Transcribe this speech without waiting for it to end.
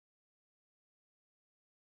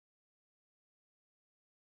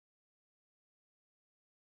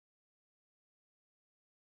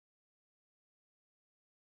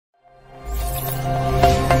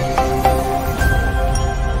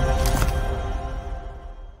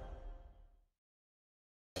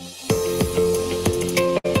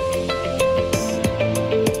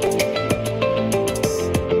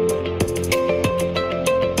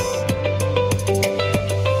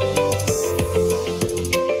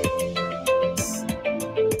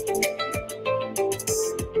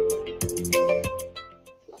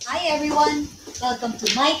welcome to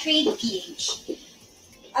MyTrade PH.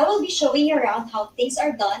 I will be showing you around how things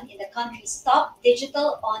are done in the country's top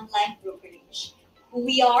digital online brokerage. Who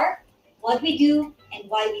we are, what we do, and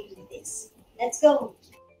why we do this. Let's go!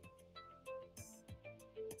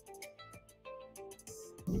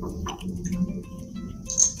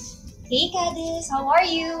 Hey Cadis, how are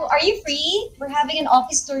you? Are you free? We're having an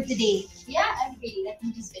office tour today. Yeah, I'm free. Let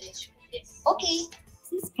me just finish this. Okay.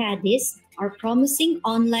 This is Cadis, our promising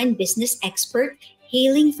online business expert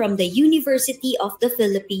hailing from the University of the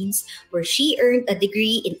Philippines, where she earned a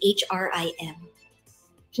degree in HRIM.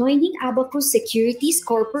 Joining Abacus Securities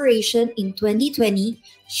Corporation in 2020,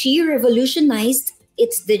 she revolutionized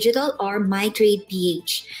its digital arm MyTrade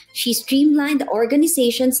PH. She streamlined the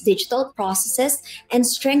organization's digital processes and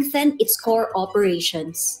strengthened its core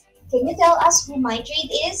operations. Can you tell us who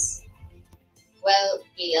MyTrade is? Well,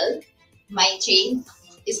 Gail, MyTrade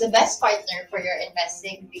is the best partner for your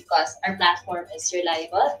investing because our platform is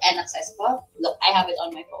reliable and accessible. Look, I have it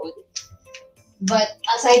on my phone. But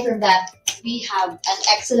aside from that, we have an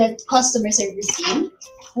excellent customer service team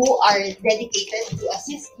who are dedicated to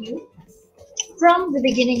assist you from the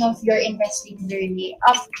beginning of your investing journey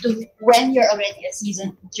up to when you're already a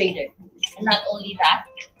seasoned trader. And not only that,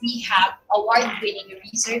 we have award-winning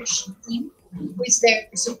research team who is there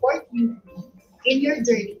to support you in your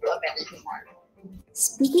journey to a better tomorrow.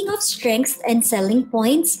 Speaking of strengths and selling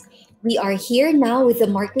points, we are here now with the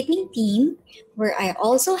marketing team, where I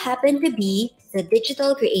also happen to be the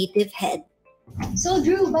digital creative head. So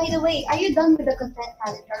Drew, by the way, are you done with the content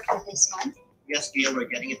calendar for this month? Yes, Gail, we're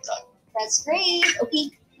getting it done. That's great. Okay,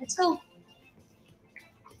 let's go.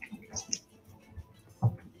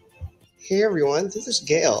 Hey everyone, this is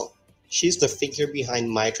Gail. She's the figure behind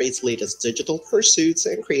MyTrade's latest digital pursuits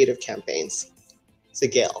and creative campaigns. So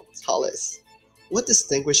Gail, tell us, what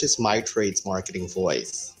distinguishes MyTrade's marketing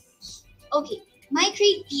voice? Okay,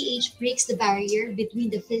 MyTrade PH breaks the barrier between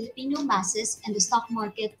the Filipino masses and the stock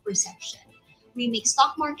market perception. We make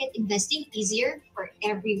stock market investing easier for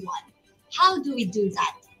everyone. How do we do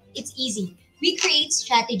that? It's easy. We create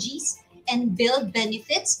strategies and build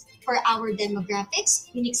benefits for our demographics,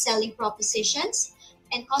 unique selling propositions,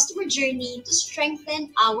 and customer journey to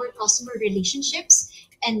strengthen our customer relationships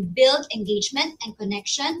and build engagement and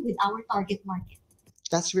connection with our target market.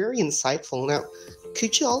 That's very insightful. Now,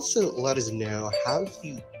 could you also let us know how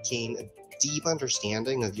you gain a deep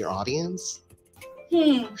understanding of your audience?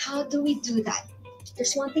 How do we do that?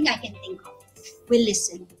 There's one thing I can think of. We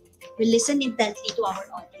listen. We listen intently to our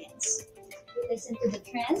audience. We listen to the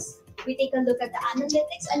trends. We take a look at the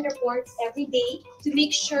analytics and reports every day to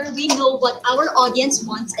make sure we know what our audience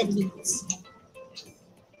wants and needs.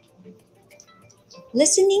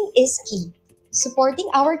 Listening is key. Supporting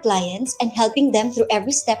our clients and helping them through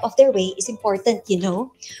every step of their way is important,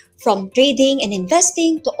 from trading and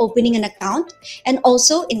investing to opening an account and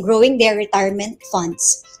also in growing their retirement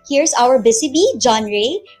funds. Here's our busy bee, John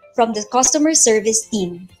Ray, from the customer service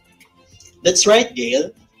team. That's right,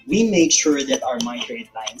 Gail. We make sure that our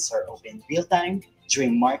MyTrade lines are open real-time,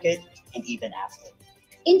 during market, and even after.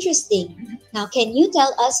 Interesting. Now, can you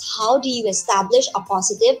tell us how do you establish a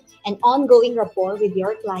positive and ongoing rapport with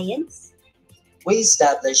your clients? We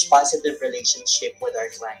establish positive relationship with our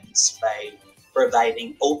clients by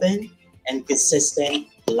providing open and consistent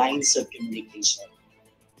lines of communication.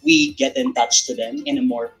 We get in touch to them in a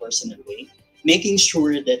more personal way, making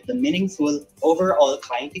sure that the meaningful overall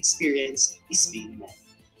client experience is being met.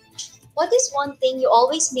 What is one thing you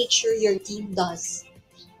always make sure your team does?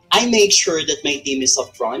 I make sure that my team is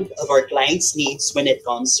upfront of our clients' needs when it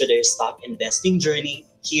comes to their stock investing journey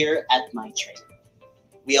here at MyTrade.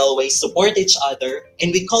 We always support each other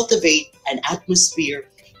and we cultivate an atmosphere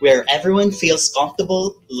where everyone feels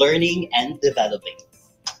comfortable learning and developing.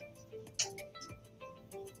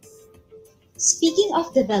 Speaking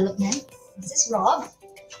of development, this is Rob,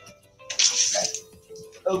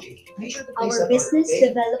 Okay. our business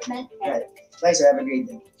development head. Right. Bye, sir. Have a great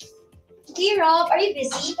day. Hey Rob, are you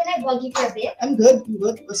busy? Can I bug you for a bit? I'm good. I'm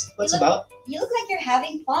good. What's about? You look like you're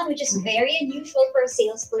having fun, which is very unusual for a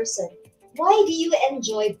salesperson. Why do you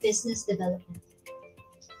enjoy business development?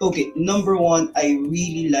 Okay. Number one, I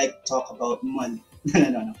really like to talk about money.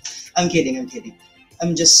 No. I'm kidding.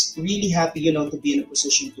 I'm just really happy, to be in a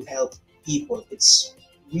position to help people. It's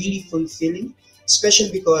really fulfilling,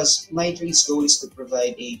 especially because my trade's goal is to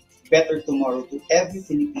provide a better tomorrow to every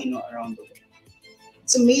Filipino around the world.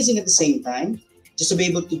 It's amazing at the same time just to be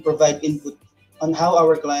able to provide input on how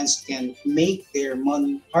our clients can make their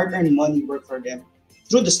money, hard-earned money, work for them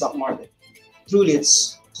through the stock market. Truly,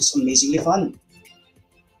 it's just amazingly fun.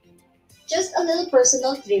 Just a little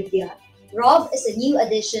personal trivia. Rob is a new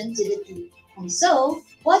addition to the team. And so,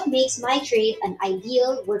 what makes MyTrade an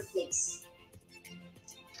ideal workplace?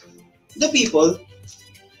 The people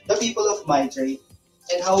of MyTrade,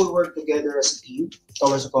 and how we work together as a team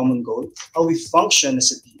towards a common goal, how we function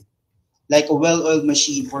as a team, like a well-oiled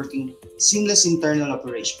machine working seamless internal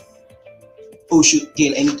operation. Oh shoot,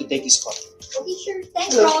 Gail, I need to take this call. Okay, sure.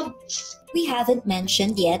 Thanks, Hello. Rob. We haven't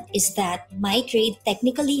mentioned yet is that MyTrade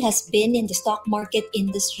technically has been in the stock market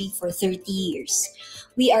industry for 30 years.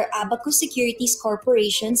 We are Abacus Securities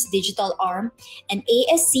Corporation's digital arm, and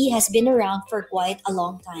ASC has been around for quite a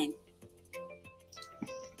long time.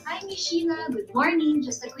 Hi, Miss Sheila. Good morning.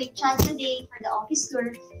 Just a quick chat today for the office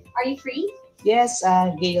tour. Are you free? Yes,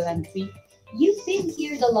 Gail, I'm free. You've been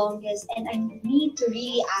here the longest, and I need to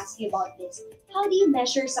really ask you about this. How do you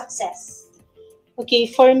measure success? Okay,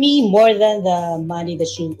 for me, more than the money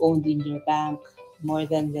that you owned in your bank, more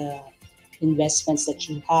than the investments that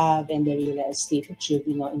you have and the real estate that you've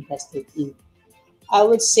invested in, I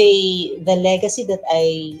would say the legacy that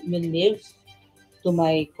I will leave to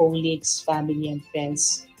my colleagues, family, and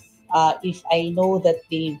friends. If I know that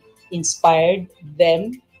they've inspired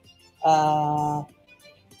them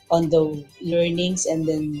on the learnings and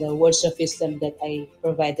then the words of wisdom that I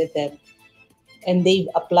provided them, and they've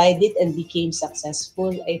applied it and became successful,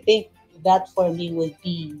 I think that for me would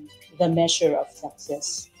be the measure of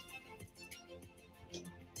success.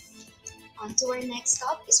 On to our next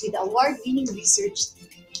stop is with the award-winning research team.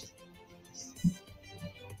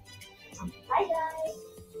 Hi guys!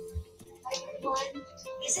 Hi everyone!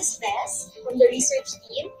 This is Bess from the research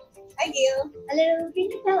team. Hi, Gail. Hello, can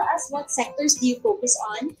you tell us what sectors do you focus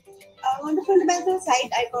on? On the fundamental side,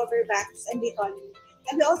 I cover banks and the economy.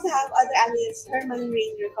 And we also have other analysts, Herman and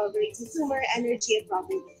Ranger, covering consumer, energy, and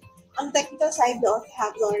property. On the technical side, we also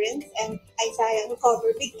have Lawrence and Isaiah, who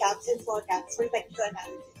cover big caps and small caps for technical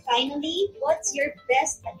analysis. Finally, what's your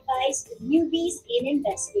best advice to newbies in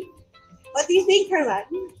investing? What do you think, Herman?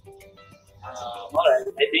 Alright,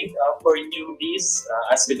 I think for newbies,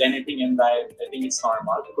 as with anything in life, I think it's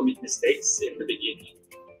normal to commit mistakes in the beginning.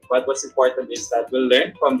 But what's important is that we'll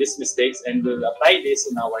learn from these mistakes and we'll apply this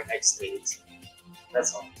in our next trades.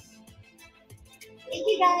 That's all. Thank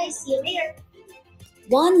you guys. See you later.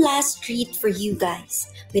 One last treat for you guys.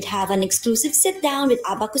 We'd have an exclusive sit down with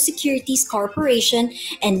Abacus Securities Corporation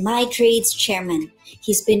and MyTrade's chairman.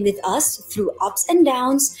 He's been with us through ups and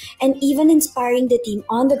downs and even inspiring the team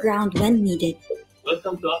on the ground when needed.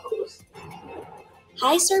 Welcome to Abacus.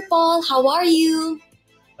 Hi, Sir Paul. How are you?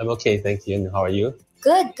 I'm okay, thank you. And how are you?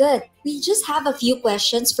 Good, good. We just have a few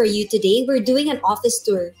questions for you today. We're doing an office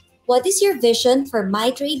tour. What is your vision for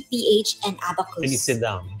MyTrade PH and Abacus? Please sit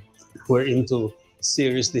down. We're into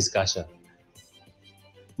serious discussion.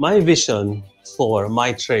 My vision for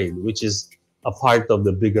MyTrade, which is a part of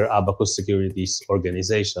the bigger Abacus Securities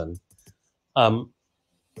organization,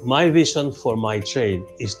 my vision for MyTrade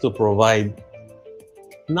is to provide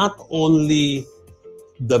not only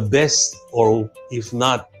the best, or if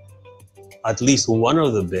not at least one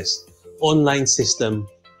of the best, online system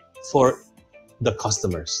for the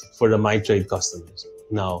customers, for the MyTrade customers.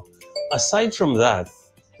 Now, aside from that,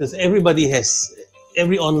 because every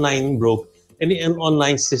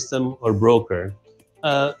online system or broker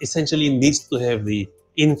essentially needs to have the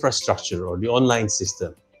infrastructure or the online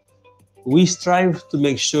system. We strive to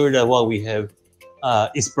make sure that what we have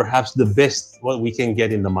is perhaps the best what we can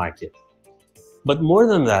get in the market. But more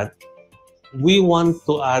than that, we want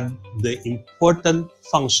to add the important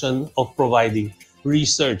function of providing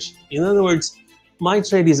research. In other words,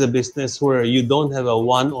 MyTrade is a business where you don't have a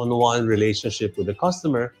one-on-one relationship with the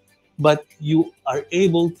customer, but you are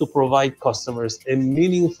able to provide customers a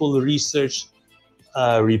meaningful research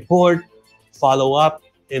report, follow-up,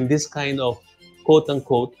 and this kind of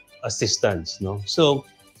quote-unquote assistance. No? So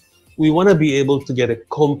we want to be able to get a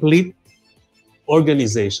complete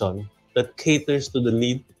organization that caters to the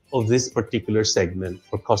need of this particular segment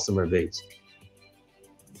or customer base.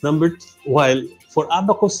 While for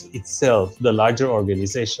Abacus itself, the larger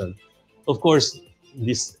organization, of course,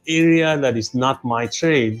 this area that is not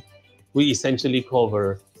MyTrade, we essentially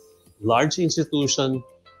cover large institution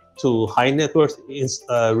to high net worth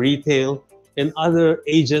retail and other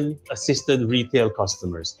agent-assisted retail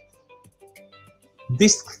customers.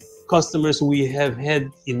 These customers we have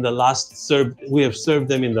served them in the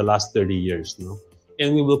last 30 years, no?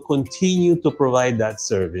 And we will continue to provide that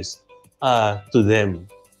service to them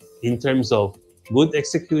in terms of good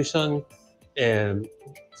execution and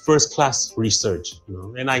first-class research. You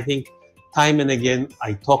know? And I think time and again,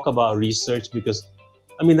 I talk about research because,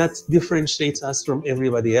 I mean, that differentiates us from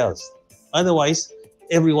everybody else. Otherwise,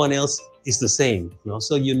 everyone else is the same.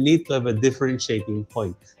 So you need to have a differentiating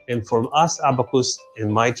point. And for us, Abacus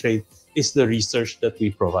and MyTrade is the research that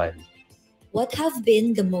we provide. What have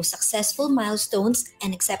been the most successful milestones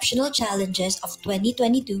and exceptional challenges of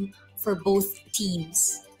 2022 for both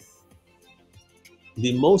teams?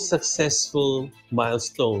 The most successful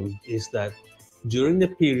milestone is that during the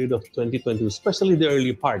period of 2022, especially the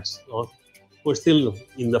early parts, we're still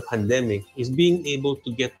in the pandemic, is being able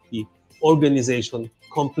to get the organization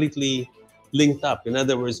completely linked up. In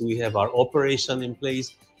other words, we have our operation in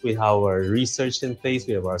place, we have our research in place,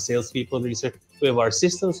 we have our salespeople research, we have our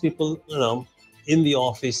systems people, in the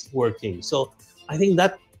office working. So I think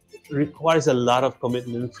that requires a lot of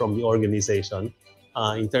commitment from the organization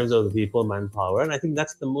in terms of the people, manpower, and I think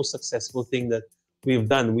that's the most successful thing that we've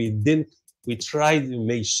done. We tried to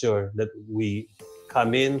make sure that we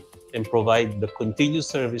come in and provide the continuous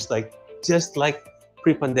service just like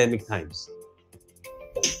pre-pandemic times.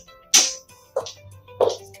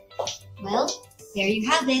 Well, there you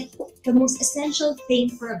have it. The most essential thing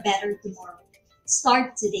for a better tomorrow.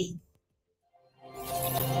 Start today.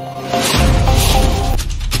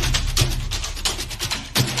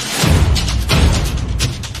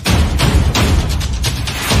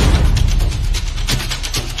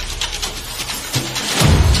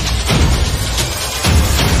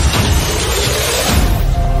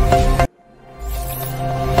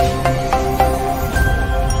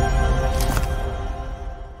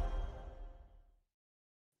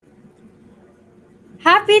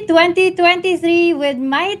 Happy 2023 with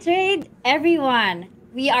MyTrade, everyone!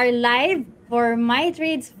 We are live for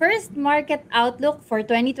MyTrade's first market outlook for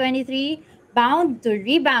 2023, Bound to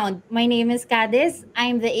Rebound. My name is Cadiz.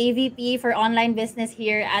 I'm the AVP for online business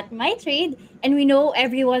here at MyTrade, and we know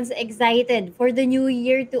everyone's excited for the new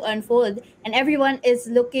year to unfold, and everyone is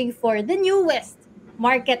looking for the newest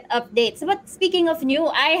market updates. But speaking of new,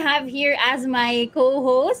 I have here as my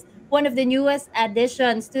co-host one of the newest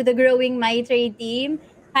additions to the growing MyTrade team.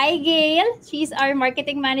 Hi, Gail. She's our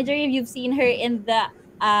marketing manager. You've seen her in the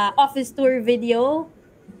office tour video.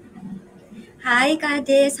 Hi,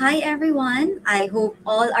 Kadis. Hi, everyone. I hope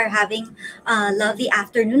all are having a lovely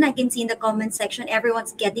afternoon. I can see in the comment section,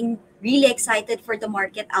 everyone's getting really excited for the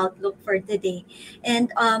market outlook for today.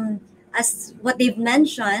 And as what they've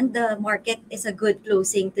mentioned, the market is a good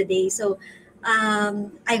closing today. So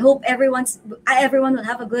I hope everyone will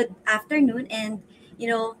have a good afternoon, and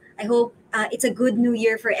I hope it's a good new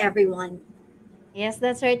year for everyone. Yes,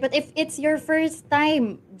 that's right. But if it's your first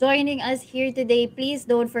time joining us here today, please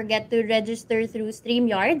don't forget to register through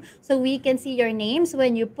StreamYard so we can see your names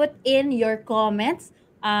when you put in your comments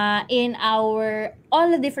in our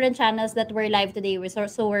all the different channels that we're live today.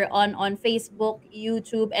 So we're on Facebook,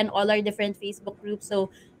 YouTube, and all our different Facebook groups.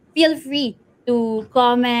 So feel free to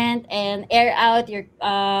comment and air out your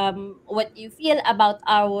what you feel about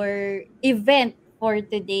our event for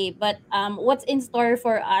today. But what's in store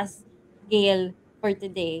for us, Gail, for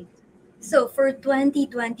today? So for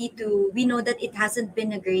 2022, we know that it hasn't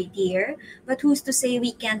been a great year, but who's to say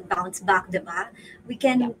we can't bounce back, diba?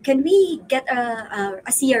 Can we get a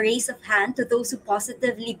raise of hand to those who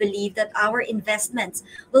positively believe that our investments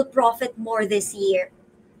will profit more this year?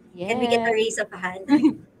 Yeah. Can we get a raise of a hand?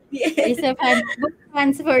 Raise of hand. Both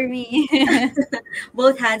hands for me.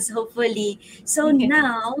 Both hands, hopefully. So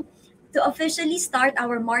now, to officially start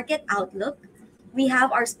our market outlook, we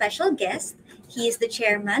have our special guest. He is the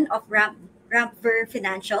chairman of Rampver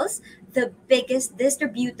Financials, the biggest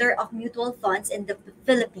distributor of mutual funds in the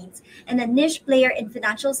Philippines, and a niche player in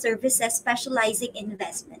financial services specializing in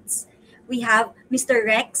investments. We have Mr.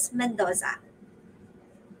 Rex Mendoza.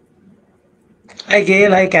 Hi,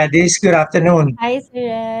 Gail. Hi, Cadiz. Good afternoon. Hi, Sir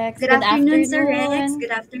Rex. Good afternoon, Sir Rex.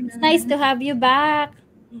 Good afternoon. It's nice to have you back.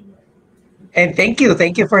 And thank you.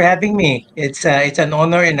 Thank you for having me. It's an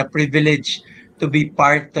honor and a privilege to be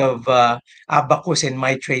part of Abacus and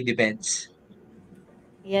MyTrade events.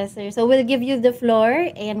 Yes, sir. So we'll give you the floor,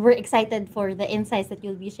 and we're excited for the insights that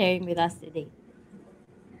you'll be sharing with us today.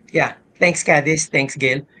 Yeah. Thanks, Cadiz. Thanks,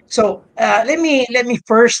 Gail. So let me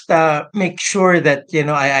first make sure that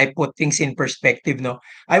I put things in perspective. No,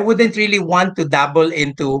 I wouldn't really want to dabble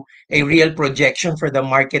into a real projection for the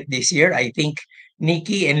market this year. I think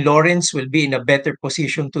Nicky and Lawrence will be in a better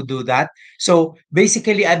position to do that. So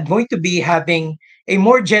basically, I'm going to be having a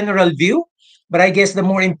more general view, but I guess the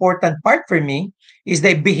more important part for me is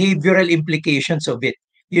the behavioral implications of it.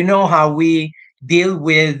 You know how we deal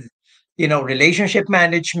with relationship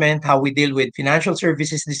management, how we deal with financial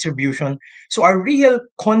services distribution. So our real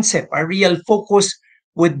concept, our real focus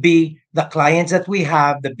would be the clients that we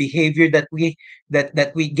have, the behavior that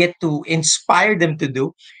we get to inspire them to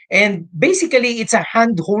do. And basically it's a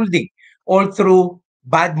hand holding all through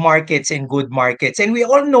bad markets and good markets. And we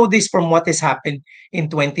all know this from what has happened in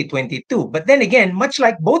 2022. But then again, much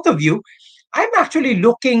like both of you, I'm actually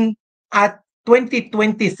looking at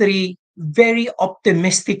 2023 very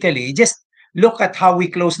optimistically. Just look at how we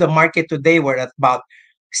closed the market today. We're at about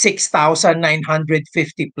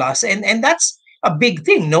 6,950 plus. And that's a big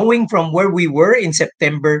thing, knowing from where we were in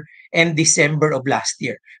September and December of last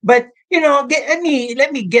year. But let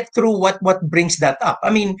me get through what brings that up. I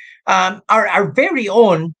mean, our very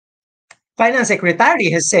own finance secretary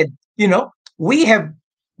has said, we have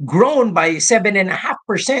grown by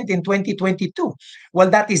 7.5% in 2022. Well,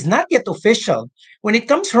 that is not yet official. When it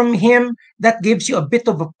comes from him, that gives you a bit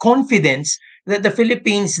of a confidence that the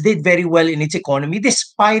Philippines did very well in its economy,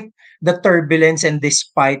 despite the turbulence and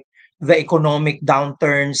despite the economic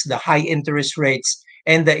downturns, the high interest rates,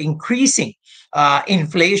 and the increasing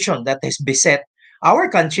inflation that has beset our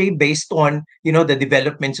country based on the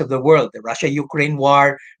developments of the world, the Russia-Ukraine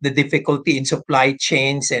war, the difficulty in supply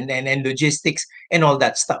chains and logistics and all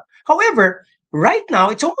that stuff. However, right now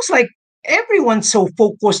it's almost like everyone's so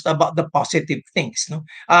focused about the positive things. No?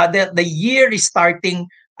 The year is starting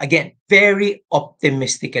again very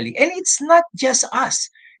optimistically, and it's not just us.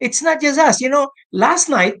 It's not just us. Last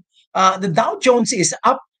night the Dow Jones is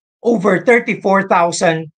up over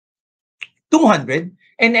 34,200.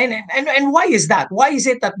 And why is that? Why is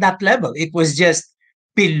it at that level? It was just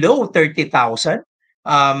below 30,000.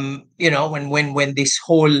 When this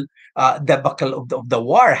whole debacle of the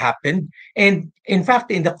war happened, and in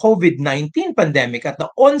fact, in the COVID-19 pandemic, at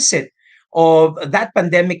the onset of that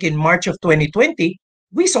pandemic in March of 2020,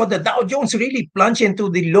 we saw the Dow Jones really plunge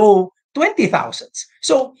into the low 20,000s.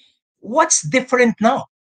 So, what's different now?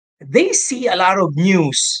 They see a lot of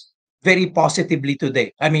news very positively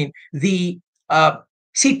today. I mean, the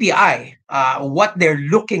CPI, what they're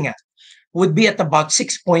looking at, would be at about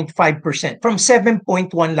 6.5% from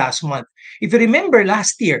 7.1 last month. If you remember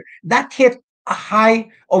last year, that hit a high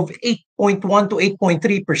of 8.1 to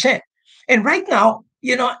 8.3%. And right now,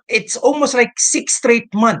 it's almost like 6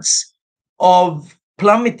 straight months of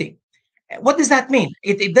plummeting. What does that mean?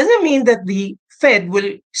 It doesn't mean that the Fed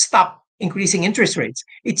will stop increasing interest rates.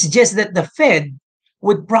 It's just that the Fed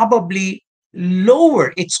would probably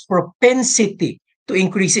lower its propensity to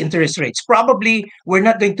increase interest rates. Probably we're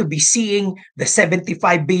not going to be seeing the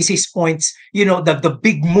 75 basis points, the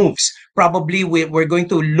big moves. Probably we're going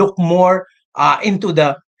to look more into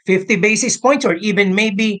the 50 basis points or even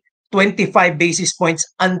maybe 25 basis points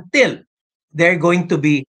until they're going to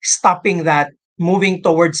be stopping that, moving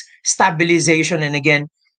towards stabilization and again,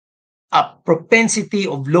 a propensity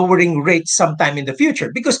of lowering rates sometime in the future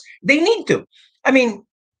because they need to. I mean,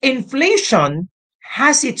 inflation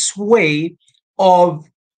has its way of,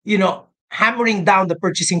 hammering down the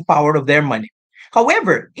purchasing power of their money.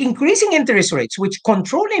 However, increasing interest rates, which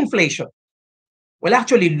control inflation, will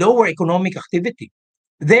actually lower economic activity.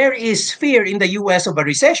 There is fear in the US of a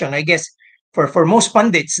recession. I guess for most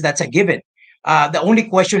pundits, that's a given. The only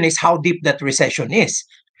question is how deep that recession is.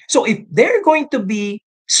 So if they're going to be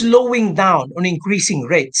slowing down on increasing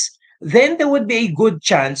rates, then there would be a good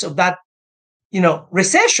chance of that,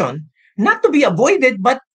 recession not to be avoided,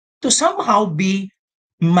 but to somehow be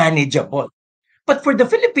manageable. But for the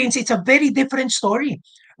Philippines, it's a very different story.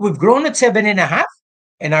 We've grown at 7.5,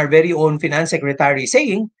 and our very own finance secretary is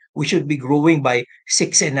saying we should be growing by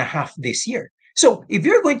 6.5 this year. So if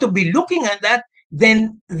you're going to be looking at that,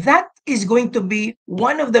 then that is going to be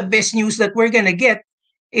one of the best news that we're going to get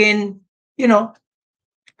in,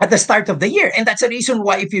 at the start of the year. And that's the reason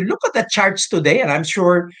why if you look at the charts today, and I'm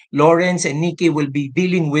sure Lawrence and Nicky will be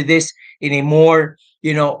dealing with this in a more,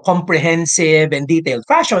 comprehensive and detailed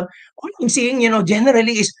fashion, all I'm seeing,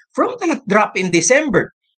 generally is from that drop in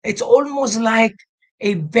December, it's almost like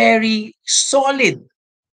a very solid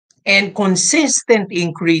and consistent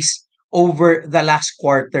increase over the last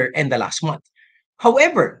quarter and the last month.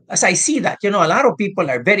 However, as I see that, a lot of people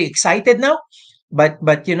are very excited now, but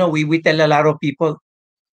we tell a lot of people,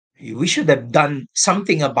 we should have done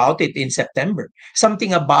something about it in September,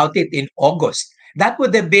 something about it in August. That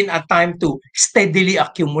would have been a time to steadily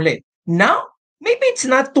accumulate. Now, maybe it's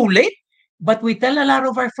not too late, but we tell a lot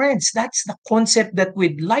of our friends, that's the concept that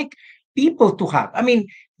we'd like people to have. I mean,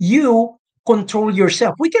 you control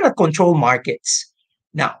yourself. We cannot control markets.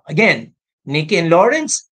 Now, again, Nicky and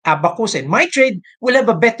Lawrence, Abacus and MyTrade will have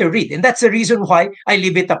a better read. And that's the reason why I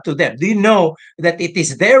leave it up to them. Do you know that it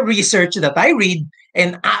is their research that I read,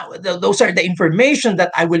 and those are the information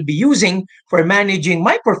that I will be using for managing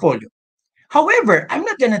my portfolio? However, I'm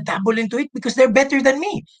not going to dabble into it because they're better than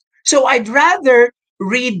me. So I'd rather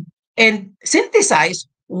read and synthesize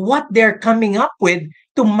what they're coming up with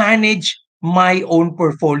to manage my own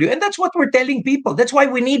portfolio. And that's what we're telling people. That's why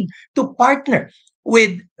we need to partner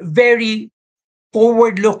with very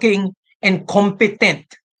forward looking and competent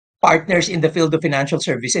partners in the field of financial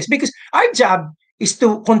services, because our job is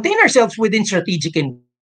to contain ourselves within strategic investment,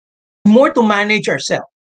 more to manage ourselves.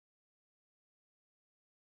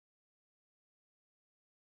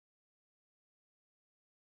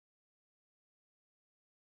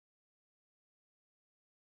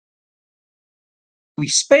 We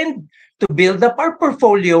spend to build up our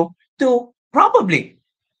portfolio to probably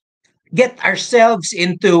get ourselves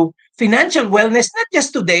into financial wellness, not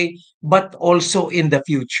just today, but also in the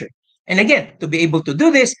future. And again, to be able to do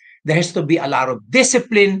this, there has to be a lot of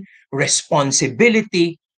discipline,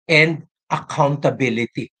 responsibility, and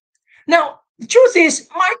accountability. Now, the truth is,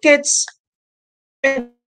 markets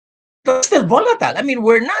are still volatile. I mean,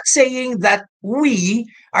 we're not saying that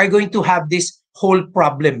we are going to have this whole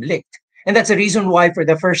problem licked. And that's the reason why, for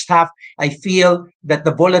the first half, I feel that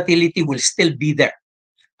the volatility will still be there.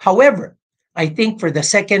 However, I think for the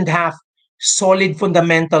second half, solid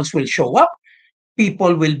fundamentals will show up.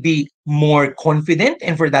 People will be more confident.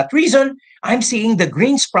 And for that reason, I'm seeing the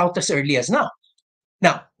green sprout as early as now.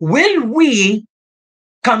 Now, will we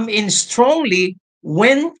come in strongly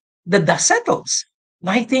when the dust settles?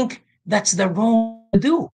 I think that's the wrong thing to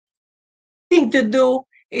do. The thing to do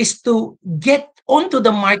is to get onto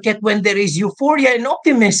the market when there is euphoria and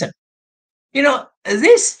optimism. You know,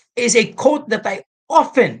 this is a quote that I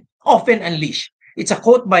often unleash. It's a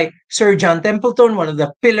quote by Sir John Templeton, one of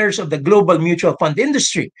the pillars of the global mutual fund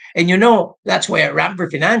industry. And you know, that's why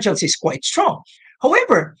Rampver Financials is quite strong.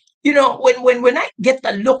 However, you know, when I get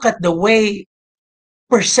a look at the way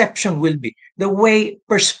perception will be, the way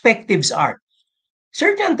perspectives are,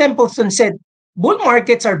 Sir John Templeton said, bull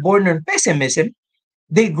markets are born on pessimism,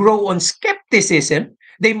 they grow on skepticism,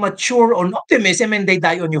 they mature on optimism, and they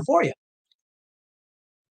die on euphoria.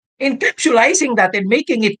 Encapsulating that and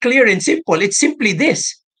making it clear and simple, it's simply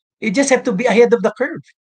this. You just have to be ahead of the curve.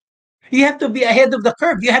 You have to be ahead of the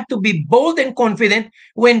curve. You have to be bold and confident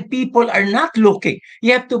when people are not looking.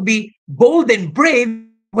 You have to be bold and brave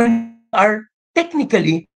when they are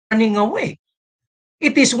technically running away.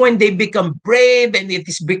 It is when they become brave and it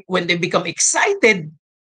is when they become excited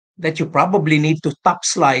that you probably need to top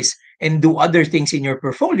slice and do other things in your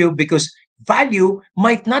portfolio, because value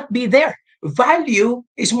might not be there. Value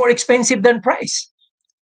is more expensive than price.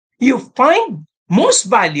 You find most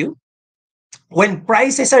value when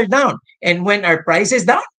prices are down. And when our price is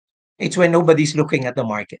down, it's when nobody's looking at the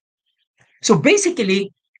market. So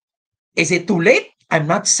basically, is it too late? I'm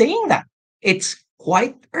not saying that. It's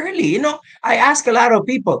quite early. You know, I ask a lot of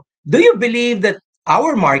people, do you believe that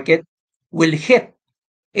our market will hit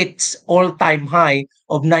its all-time high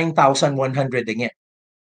of 9,100 again?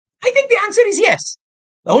 I think the answer is yes.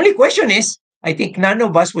 The only question is, I think none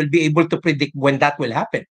of us will be able to predict when that will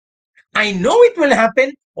happen. I know it will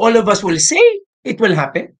happen. All of us will say it will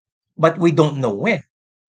happen, but we don't know when.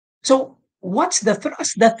 So what's the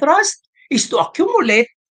thrust? The thrust is to accumulate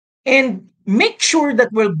and make sure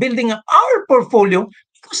that we're building up our portfolio,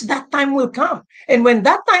 because that time will come. And when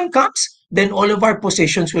that time comes, then all of our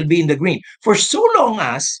positions will be in the green. For so long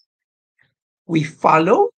as we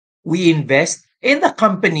follow, we invest in the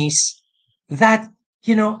companies that,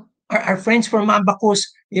 you know, our friends from Abacus,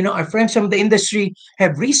 you know, our friends from the industry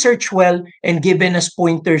have researched well and given us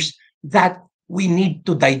pointers that we need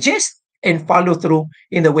to digest and follow through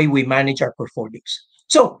in the way we manage our portfolios.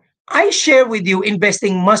 So I share with you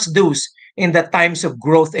investing must-dos in the times of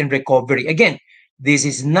growth and recovery. Again, this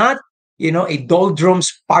is not, you know, a doldrums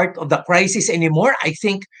part of the crisis anymore. I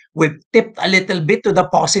think we've tipped a little bit to the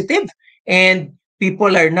positive, and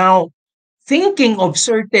people are now thinking of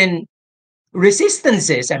certain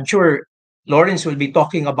resistances. I'm sure Lawrence will be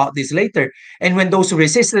talking about this later. And when those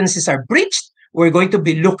resistances are breached, we're going to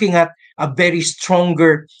be looking at a very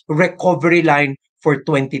stronger recovery line for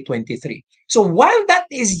 2023. So while that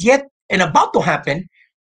is yet and about to happen,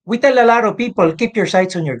 we tell a lot of people, keep your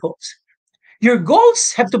sights on your goals. Your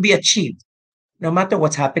goals have to be achieved no matter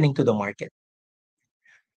what's happening to the market.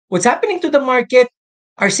 What's happening to the market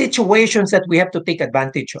are situations that we have to take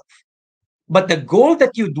advantage of. But the goal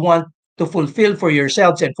that you'd want to fulfill for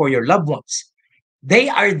yourselves and for your loved ones, they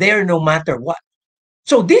are there no matter what.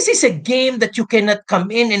 So this is a game that you cannot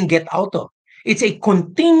come in and get out of. It's a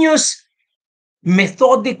continuous,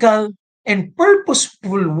 methodical, and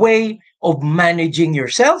purposeful way of managing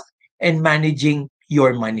yourself and managing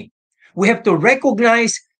your money. We have to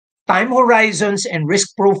recognize time horizons and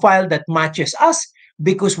risk profile that matches us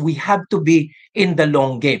because we have to be in the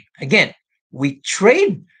long game. Again, we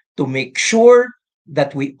trade to make sure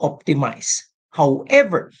that we optimize.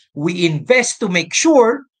 However, we invest to make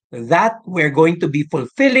sure that we're going to be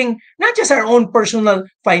fulfilling not just our own personal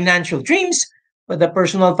financial dreams, but the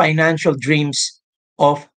personal financial dreams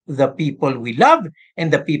of the people we love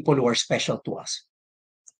and the people who are special to us.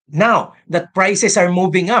 Now that prices are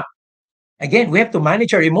moving up, again, we have to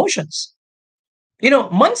manage our emotions.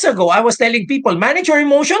 Months ago, I was telling people, manage your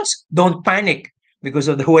emotions, don't panic because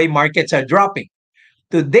of the way markets are dropping.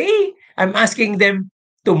 Today, I'm asking them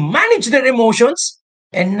to manage their emotions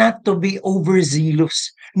and not to be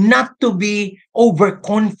overzealous, not to be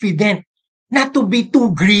overconfident, not to be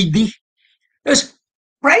too greedy. Because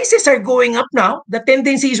prices are going up now. The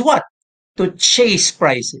tendency is what? To chase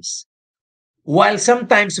prices. While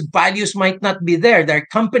sometimes values might not be there, there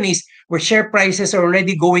are companies where share prices are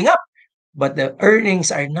already going up, but the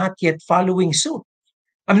earnings are not yet following suit.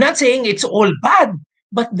 I'm not saying it's all bad,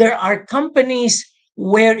 but there are companies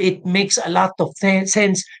where it makes a lot of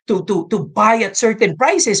sense to buy at certain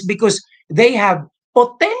prices because they have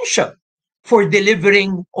potential for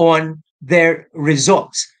delivering on their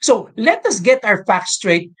results. So let us get our facts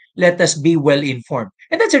straight. Let us be well informed.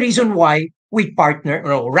 And that's the reason why we partner,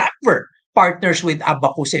 Rampver partners with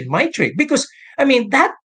Abacus and MyTrade. Because,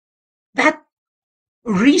 that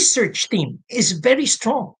research team is very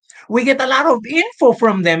strong. We get a lot of info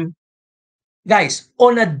from them, guys,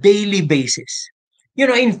 on a daily basis.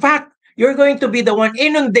 In fact, you're going to be the one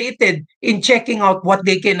inundated in checking out what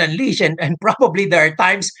they can unleash. And probably there are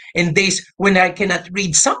times and days when I cannot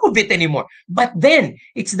read some of it anymore. But then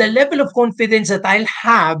it's the level of confidence that I'll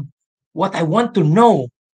have what I want to know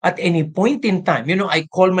at any point in time. I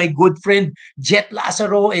call my good friend Jet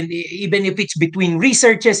Lazaro, and even if it's between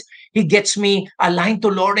researches, he gets me aligned to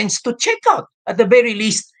Lawrence to check out, at the very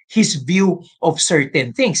least, his view of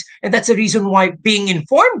certain things. And that's the reason why being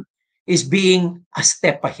informed is being a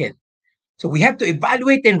step ahead. So we have to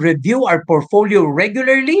evaluate and review our portfolio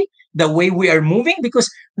regularly, the way we are moving, because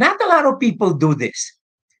not a lot of people do this.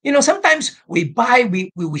 Sometimes we buy,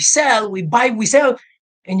 we sell, we buy, we sell,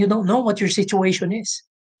 and you don't know what your situation is.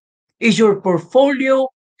 Is your portfolio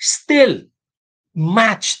still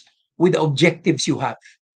matched with the objectives you have?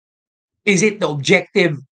 Is it the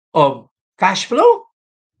objective of cash flow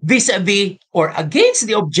vis-a-vis or against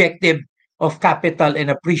the objective of capital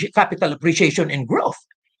appreciation and growth?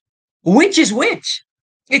 Which is which?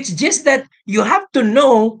 It's just that you have to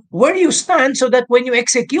know where you stand so that when you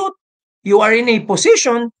execute, you are in a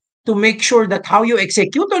position to make sure that how you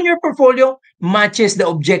execute on your portfolio matches the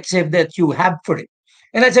objective that you have for it.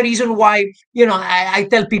 And that's the reason why, I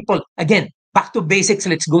tell people, again, back to basics,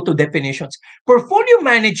 let's go to definitions. Portfolio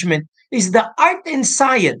management is the art and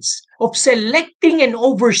science of selecting and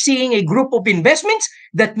overseeing a group of investments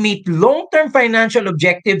that meet long-term financial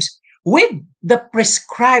objectives with the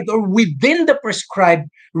prescribed or within the prescribed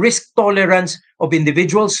risk tolerance of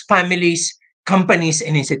individuals, families, companies,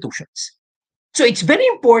 and institutions. So it's very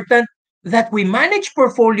important that we manage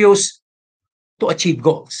portfolios to achieve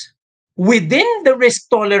goals within the risk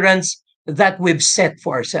tolerance that we've set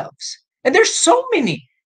for ourselves. And there's so many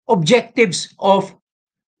objectives of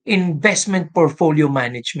investment portfolio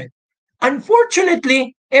management.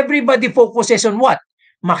 Unfortunately, everybody focuses on what?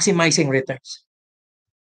 Maximizing returns.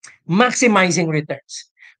 Maximizing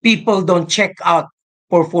returns. People don't check out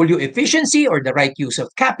portfolio efficiency or the right use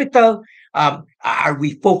of capital. Are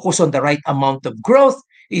we focused on the right amount of growth?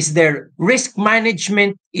 Is there risk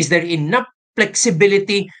management? Is there enough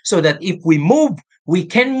flexibility so that if we move, we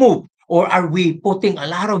can move? Or are we putting a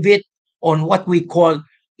lot of it on what we call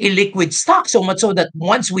illiquid stock, so much so that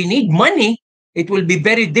once we need money, it will be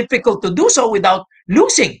very difficult to do so without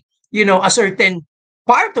losing, a certain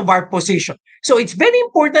part of our position. So it's very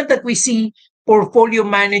important that we see portfolio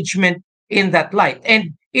management in that light.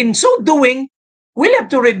 And in so doing, we'll have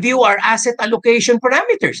to review our asset allocation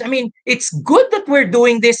parameters. It's good that we're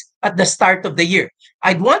doing this at the start of the year.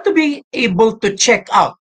 I'd want to be able to check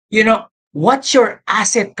out, what's your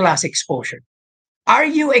asset class exposure? Are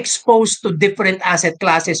you exposed to different asset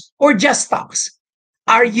classes or just stocks?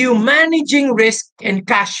 Are you managing risk and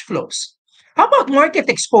cash flows? How about market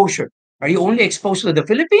exposure? Are you only exposed to the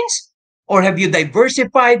Philippines? Or have you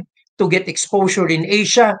diversified to get exposure in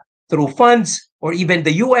Asia through funds, or even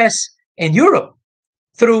the US and Europe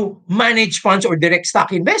through managed funds or direct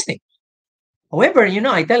stock investing? However,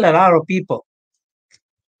 I tell a lot of people,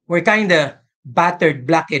 we're kind of battered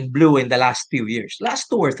black and blue in the last few years, last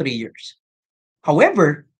 2 or 3 years.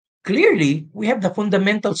 However, clearly, we have the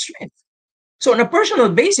fundamental strength. So on a personal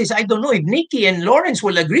basis, I don't know if Nikki and Lawrence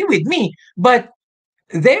will agree with me, but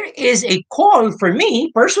there is a call for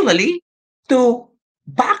me personally to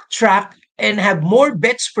backtrack and have more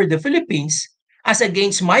bets for the Philippines as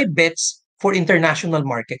against my bets for international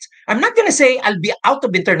markets. I'm not going to say I'll be out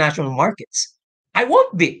of international markets. I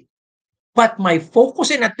won't be. But my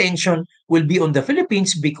focus and attention will be on the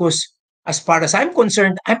Philippines because, as far as I'm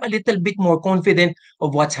concerned, I'm a little bit more confident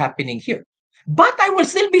of what's happening here. But I will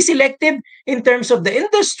still be selective in terms of the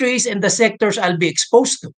industries and the sectors I'll be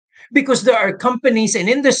exposed to because there are companies and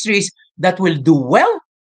industries that will do well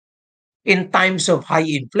in times of high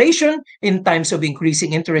inflation, in times of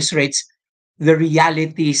increasing interest rates, the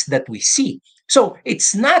realities that we see. So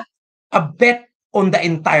it's not a bet on the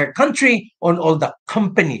entire country, on all the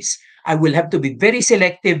companies. I will have to be very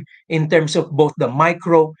selective in terms of both the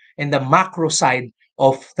micro and the macro side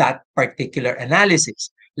of that particular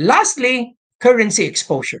analysis. Lastly, currency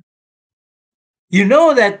exposure. You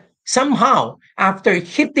know that somehow after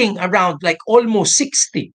hitting around like almost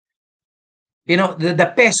 60,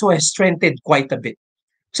 the peso has strengthened quite a bit.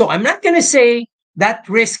 So I'm not going to say that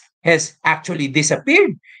risk has actually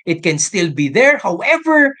disappeared. It can still be there.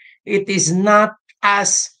 However, it is not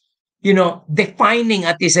as defining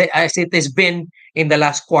as it has been in the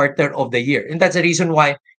last quarter of the year. And that's the reason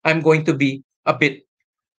why I'm going to be a bit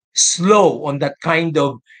slow on that kind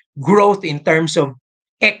of growth in terms of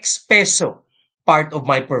ex peso part of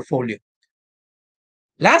my portfolio.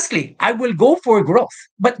 Lastly, I will go for growth,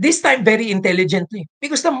 but this time very intelligently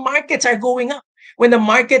because the markets are going up. When the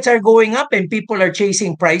markets are going up and people are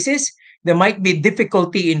chasing prices, there might be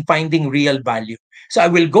difficulty in finding real value. So I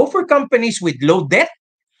will go for companies with low debt,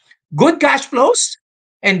 good cash flows,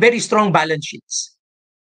 and very strong balance sheets.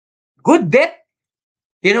 Good debt,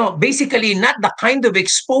 basically not the kind of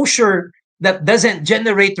exposure that doesn't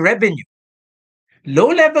generate revenue. Low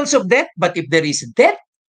levels of debt, but if there is debt,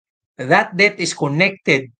 that debt is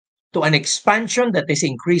connected to an expansion that has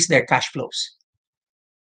increased their cash flows.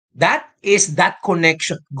 That is that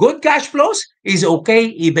connection. Good cash flows is okay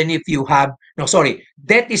even if you have,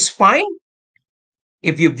 debt is fine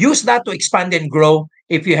if you've used that to expand and grow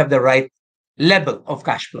if you have the right level of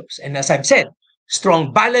cash flows. And as I've said,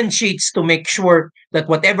 strong balance sheets to make sure that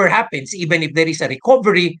whatever happens, even if there is a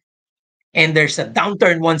recovery and there's a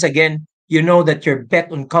downturn once again, you know that your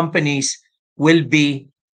bet on companies will be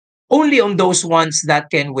only on those ones that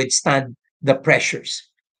can withstand the pressures.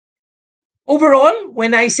 Overall,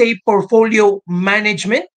 when I say portfolio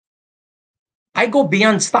management, I go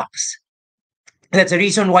beyond stocks. That's the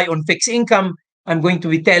reason why on fixed income, I'm going to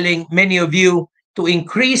be telling many of you to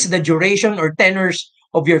increase the duration or tenors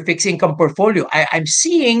of your fixed income portfolio. I'm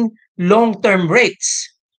seeing long-term rates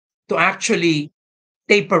to actually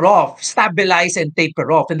taper off, stabilize and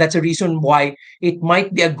taper off. And that's the reason why it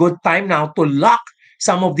might be a good time now to lock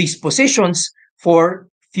some of these positions for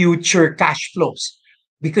future cash flows.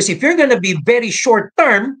 Because if you're going to be very short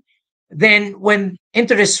term, then when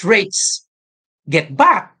interest rates get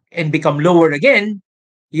back and become lower again,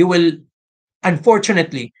 you will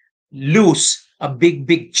unfortunately lose a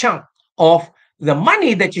big chunk of the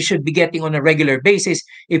money that you should be getting on a regular basis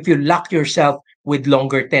if you lock yourself with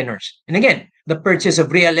longer tenors. And again, the purchase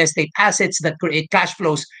of real estate assets that create cash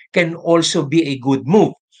flows can also be a good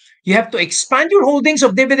move. You have to expand your holdings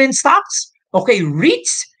of dividend stocks. Okay,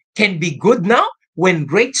 REITs can be good now. When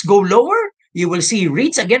rates go lower, you will see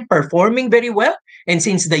REITs again performing very well. And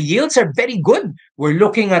since the yields are very good, we're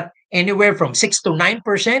looking at anywhere from 6 to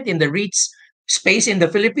 9% in the REITs space in the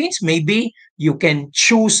Philippines. Maybe you can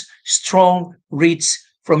choose strong REITs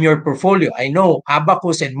from your portfolio. I know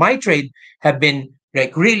Abacus and MyTrade have been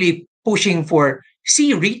really pushing for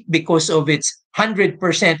C-REIT because of its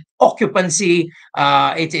 100% occupancy,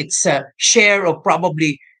 its share of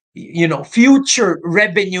probably future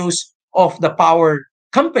revenues of the power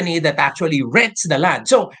company that actually rents the land.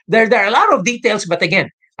 So there are a lot of details, but again,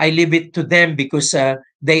 I leave it to them because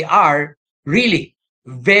they are really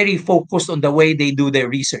very focused on the way they do their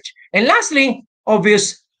research. And lastly,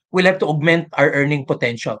 obvious, we'll have to augment our earning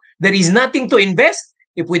potential. There is nothing to invest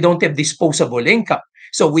if we don't have disposable income.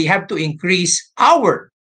 So we have to increase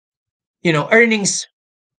our earnings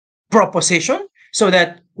proposition so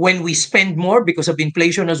that when we spend more because of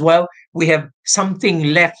inflation as well, we have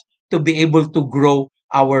something left to be able to grow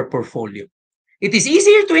our portfolio. It is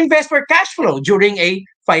easier to invest for cash flow during a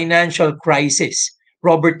financial crisis.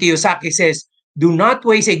 Robert Kiyosaki says, do not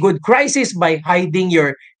waste a good crisis by hiding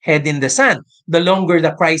your head in the sand. The longer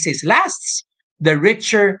the crisis lasts, the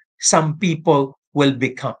richer some people will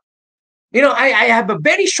become. I have a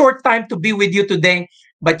very short time to be with you today,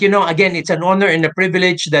 but again, it's an honor and a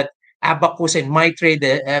privilege that Abacus and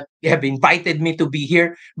MyTrade have invited me to be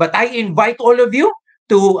here. But I invite all of you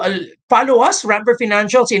to follow us, Rampver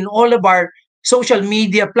Financials, in all of our social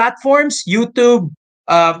media platforms, YouTube,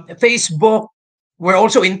 Facebook. We're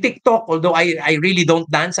also in TikTok, although I really don't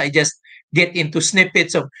dance. I just get into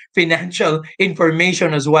snippets of financial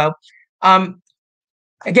information as well. Um,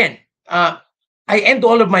 Again, I end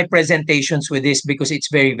all of my presentations with this because it's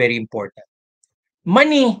very, very important.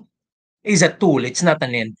 Money is a tool, it's not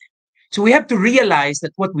an end. So we have to realize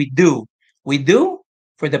that what we do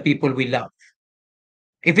for the people we love.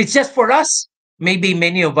 If it's just for us, maybe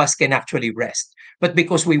many of us can actually rest. But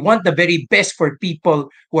because we want the very best for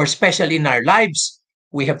people who are special in our lives,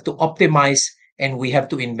 we have to optimize and we have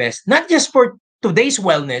to invest, not just for today's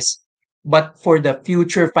wellness, but for the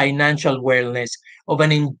future financial wellness of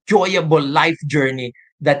an enjoyable life journey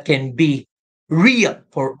that can be real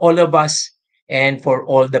for all of us and for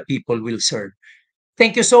all the people we'll serve.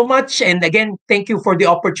 Thank you so much. And again, thank you for the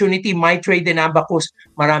opportunity. MyTrade and Abacus,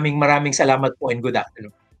 maraming salamat po and good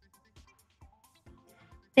afternoon.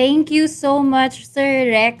 Thank you so much, Sir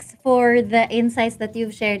Rex, for the insights that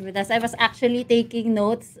you've shared with us. I was actually taking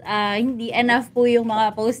notes. Hindi enough po yung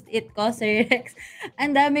mga post-it ko, Sir Rex.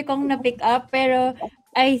 Ang dami kong na-pick up. Pero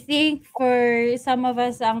I think for some of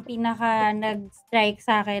us, ang pinaka nag-strike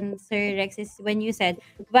sa akin, Sir Rex, is when you said,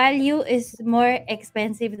 value is more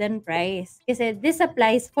expensive than price. Kasi this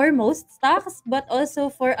applies for most stocks, but also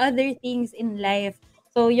for other things in life.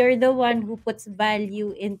 So you're the one who puts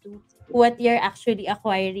value into what you're actually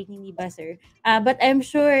acquiring, hindi ba, sir? But I'm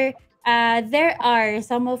sure there are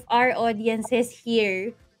some of our audiences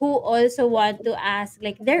here who also want to ask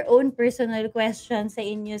like their own personal questions sa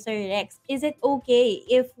inyo, Sir Rex. Is it okay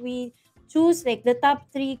if we choose like the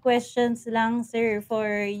top 3 questions lang, sir,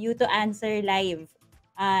 for you to answer live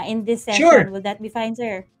in this session? Sure. Will that be fine,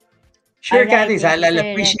 sir? Sure, Alright, Candice. thank you, I'll Sir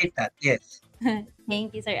Rex. appreciate that. Yes.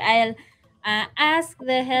 Thank you, sir. I'll ask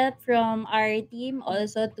the help from our team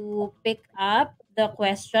also to pick up the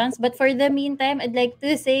questions. But for the meantime, I'd like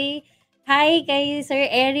to say hi kay Sir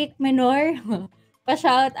Eric Menor.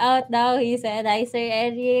 Pa-shout out daw, he said. Hi, Sir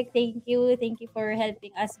Eric. Thank you. Thank you for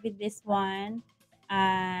helping us with this one.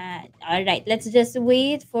 All right. Let's just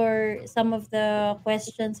wait for some of the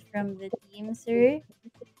questions from the team, sir.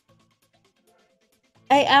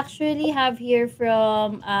 I actually have here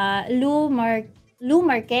from Lou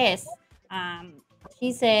Marquez.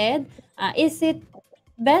 She said, is it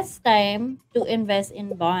best time to invest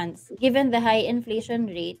in bonds given the high inflation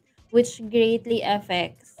rate, which greatly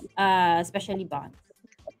affects especially bonds?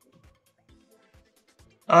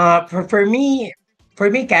 For me,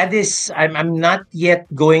 Cadis, I'm not yet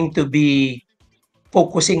going to be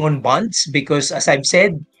focusing on bonds because, as I've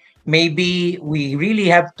said, maybe we really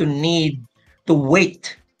have to need to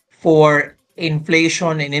wait for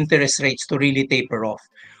inflation and interest rates to really taper off.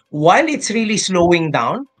 While it's really slowing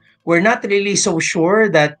down, we're not really so sure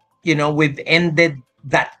that we've ended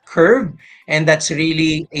that curve and that's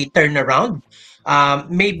really a turnaround.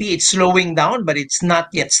 Maybe it's slowing down, but it's not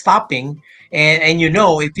yet stopping. And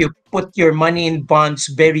if you put your money in bonds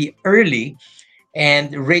very early,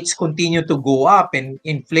 and rates continue to go up and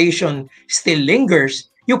inflation still lingers,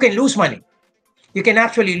 you can lose money. You can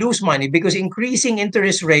actually lose money because increasing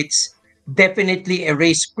interest rates definitely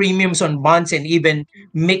erase premiums on bonds and even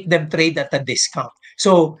make them trade at a discount.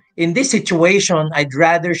 So in this situation, I'd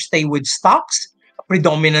rather stay with stocks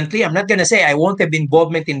predominantly. I'm not going to say I won't have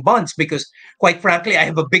involvement in bonds because quite frankly, I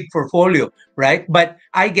have a big portfolio, right? But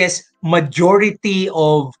I guess majority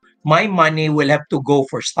of my money will have to go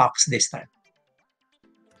for stocks this time.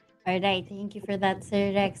 All right, thank you for that,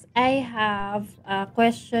 Sir Rex. I have a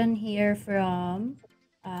question here from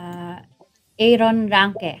Aaron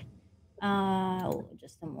Ranke.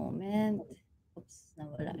 Just a moment. Oops,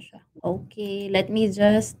 nawala siya. Okay, let me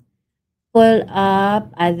just pull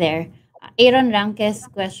up there. Aaron Ranke's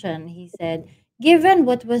question. He said, given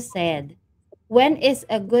what was said, when is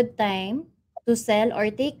a good time to sell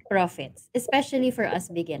or take profits, especially for us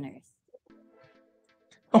beginners?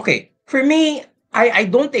 Okay, for me, I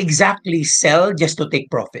don't exactly sell just to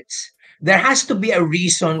take profits. There has to be a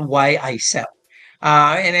reason why I sell.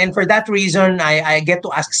 And for that reason, I get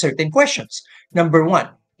to ask certain questions. Number one,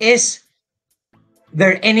 is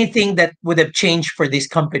there anything that would have changed for this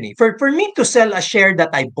company? For me to sell a share that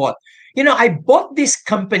I bought, I bought this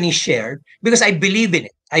company share because I believe in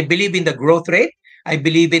it. I believe in the growth rate. I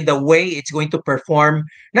believe in the way it's going to perform,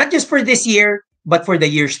 not just for this year, but for the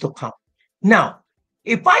years to come. Now,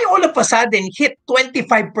 if I all of a sudden hit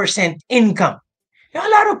 25% income, a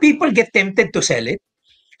lot of people get tempted to sell it.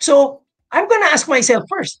 So I'm going to ask myself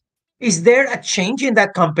first, is there a change in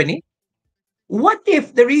that company? What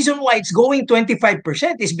if the reason why it's going 25%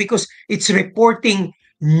 is because it's reporting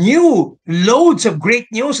new loads of great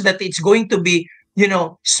news that it's going to be,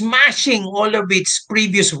 smashing all of its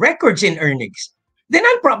previous records in earnings? Then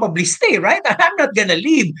I'll probably stay, right? I'm not going to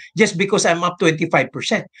leave just because I'm up 25%.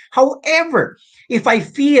 However, if I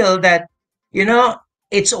feel that,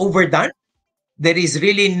 it's overdone, there is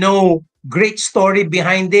really no great story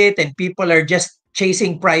behind it, and people are just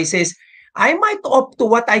chasing prices, I might opt to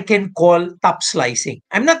what I can call top slicing.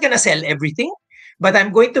 I'm not going to sell everything, but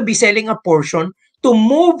I'm going to be selling a portion to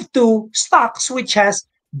move to stocks which has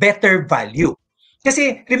better value.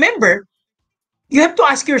 Kasi remember, you have to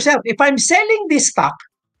ask yourself, if I'm selling this stock,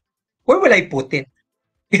 where will I put it?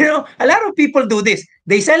 A lot of people do this.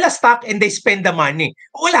 They sell a stock and they spend the money.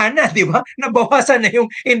 Wala na, di ba? Nabawasan na yung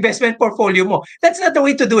investment portfolio mo. That's not the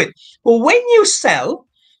way to do it. But when you sell,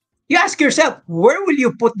 you ask yourself, where will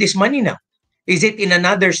you put this money now? Is it in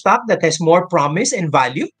another stock that has more promise and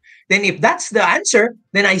value? Then if that's the answer,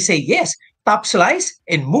 then I say yes, top slice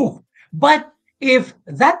and move. But if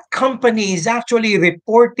that company is actually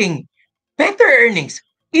reporting better earnings,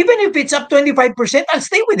 even if it's up 25%, I'll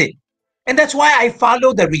stay with it. And that's why I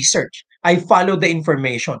follow the research. I follow the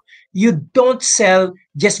information. You don't sell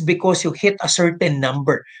just because you hit a certain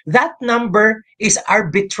number. That number is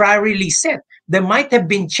arbitrarily set. There might have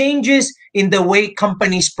been changes in the way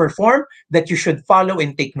companies perform that you should follow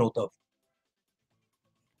and take note of.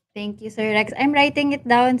 Thank you, Sir Rex. I'm writing it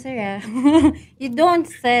down, sir. You don't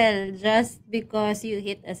sell just because you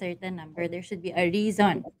hit a certain number. There should be a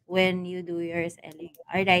reason when you do your selling.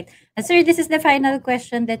 All right. Sir, this is the final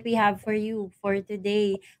question that we have for you for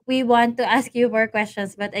today. We want to ask you more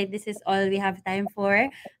questions, but this is all we have time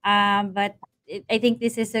for. But I think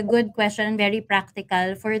this is a good question, very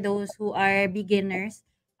practical for those who are beginners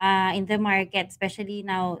in the market, especially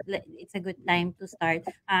now. It's a good time to start.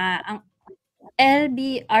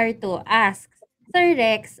 LBR2 asks, Sir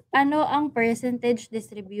Rex, ano ang percentage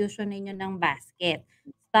distribution ninyo ng basket?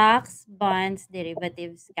 Stocks, bonds,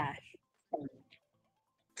 derivatives, cash.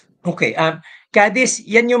 Okay, Kadis,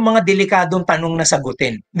 yan yung mga delikadong tanong na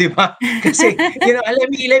sagutin, di ba? Kasi,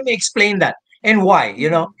 let me explain that and why.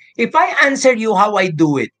 If I answer you how I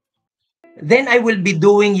do it, then I will be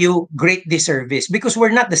doing you great disservice because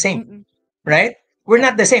we're not the same, right? We're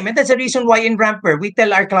not the same. And that's the reason why in Rampver, we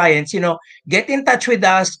tell our clients, get in touch with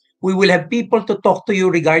us. We will have people to talk to you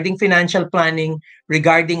regarding financial planning,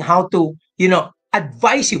 regarding how to,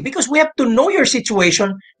 advise you, because we have to know your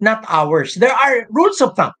situation, not ours. There are rules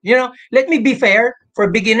of thumb. Let me be fair.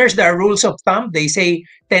 For beginners, there are rules of thumb. They say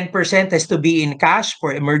 10% has to be in cash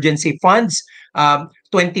for emergency funds.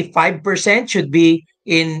 25% should be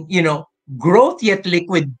in, growth yet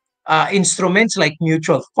liquid instruments like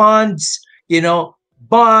mutual funds,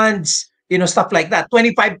 bonds, stuff like that.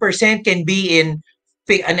 25% can be in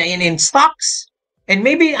stocks, and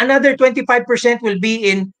maybe another 25% will be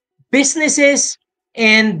in businesses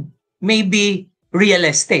and maybe real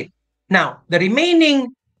estate. Now, the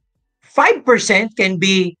remaining 5% can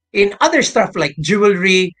be in other stuff like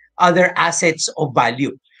jewelry, other assets of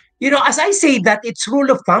value. As I say that, it's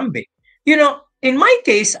rule of thumb. In my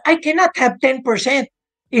case, I cannot have 10%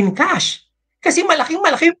 in cash. Kasi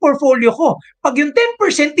malaking-malaki yung portfolio ko. Pag yung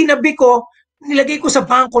 10% tinabi ko, nilagay ko sa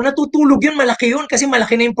bangko, natutulog yun, malaki yun kasi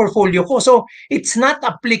malaki na yung portfolio ko. So, it's not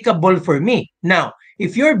applicable for me. Now,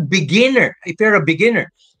 if you're a beginner,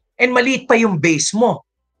 and maliit pa yung base mo,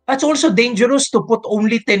 that's also dangerous to put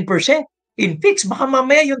only 10% in fixed. Baka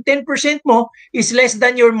mamaya yung 10% mo is less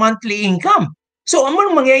than your monthly income. So,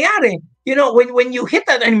 anong mangyayari? When you hit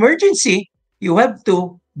an emergency, you have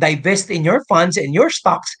to divest in your funds and your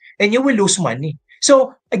stocks, and you will lose money.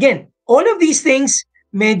 So, again, all of these things,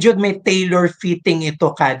 medyo may tailor-fitting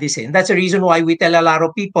ito, Kadis. And that's the reason why we tell a lot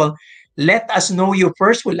of people, let us know you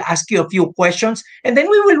first. We'll ask you a few questions, and then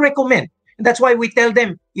we will recommend. And that's why we tell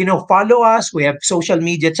them, follow us. We have social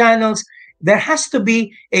media channels. There has to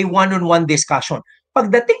be a one-on-one discussion.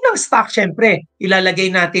 Pagdating ng stock, syempre,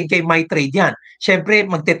 ilalagay natin kay MyTrade yan. Syempre,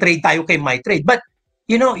 magte-trade tayo kay MyTrade. But,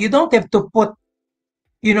 you don't have to put,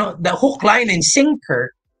 the hook, line, and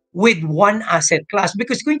sinker with one asset class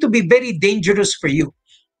because it's going to be very dangerous for you,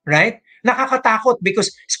 right? Nakakatakot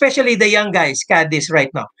because especially the young guys, Kadis,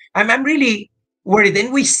 right now. I'm really worried,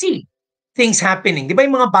 and we see things happening. Di ba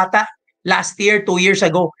yung mga bata last year, 2 years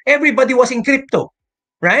ago, everybody was in crypto,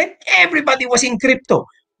 right? Everybody was in crypto.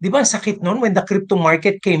 Di ba sakit nun when the crypto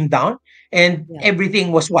market came down and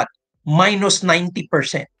everything was what? Minus 90%.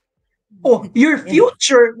 Oh, your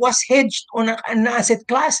future was hedged on an asset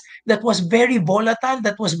class that was very volatile,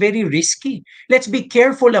 that was very risky. Let's be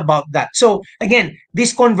careful about that. So again,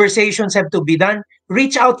 these conversations have to be done.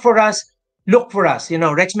 Reach out for us. look for us.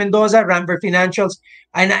 Rex Mendoza, Rampver Financials,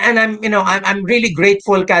 and I'm really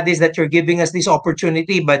grateful, Kadis, that you're giving us this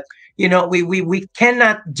opportunity. But we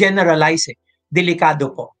cannot generalize it.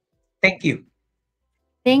 Delikado po. Thank you.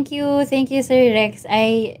 Thank you, Sir Rex.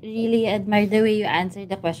 I really admire the way you answered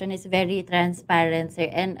the question. It's very transparent, sir,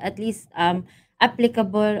 and at least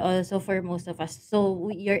applicable also for most of us. So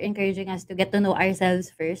you're encouraging us to get to know ourselves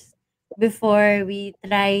first before we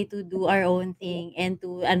try to do our own thing and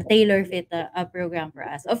to tailor fit a program for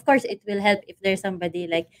us. Of course, it will help if there's somebody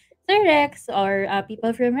like Sir Rex or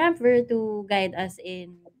people from Rampver to guide us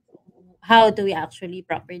in how do we actually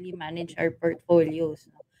properly manage our portfolios.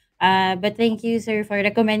 No? But thank you, sir, for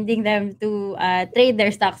recommending them to trade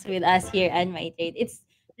their stocks with us here at MyTrade. It's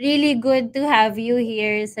really good to have you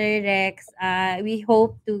here, Sir Rex. We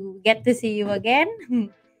hope to get to see you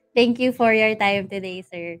again. Thank you for your time today,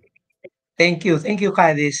 sir. Thank you. Thank you,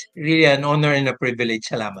 Kadis. Really an honor and a privilege.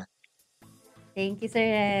 Salamat. Thank you, Sir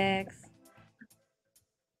Rex.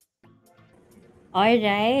 All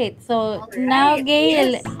right. So All now, right.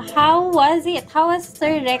 Gail, Yes. how was it? How was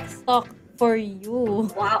Sir Rex talk for you?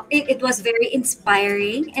 Wow, it was very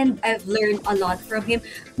inspiring and I've learned a lot from him.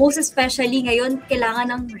 Most especially ngayon, kailangan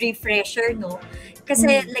ng refresher, no?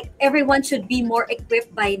 Kasi like everyone should be more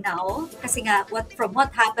equipped by now. Kasi nga what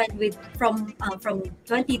happened from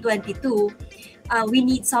 2022, we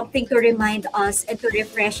need something to remind us and to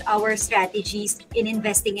refresh our strategies in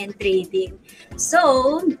investing and trading.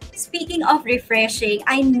 So, speaking of refreshing,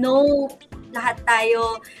 I know lahat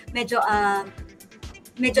tayo medyo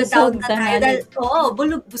medyo down Busog na sa tayo dahil,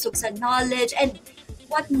 knowledge. busog sa knowledge. And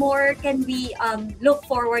what more can we look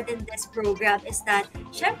forward in this program is that,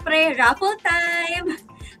 syempre, raffle time!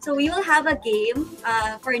 So we will have a game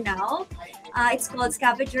for now. It's called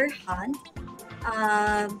Scavenger Hunt.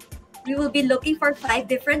 We will be looking for 5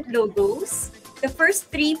 different logos. The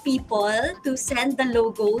first 3 people to send the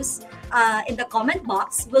logos in the comment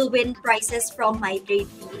box will win prizes from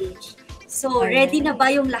MyTrade PH. So, ready na ba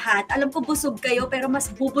yung lahat? Alam ko busog kayo, pero mas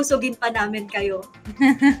bubusogin pa namin kayo.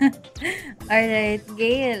 Alright,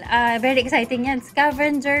 Gail. Very exciting yan.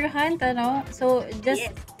 Scavenger hunt, ano? So,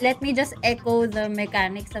 let me just echo the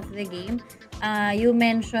mechanics of the game. You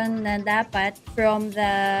mentioned na dapat from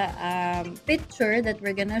the picture that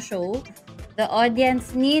we're gonna show, the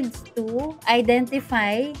audience needs to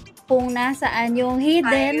identify kung nasaan yung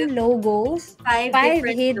hidden logos. 5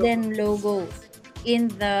 hidden logos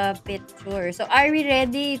in the picture. So, are we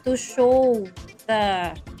ready to show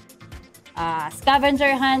the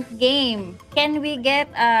scavenger hunt game? Can we get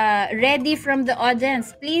ready from the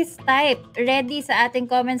audience? Please type ready sa ating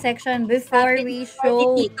comment section before we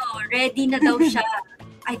show. Ready na daw siya.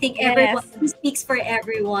 I think everyone speaks for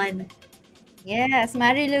everyone. Yes,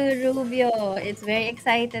 Marilu Rubio, it's very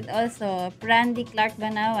excited also. Brandy Clark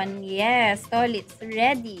Banawan, yes. Tolitz,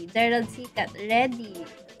 ready. Gerald Sikat, ready.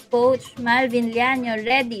 Coach Malvin Liano,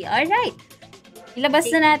 ready. Alright.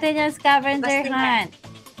 Ilabas na natin yung scavenger hunt.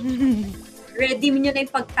 Ready mo nyo na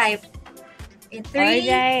yung pag-type. In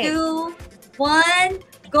 3, 2,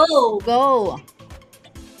 1, go! Go!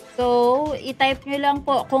 So, i-type nyo lang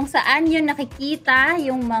po kung saan nyo nakikita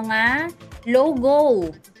yung mga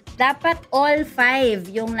logo. Dapat all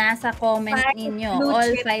 5 yung nasa comment ninyo.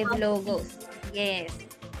 All 5 logos. Yes.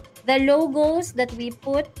 The logos that we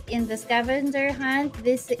put in the scavenger hunt,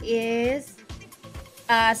 this is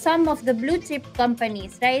some of the blue chip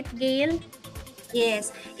companies. Right, Gail?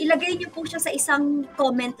 Yes. Ilagay niyo po siya sa isang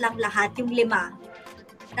comment lang lahat, yung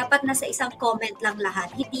 5. Dapat nasa isang comment lang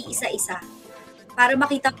lahat, hindi isa-isa. Para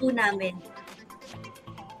makita po namin.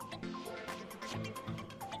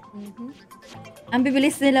 Ang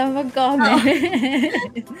bibilis nila mag-comment.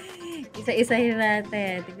 Isa-isahin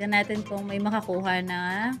natin. Tignan natin kung may makakuha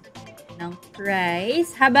na ng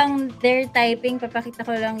prize. Habang they're typing, papakita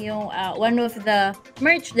ko lang yung one of the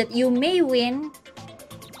merch that you may win.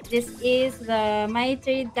 This is the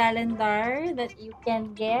MyTrade calendar that you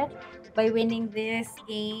can get by winning this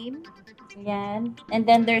game. Ayan. And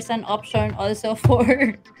then there's an option also for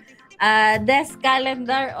desk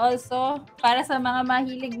calendar also. Para sa mga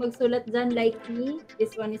mahilig magsulat dyan like me,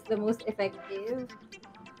 this one is the most effective.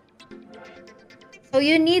 So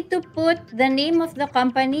you need to put the name of the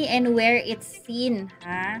company and where it's seen,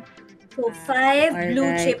 ha? So 5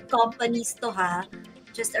 blue chip companies to, ha?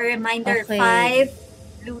 Just a reminder, 5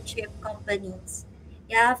 blue chip companies.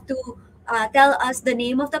 You have to tell us the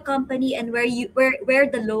name of the company and where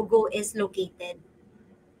the logo is located.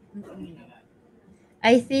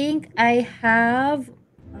 I think I have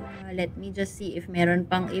let me just see if meron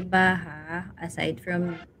pang iba, ha, aside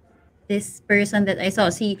from this person that I saw.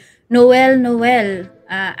 Si Noel,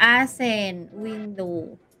 Asen,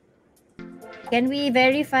 Window. Can we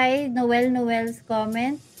verify Noel's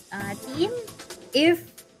comment, team? If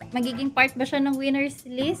magiging part ba siya ng winners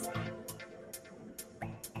list?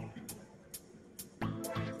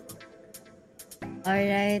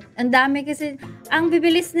 Alright. Ang dami kasi, ang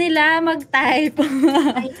bibilis nila mag-type.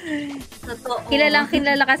 Totoo.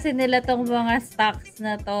 Kilala kasi nila tong mga stocks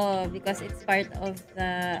na to because it's part of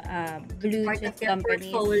the blue Part chip of their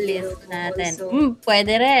companies portfolio list natin. also.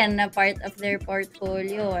 Pwede rin na part of their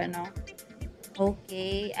portfolio, ano?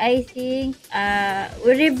 Okay. I think,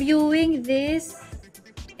 we're reviewing this.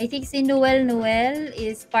 I think si Noel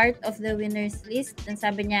is part of the winners list. Ang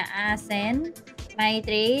sabi niya, ASEN,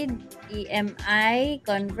 MyTrade, EMI,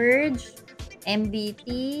 Converge,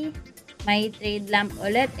 MBT, MyTrade Lamp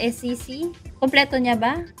ulit, SEC. Kompleto niya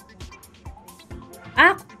ba?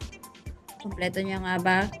 Kompleto niya nga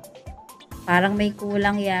ba? Parang may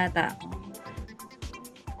kulang yata.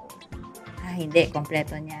 Hindi.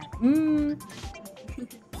 Kompleto niya.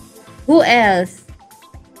 Who else?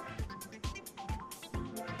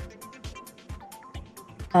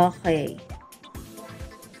 Okay.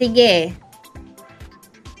 Sige.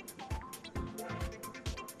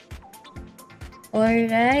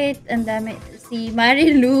 Alright. Ang dami. Si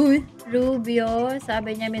Marilu Rubio,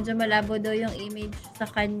 sabi niya medyo malabo daw yung image sa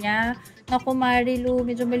kanya. Naku, Marilu,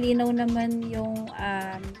 medyo malinaw naman yung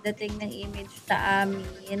dating ng image sa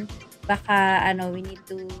amin. Baka, we need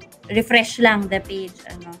to refresh lang the page,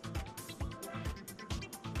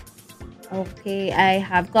 Okay, I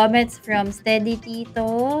have comments from Steady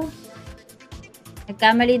Tito.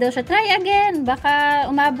 Nagkamali daw siya. Try again. Baka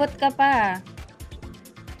umabot ka pa.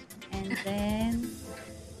 And then,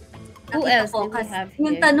 who else do we have here?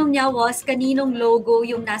 Yung tanong niya was, kaninong logo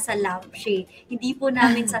yung nasa lampshade? Hindi po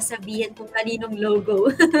namin sasabihin kung kaninong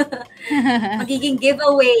logo. Magiging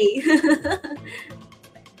giveaway.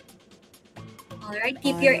 Alright,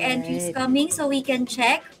 keep your entries coming so we can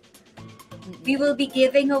check. We will be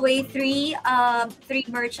giving away three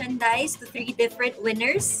merchandise to 3 different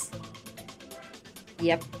winners.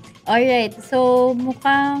 Yep. Alright, so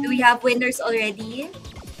mukhang... Do we have winners already?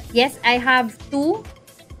 Yes, I have 2.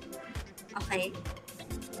 Okay.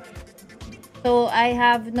 So, I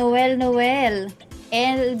have Noel,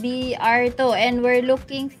 LBR2, and we're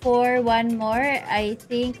looking for one more. I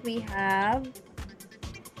think we have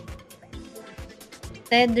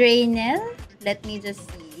Ted Raynel. Let me just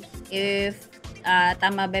see if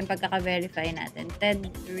tama ba yung pagkaka-verify natin. Ted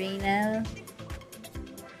Raynel.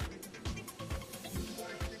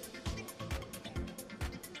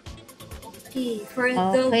 Okay, for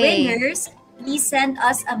the winners, please send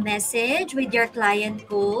us a message with your client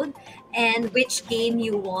code and which game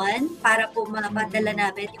you won para po mapadala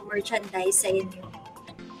namin yung merchandise sa inyo.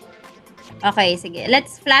 Okay, sige.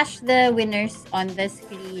 Let's flash the winners on the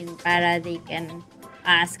screen para they can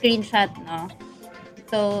screenshot, no?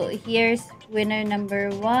 So, here's winner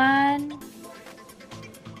number 1.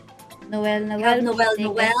 Noel.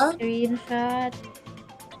 Take a screenshot.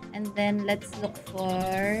 And then, let's look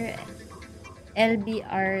for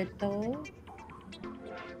LBR to.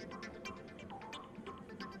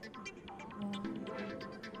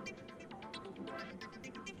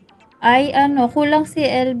 Ay, kulang si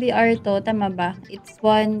LBR to. Tama ba? It's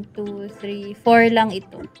 1, 2, 3, 4 lang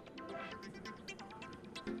ito.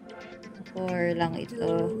 4 lang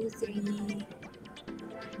ito. 2,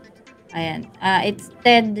 3. Ayan. It's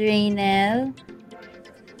Ted Raynel.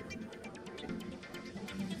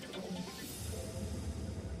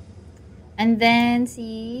 And then,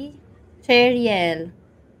 si Cheriel.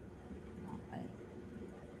 Okay.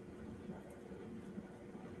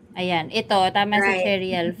 Ayan. Ito, tama si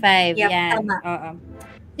Cheriel. 5. Yep, yan. tama. Oo.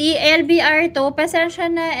 Si LBR to, pasensya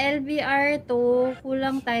na LBR to,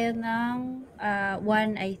 kulang tayo ng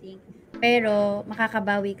 1, I think. Pero,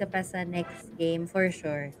 makakabawi ka pa sa next game, for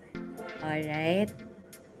sure. Alright.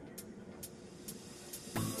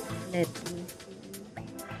 Let me see.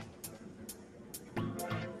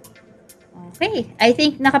 Okay. I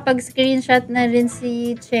think nakapag-screenshot na rin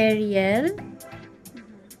si Cheriel.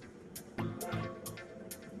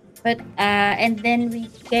 But, and then we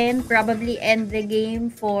can probably end the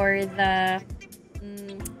game for the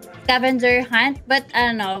scavenger hunt. But,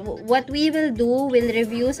 what we will do, we'll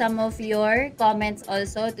review some of your comments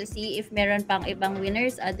also to see if meron pang ibang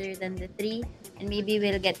winners other than the 3. And maybe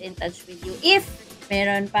we'll get in touch with you if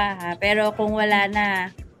meron pa, ha. Pero kung wala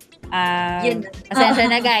na, pasensya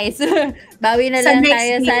na, guys. Bawi na lang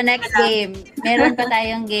tayo sa next game. Meron pa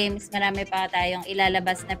tayong games. Marami pa tayong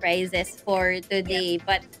ilalabas na prizes for today.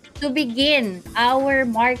 But to begin our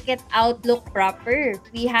market outlook proper,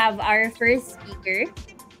 we have our first speaker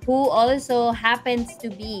who also happens to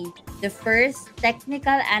be the first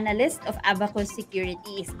technical analyst of Abacus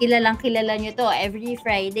Securities. Kilala nyo to. Every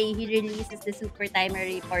Friday, he releases the Super Timer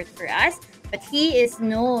report for us. But he is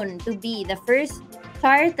known to be the first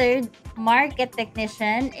chartered market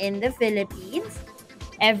technician in the Philippines.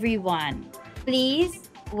 Everyone, please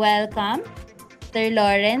welcome Sir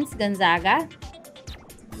Lawrence Gonzaga.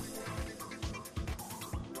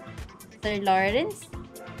 Sir Lawrence?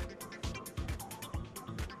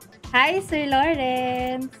 Hi, Sir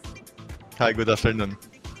Lawrence. Hi, good afternoon.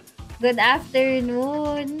 Good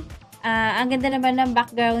afternoon. Ang ganda naman ng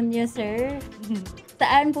background niyo, sir.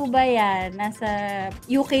 Saan po ba yan? Nasa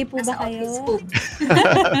UK po ba kayo? Office po.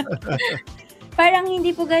 Parang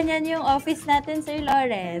hindi po ganyan yung office natin, Sir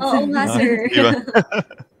Lawrence. Oo nga, sir. Diba?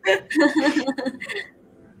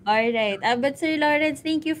 Alright. But Sir Lawrence,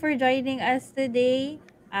 thank you for joining us today.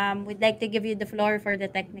 We'd like to give you the floor for the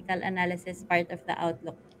technical analysis part of the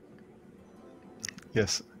outlook.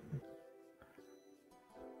 Yes.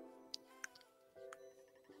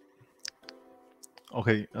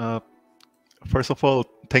 Okay. First of all,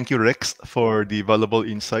 thank you, Rex, for the valuable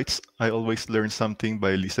insights. I always learn something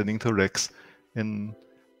by listening to Rex, and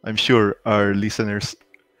I'm sure our listeners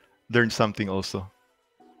learned something also.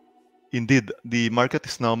 Indeed, the market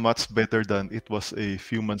is now much better than it was a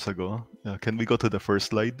few months ago. Can we go to the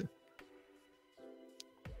first slide?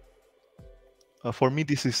 For me,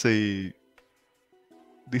 this is a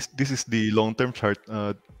this is the long-term chart.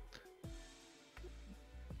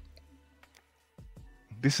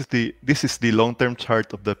 This is the long-term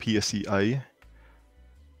chart of the PSEI.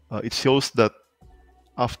 It shows that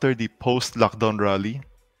after the post-lockdown rally,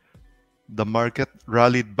 the market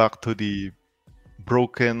rallied back to the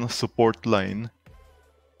broken support line.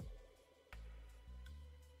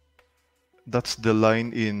 That's the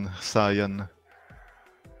line in cyan.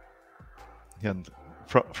 And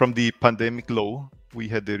from the pandemic low, we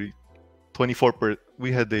had a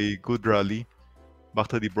we had a good rally back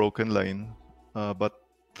to the broken line, but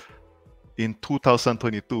in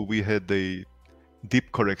 2022 we had a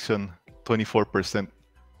deep correction, 24%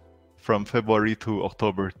 from February to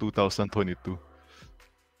October 2022.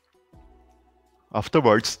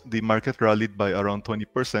 Afterwards, the market rallied by around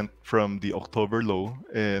 20% from the October low,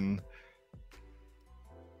 and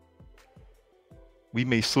we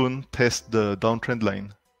may soon test the downtrend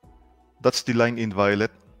line. That's the line in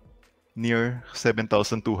violet near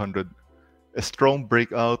 7,200. A strong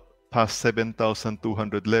breakout past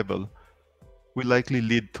 7,200 level will likely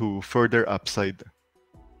lead to further upside,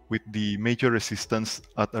 with the major resistance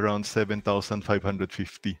at around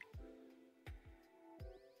 7,550.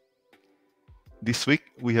 This week,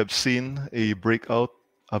 we have seen a breakout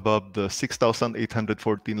above the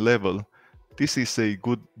 6,814 level. This is a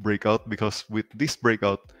good breakout because with this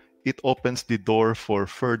breakout, it opens the door for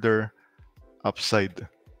further upside.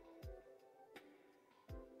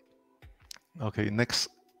 Okay, next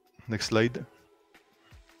slide.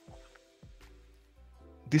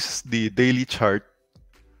 This is the daily chart.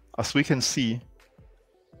 As we can see,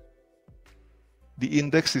 the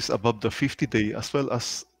index is above the 50-day as well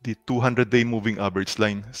as the 200-day moving average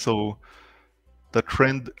line. So the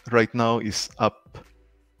trend right now is up.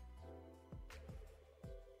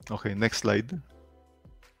 Okay, next slide.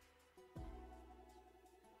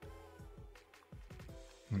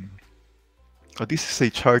 This is a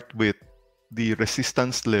chart with the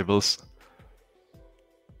resistance levels.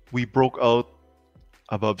 We broke out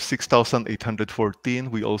above 6,814.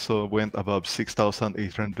 We also went above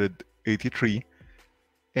 6,883.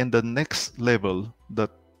 And the next level that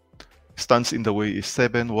stands in the way is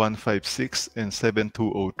 7,156 and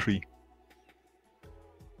 7,203.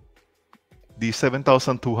 The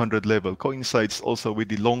 7,200 level coincides also with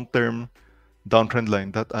the long-term downtrend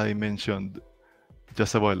line that I mentioned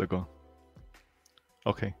just a while ago.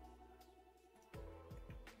 Okay.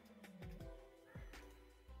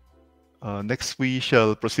 Next, we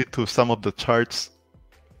shall proceed to some of the charts,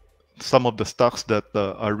 some of the stocks that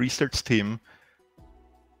our research team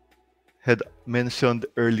had mentioned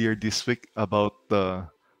earlier this week about the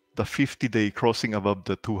 50-day crossing above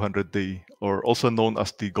the 200-day, or also known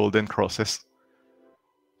as the golden crosses.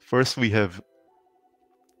 First, we have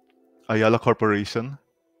Ayala Corporation.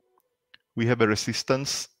 We have a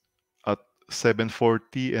resistance at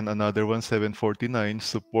 740 and another one 749,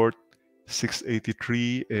 support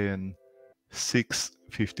 683 and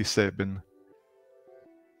 657.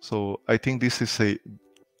 So I think this is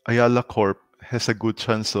Ayala Corp has a good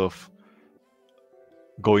chance of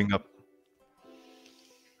going up.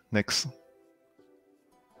 Next.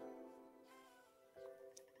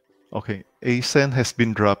 Okay, ASEN has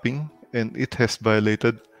been dropping and it has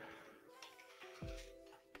violated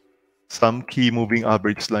some key moving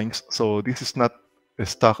average lines. So this is not a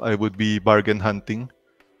stock I would be bargain hunting.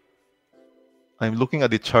 I'm looking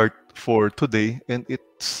at the chart for today, and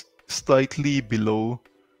it's slightly below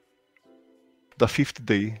the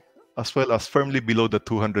 50-day, as well as firmly below the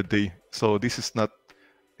 200-day. So this is not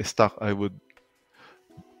a stock I would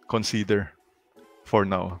consider for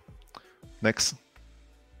now. Next.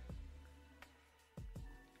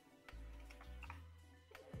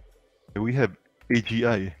 We have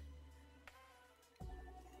AGI.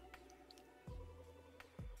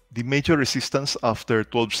 The major resistance after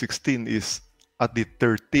 1216 is at the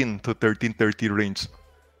 13 to 1330 range.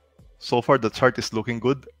 So far, the chart is looking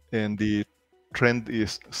good, and the trend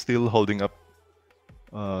is still holding up.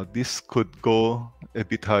 This could go a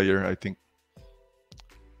bit higher, I think.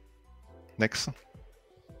 Next.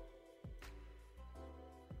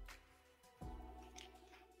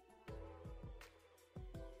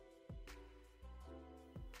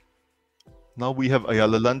 Now we have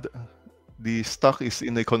Ayala Land. The stock is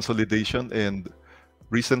in a consolidation, and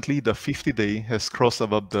recently the 50-day has crossed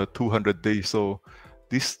above the 200-day. So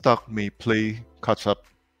this stock may play catch up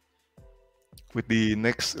with the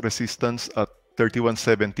next resistance at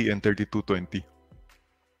 3170 and 3220.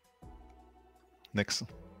 Next.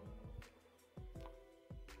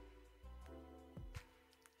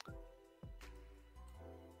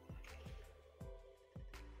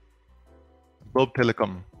 Globe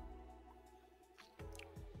Telecom.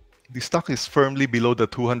 The stock is firmly below the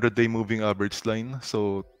 200-day moving average line,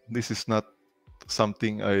 so this is not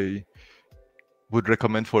something I would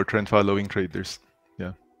recommend for trend following traders.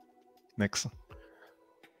 Yeah. Next.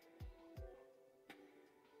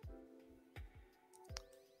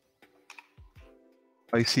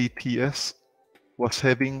 ICTS was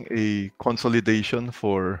having a consolidation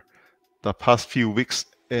for the past few weeks,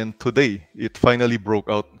 and today it finally broke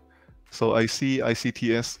out. So I see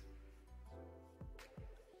ICTS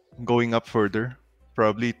going up further,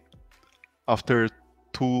 probably after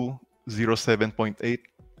 207.8,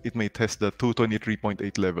 it may test the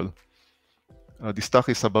 223.8 level. The stock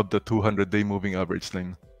is above the 200-day moving average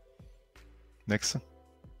line. Next.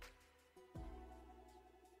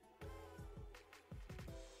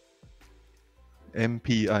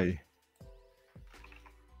 MPI.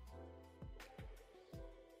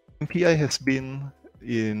 MPI has been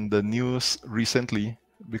in the news recently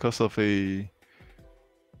because of a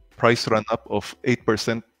price run-up of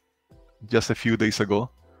 8% just a few days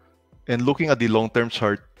ago. And looking at the long-term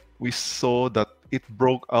chart, we saw that it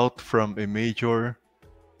broke out from a major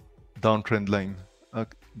downtrend line.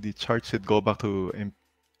 The chart should go back to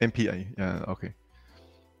MPI. Yeah, okay.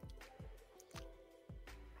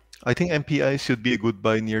 I think MPI should be a good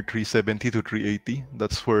buy near 370 to 380.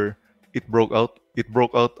 That's where it broke out. It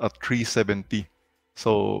broke out at 370.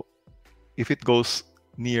 So if it goes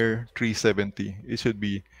near 370, it should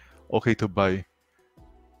be okay to buy.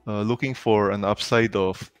 Looking for an upside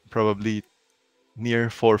of probably near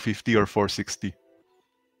 450 or 460.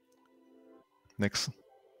 Next.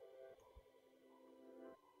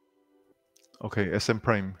 Okay, SM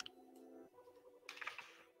Prime.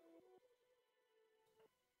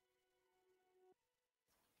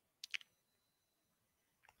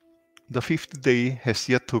 The 50-day has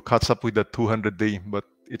yet to catch up with the 200-day, but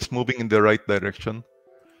it's moving in the right direction.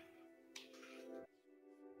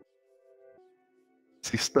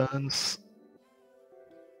 Resistance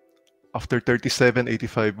after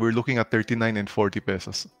 37.85, we're looking at 39 and 40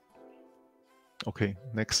 pesos. Okay,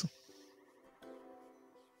 next.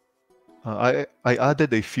 I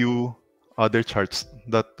added a few other charts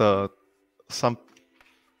that some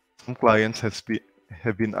clients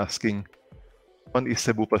have been asking. One is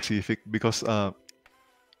Cebu Pacific, because I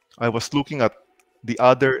was looking at the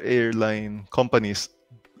other airline companies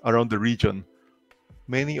around the region.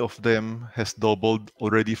 Many of them has doubled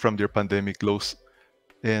already from their pandemic lows,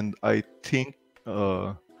 and I think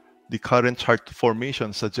the current chart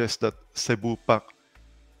formation suggests that Cebu Pac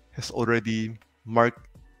has already marked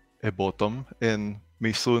a bottom and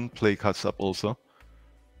may soon play catch up also.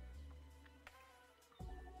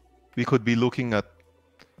 We could be looking at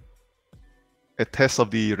a test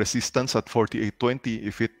of the resistance at 48.20.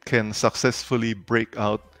 If it can successfully break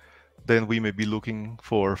out, then we may be looking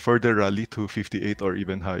for further rally to 58 or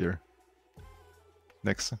even higher.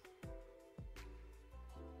 Next.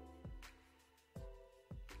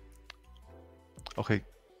 Okay,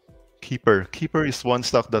 Keeper. Keeper is one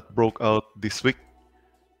stock that broke out this week.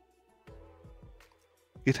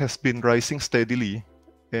 It has been rising steadily,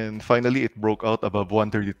 and finally it broke out above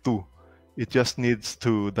 132. It just needs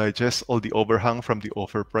to digest all the overhang from the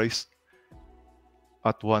offer price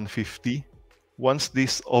at 150. Once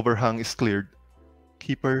this overhang is cleared,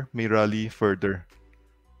 keeper may rally further.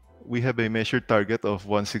 We have a measured target of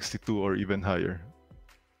 162 or even higher.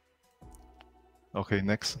 Okay,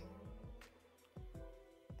 next.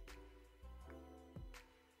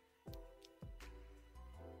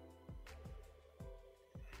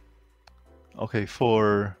 Okay,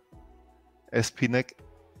 for SPNEC,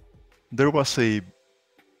 there was a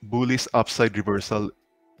bullish upside reversal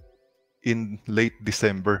in late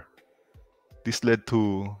December. This led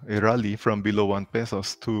to a rally from below 1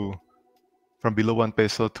 pesos to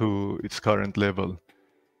its current level.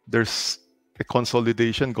 There's a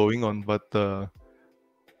consolidation going on, but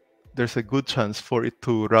there's a good chance for it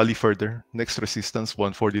to rally further. Next resistance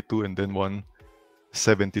 142 and then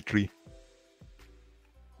 173.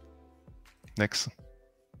 Next.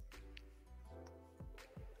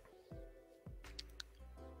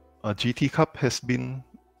 GT Cup has been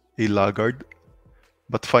a laggard,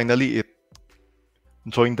 but finally it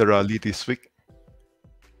joined the rally this week.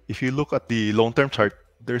 If you look at the long-term chart,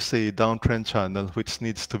 there's a downtrend channel which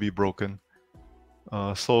needs to be broken.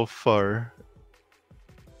 So far,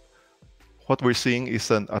 what we're seeing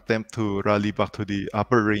is an attempt to rally back to the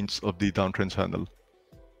upper range of the downtrend channel.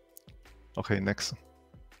 Okay, next.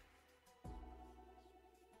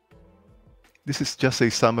 This is just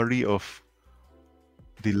a summary of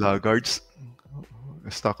the laggards,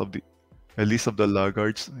 a list of the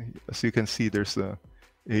laggards. As you can see, there's a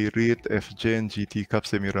REIT, FGen, GT Cup,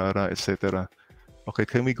 Semirara, etc. Okay,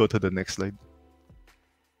 can we go to the next slide?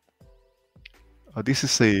 This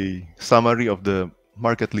is a summary of the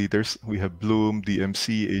market leaders. We have Bloom,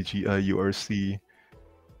 DMC, AGI, URC,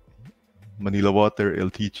 Manila Water,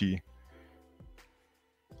 LTG.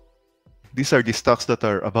 These are the stocks that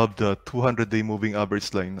are above the 200-day moving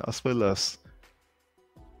average line, as well as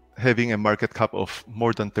having a market cap of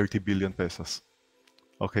more than 30 billion pesos.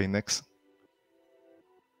 Okay, next.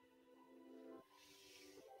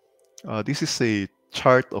 This is a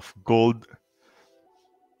chart of gold.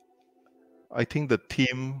 I think the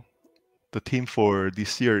theme for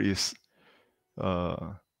this year is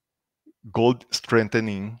gold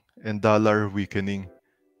strengthening and dollar weakening.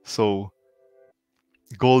 So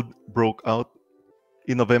gold broke out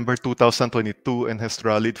in November 2022 and has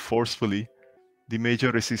rallied forcefully. The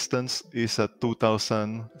major resistance is at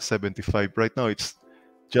 2075. Right now it's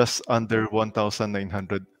just under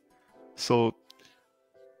 1900. So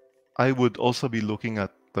I would also be looking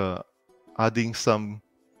at adding some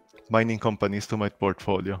mining companies to my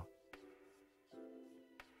portfolio,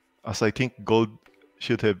 as I think gold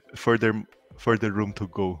should have further room to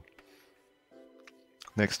go.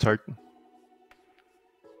 Next chart.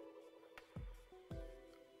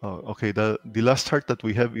 Okay, the last chart that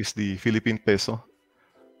we have is the Philippine peso.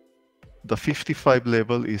 The 55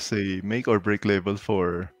 level is a make or break level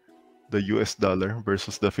for the US dollar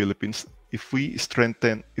versus the Philippines. If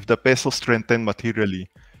the peso strengthen materially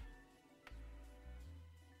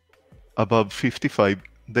above 55,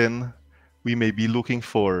 then we may be looking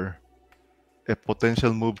for a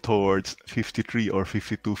potential move towards 53 or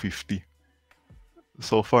 52.50.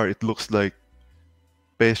 So far, it looks like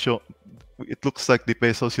the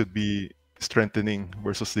peso should be strengthening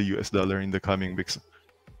versus the US dollar in the coming weeks.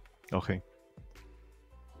 Okay.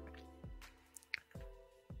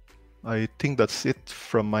 I think that's it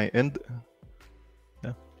from my end.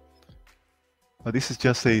 Yeah. This is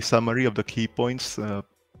just a summary of the key points.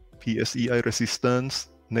 PSEI resistance,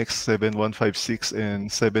 next 7156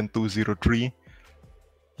 and 7203.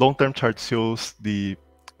 Long-term chart shows the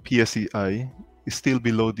PSEI is still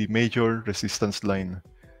below the major resistance line.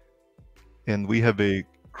 And we have a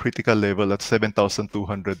critical level at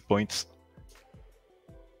 7,200 points.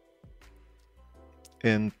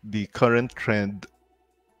 And the current trend,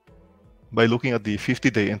 by looking at the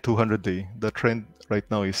 50-day and 200-day, the trend right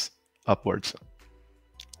now is upwards.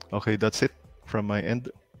 Okay, that's it from my end.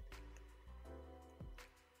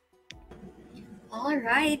 All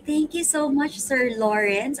right. Thank you so much, Sir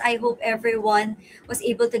Lawrence. I hope everyone was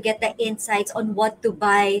able to get the insights on what to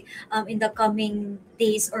buy in the coming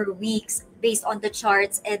days or weeks based on the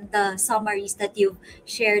charts and the summaries that you've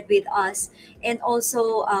shared with us. And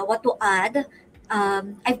also what to add.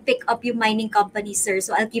 I've picked up your mining company, sir,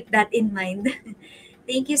 so I'll keep that in mind.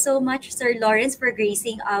 Thank you so much, Sir Lawrence, for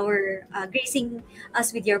gracing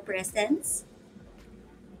us with your presence.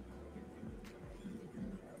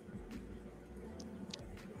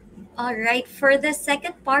 All right, for the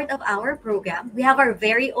second part of our program, we have our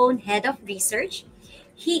very own head of research.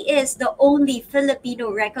 He is the only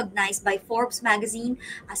Filipino recognized by Forbes magazine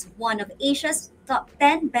as one of Asia's top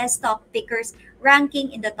 10 best stock pickers,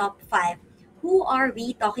 ranking in the top 5. Who are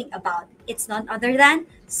we talking about? It's none other than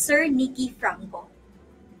Sir Nicky Franco.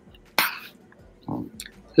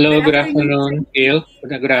 Hello, Good good afternoon, sir. afternoon, Gail.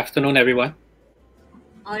 Good afternoon, everyone.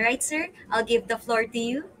 All right, sir. I'll give the floor to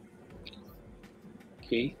you.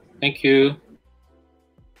 Okay, thank you.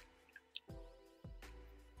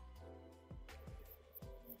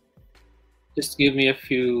 Just give me a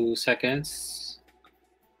few seconds.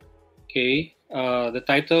 Okay, the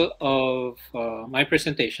title of my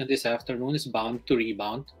presentation this afternoon is Bound to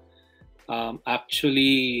Rebound.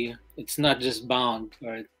 Actually, it's not just bound,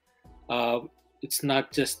 right? It's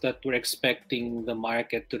not just that we're expecting the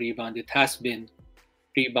market to rebound. It has been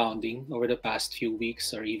rebounding over the past few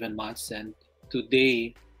weeks or even months. And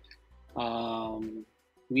today,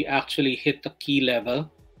 we actually hit a key level,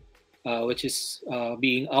 which is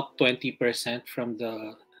being up 20% from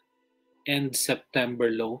the end September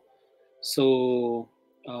low. So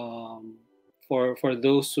for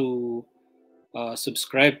those who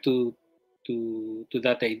subscribe to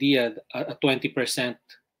that idea, a 20%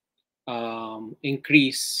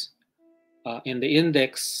 increase in the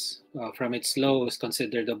index from its low is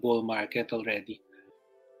considered a bull market already.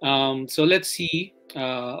 So let's see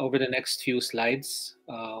over the next few slides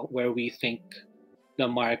where we think the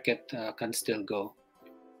market can still go.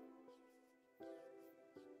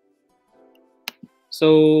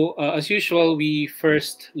 So as usual, we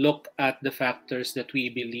first look at the factors that we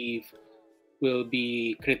believe will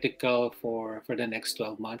be critical for the next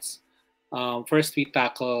 12 months. First, we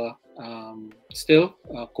tackle still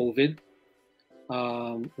COVID.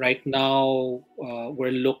 Right now,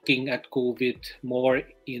 we're looking at COVID more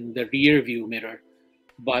in the rear view mirror,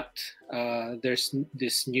 but there's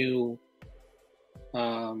this new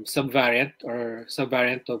subvariant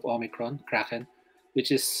of Omicron, Kraken,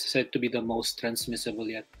 which is said to be the most transmissible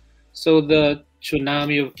yet. So the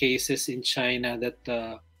tsunami of cases in China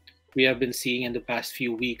that we have been seeing in the past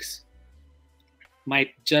few weeks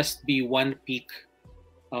might just be one peak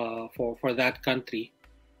for that country,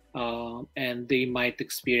 and they might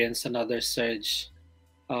experience another surge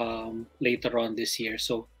later on this year.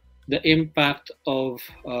 So the impact of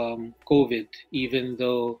COVID, even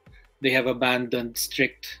though they have abandoned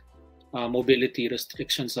strict mobility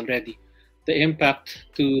restrictions already, the impact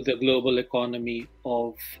to the global economy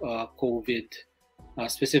of COVID,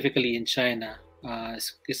 specifically in China,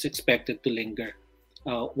 is expected to linger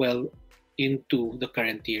well into the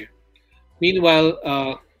current year.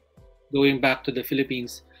 Meanwhile, going back to the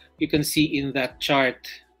Philippines, you can see in that chart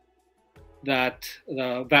that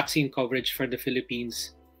the vaccine coverage for the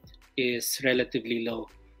Philippines is relatively low.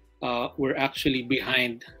 We're actually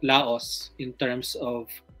behind Laos in terms of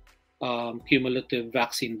cumulative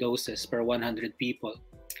vaccine doses per 100 people.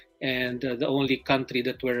 And the only country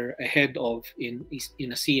that we're ahead of in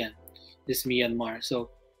ASEAN is Myanmar. So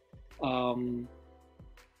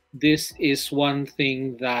this is one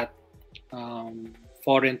thing that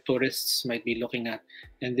foreign tourists might be looking at,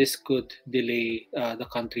 and this could delay the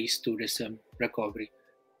country's tourism recovery.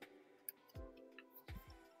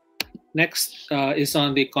 Next is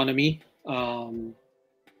on the economy.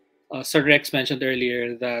 Sir Rex mentioned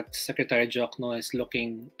earlier that Secretary Jokno is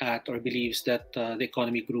looking at or believes that the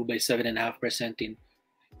economy grew by 7.5%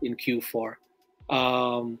 in Q4.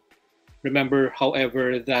 Remember,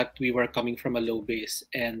 however, that we were coming from a low base,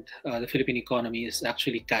 and the Philippine economy is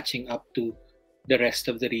actually catching up to the rest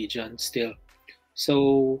of the region still.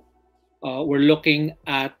 So we're looking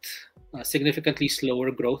at significantly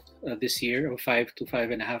slower growth this year of 5 to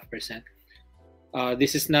 5.5%.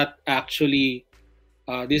 This is actually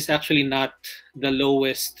not the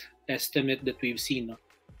lowest estimate that we've seen.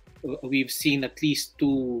 We've seen at least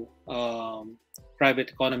two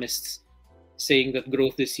private economists saying that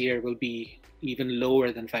growth this year will be even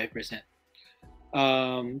lower than 5%.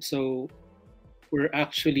 So we're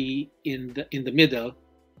actually in the middle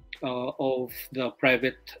of the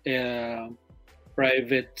private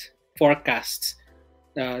forecasts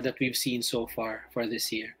that we've seen so far for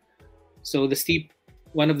this year. So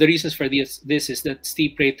one of the reasons for this is that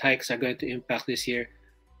steep rate hikes are going to impact this year.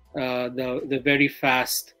 The very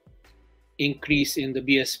fast increase in the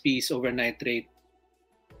BSP's overnight rate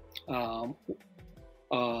will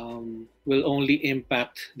only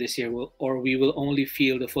impact this year, or we will only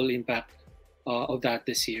feel the full impact of that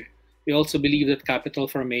this year. We also believe that capital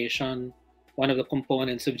formation, one of the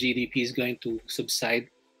components of GDP, is going to subside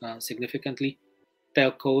significantly.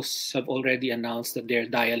 Telcos have already announced that they're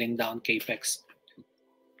dialing down capex.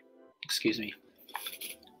 Excuse me.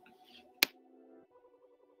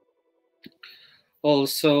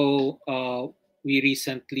 Also, we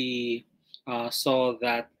recently saw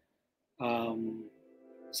that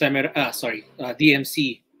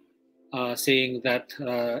DMC saying that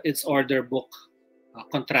its order book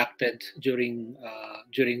contracted during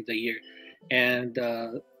the year, and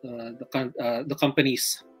the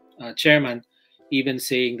company's chairman even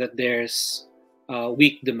saying that there's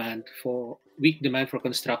weak demand for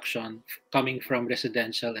construction coming from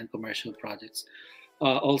residential and commercial projects.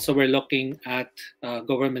 Also, we're looking at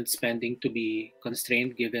government spending to be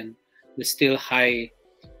constrained given the still high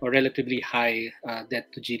or relatively high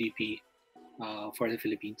debt to GDP for the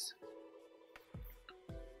Philippines.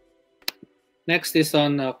 Next is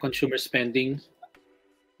on consumer spending.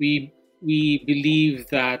 We believe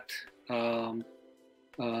that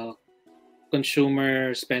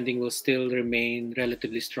consumer spending will still remain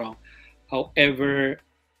relatively strong. However,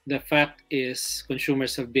 the fact is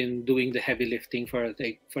consumers have been doing the heavy lifting for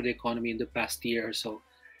the economy in the past year or so,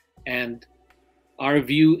 and our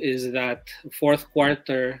view is that fourth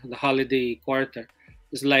quarter, the holiday quarter,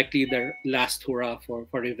 is likely the last hurrah for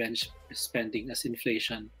revenge spending as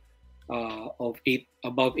inflation above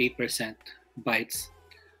 8% bites.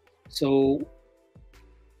 So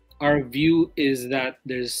our view is that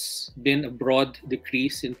there's been a broad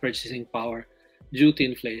decrease in purchasing power due to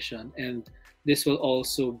inflation, and this will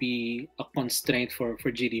also be a constraint for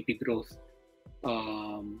GDP growth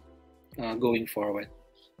going forward.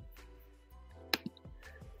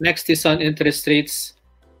 Next is on interest rates.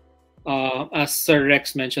 As Sir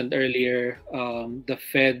Rex mentioned earlier, the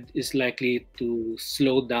Fed is likely to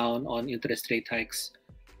slow down on interest rate hikes,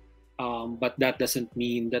 but that doesn't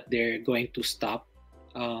mean that they're going to stop.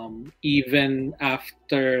 Even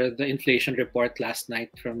after the inflation report last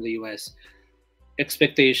night from the US,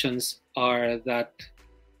 expectations are that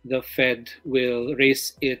the Fed will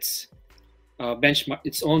raise its own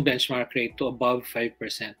benchmark rate to above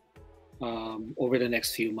 5% over the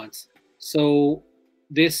next few months. So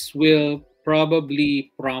this will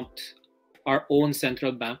probably prompt our own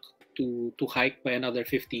central bank to hike by another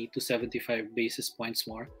 50 to 75 basis points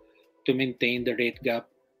more to maintain the rate gap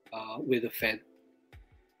with the Fed.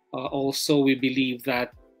 Also, we believe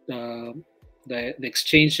that the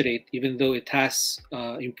exchange rate, even though it has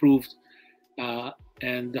improved,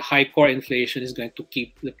 and the high core inflation is going to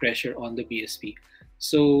keep the pressure on the BSP.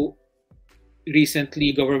 So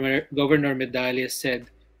recently, Governor Medalla said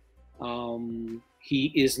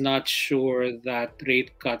he is not sure that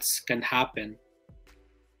rate cuts can happen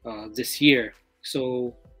this year.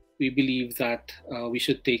 So we believe that we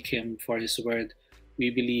should take him for his word. We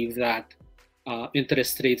believe that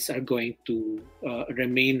interest rates are going to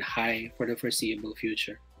remain high for the foreseeable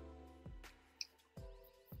future.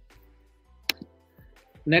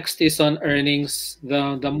 Next is on earnings.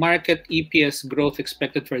 The market EPS growth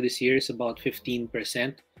expected for this year is about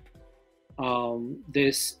 15%.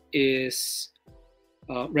 This is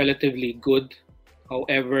relatively good.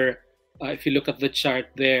 However, if you look at the chart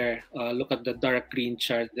there, look at the dark green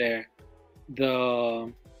chart there,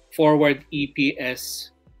 the forward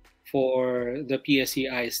EPS for the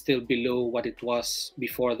PSEI is still below what it was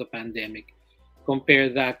before the pandemic. Compare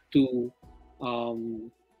that to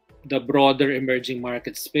the broader emerging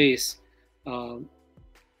market space.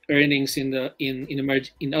 Earnings in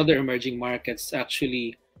other emerging markets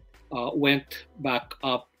actually went back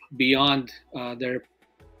up beyond their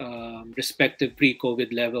respective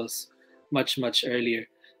pre-COVID levels much earlier.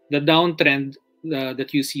 The downtrend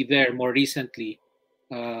that you see there more recently,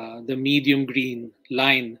 the medium green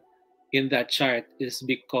line in that chart, is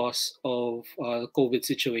because of the COVID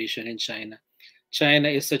situation in China. China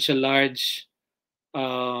is such a large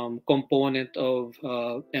component of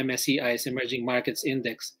MSCI's Emerging Markets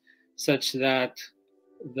Index, such that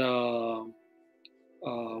the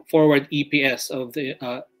forward EPS of the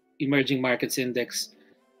Emerging Markets Index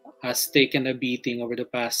has taken a beating over the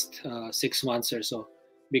past 6 months or so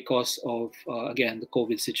because of, again, the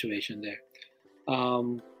COVID situation there.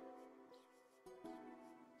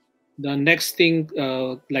 The next thing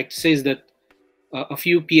I'd like to say is that a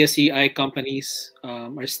few PSEI companies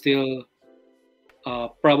are still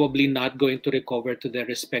probably not going to recover to their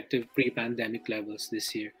respective pre-pandemic levels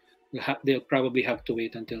this year. They'll probably have to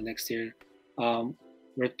wait until next year.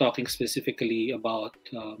 We're talking specifically about,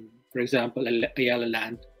 for example, Ayala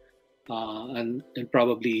Land and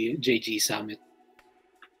probably JG Summit.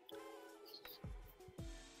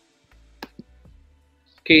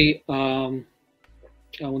 Okay,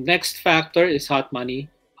 next factor is hot money,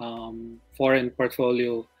 foreign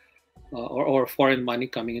portfolio or foreign money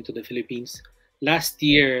coming into the Philippines. Last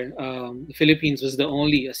year, the Philippines was the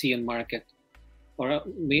only ASEAN market, or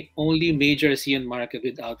only major ASEAN market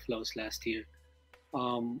with outflows last year.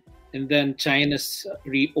 And then China's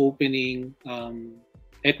reopening,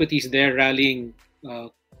 equities there rallying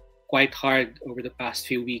quite hard over the past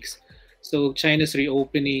few weeks. So China's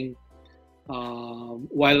reopening,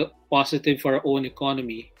 while positive for our own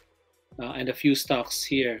economy, and a few stocks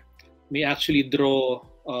here may actually draw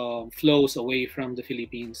flows away from the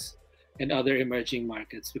Philippines and other emerging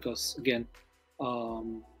markets because, again,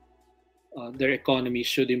 their economy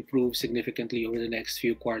should improve significantly over the next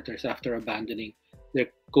few quarters after abandoning their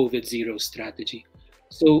COVID zero strategy.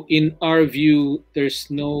 So in our view, there's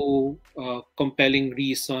no compelling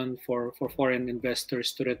reason for foreign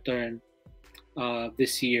investors to return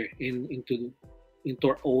this year into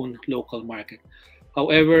our own local market.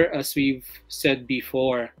 However, as we've said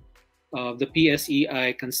before, the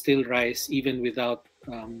PSEI can still rise even without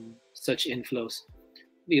such inflows.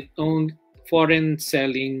 Foreign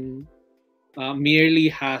selling merely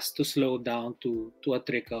has to slow down to a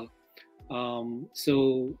trickle.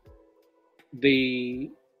 So the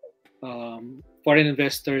foreign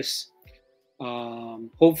investors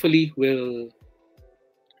hopefully will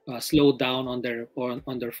slow down on their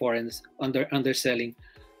underselling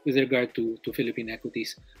with regard to Philippine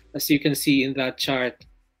equities. As you can see in that chart,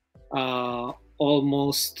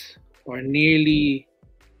 almost or nearly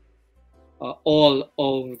all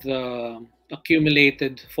of the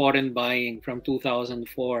accumulated foreign buying from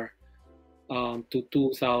 2004 to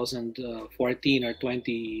 2014 or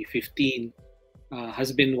 2015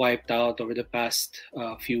 has been wiped out over the past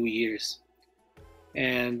few years.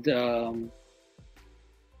 And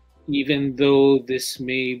even though this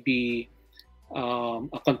may be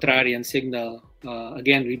a contrarian signal,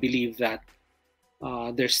 again, we believe that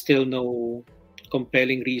there's still no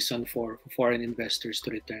compelling reason for foreign investors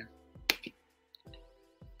to return.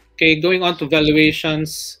 Okay, going on to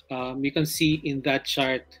valuations, you can see in that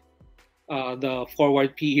chart the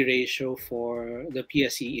forward PE ratio for the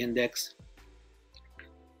PSE index.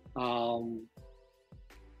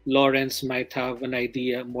 Lawrence might have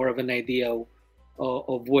more of an idea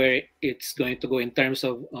of where it's going to go in terms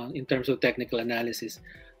of technical analysis.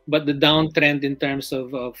 But the downtrend in terms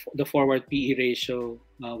of the forward PE ratio,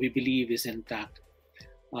 we believe, is intact.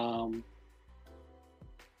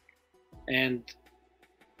 And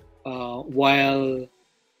while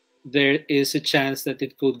there is a chance that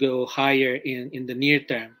it could go higher in the near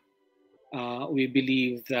term, we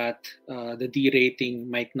believe that the derating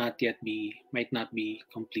might not be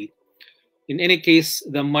complete. In any case,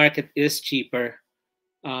 the market is cheaper,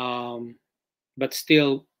 but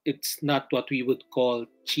still it's not what we would call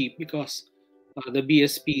cheap because the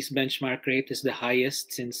BSP's benchmark rate is the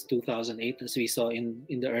highest since 2008, as we saw in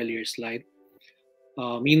the earlier slide.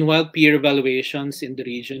 Meanwhile, peer valuations in the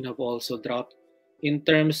region have also dropped. In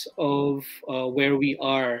terms of where we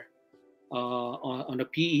are on a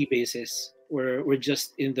PE basis, we're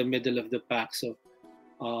just in the middle of the pack. So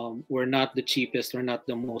we're not the cheapest, we're not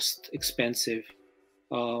the most expensive.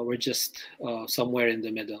 We're just somewhere in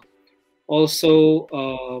the middle. Also,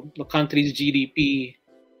 the country's GDP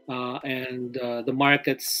and the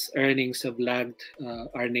market's earnings have lagged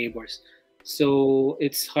our neighbors. So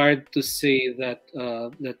it's hard to say that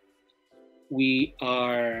that we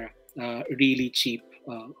are really cheap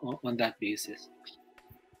on that basis.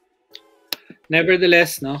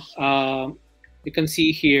 Nevertheless, you can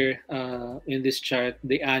see here in this chart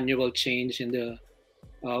the annual change in the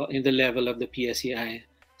level of the PSEI.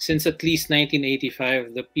 Since at least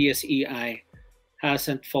 1985, the PSEI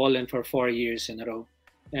hasn't fallen for 4 years in a row.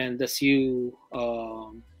 And as you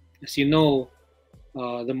know,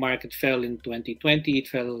 the market fell in 2020. It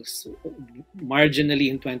fell marginally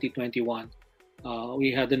in 2021.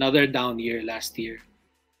 We had another down year last year.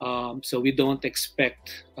 So we don't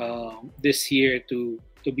expect this year to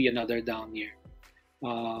be another down year.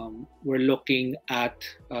 We're looking at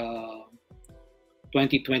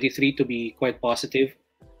 2023 to be quite positive.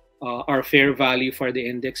 Our fair value for the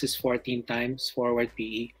index is 14 times forward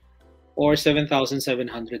PE, or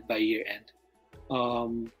 7,700 by year end.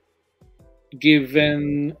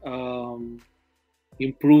 Given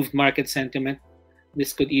improved market sentiment,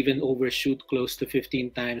 this could even overshoot close to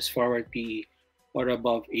 15 times forward PE, or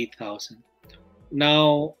above 8,000.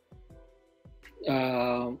 Now,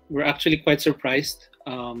 we're actually quite surprised.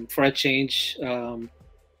 For a change,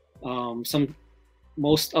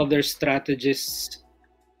 most other strategists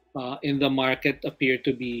in the market appear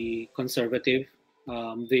to be conservative.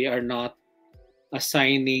 They are not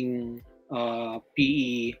assigning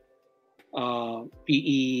PE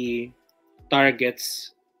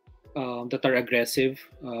targets that are aggressive.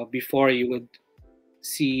 Before, you would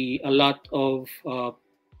see a lot of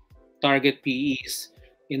target PEs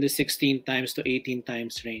in the 16 times to 18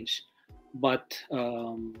 times range. But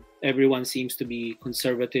everyone seems to be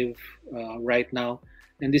conservative right now.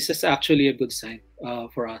 And this is actually a good sign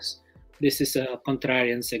for us. This is a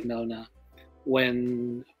contrarian signal na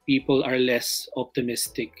when people are less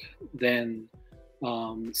optimistic, then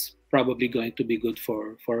probably going to be good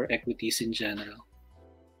for equities in general.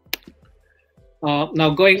 Now,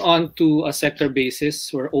 going on to a sector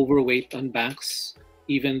basis, we're overweight on banks,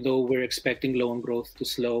 even though we're expecting loan growth to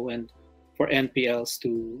slow and for NPLs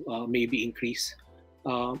to maybe increase.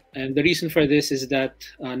 And the reason for this is that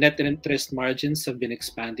net interest margins have been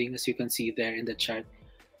expanding, as you can see there in the chart.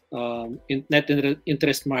 Net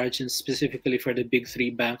interest margins, specifically for the big three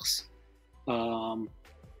banks,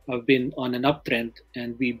 have been on an uptrend,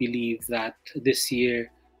 and we believe that this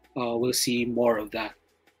year we'll see more of that.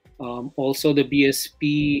 Also, the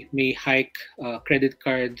BSP may hike credit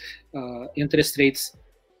card interest rates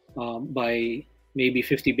by maybe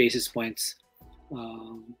 50 basis points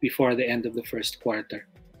before the end of the first quarter.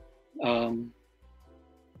 The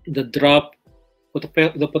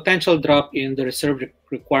potential drop in the reserve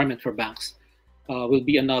requirement for banks will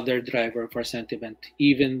be another driver for sentiment,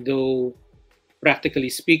 even though, practically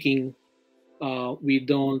speaking, we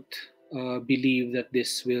don't believe that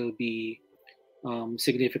this will be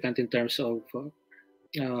significant in terms of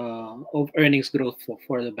earnings growth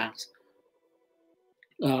for the banks.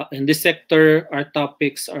 In this sector, our top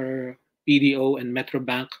picks are BDO and Metro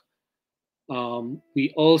Bank.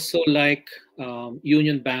 We also like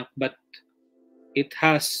Union Bank, but it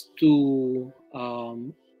has to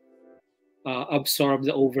absorb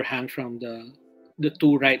the overhang from the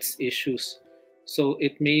two rights issues. So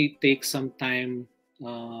it may take some time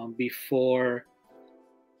before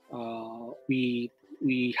we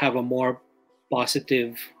have a more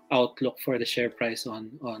positive outlook for the share price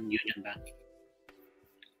on Union Bank.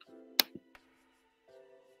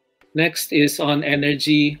 Next is on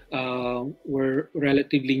energy. We're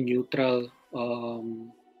relatively neutral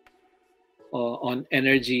on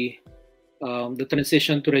energy. The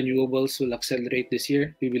transition to renewables will accelerate this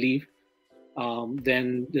year, we believe.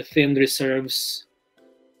 Then the thin reserves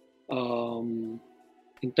in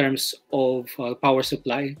terms of power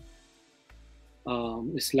supply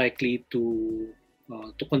is likely to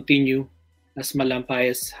continue, as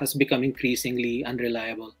Malampayas has become increasingly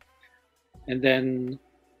unreliable. And then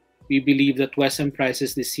we believe that Western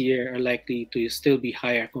prices this year are likely to still be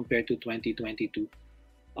higher compared to 2022.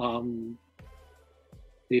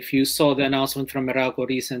 If you saw the announcement from Meralco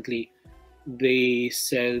recently, they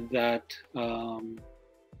said that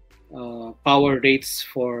power rates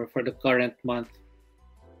for the current month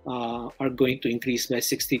are going to increase by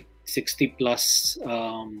 60 plus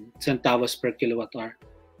centavos per kilowatt hour.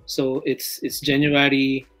 So it's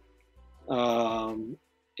January.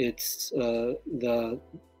 It's the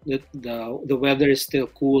weather is still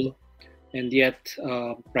cool, and yet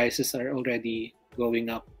prices are already going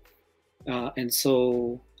up. And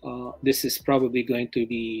so this is probably going to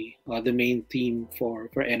be the main theme for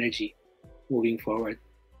energy moving forward.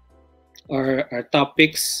 Our top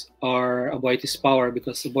picks are Aboitiz Power,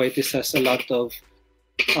 because Aboitiz has a lot of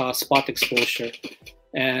spot exposure,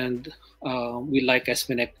 and we like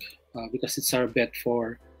Esminec because it's our bet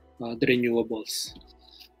for the renewables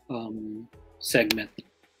segment.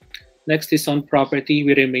 Next is on property.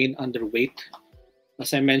 We remain underweight.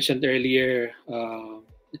 As I mentioned earlier, the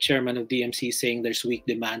chairman of DMC is saying there's weak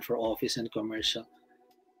demand for office and commercial,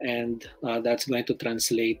 and that's going to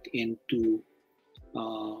translate into,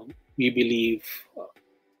 we believe,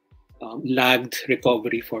 lagged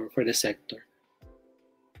recovery for the sector.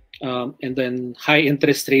 And then high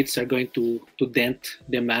interest rates are going to dent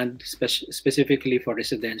demand, specifically for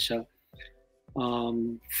residential.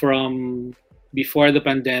 From before the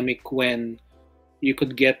pandemic, when you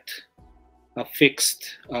could get a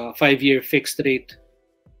fixed 5-year fixed rate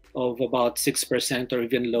of about 6% or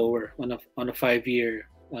even lower on a 5-year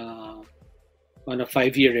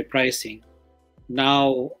repricing.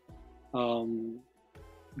 Now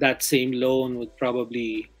that same loan would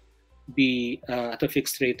probably be at a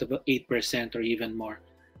fixed rate of 8% or even more.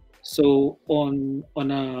 So on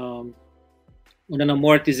an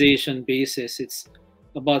amortization basis, it's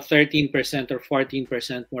about 13% or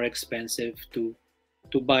 14% more expensive to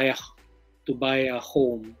buy a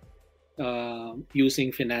home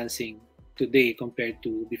using financing today compared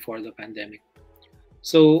to before the pandemic.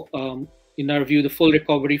 So in our view, the full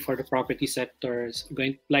recovery for the property sector is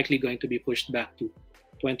likely going to be pushed back to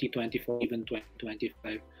 2024, even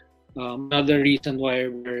 2025. Another reason why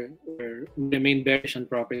we remain bearish on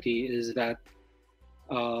property is that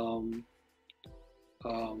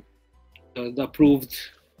the approved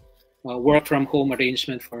work from home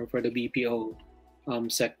arrangement for the BPO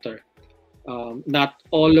sector. Not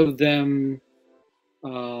all of them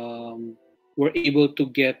were able to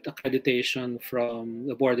get accreditation from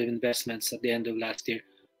the Board of Investments at the end of last year,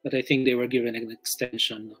 but I think they were given an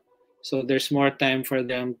extension. So there's more time for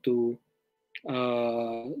them to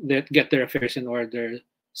that get their affairs in order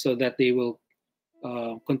so that they will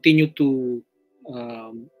continue to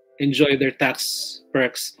enjoy their tax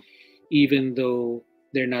perks even though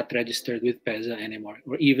they're not registered with PEZA anymore,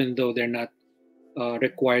 or even though they're not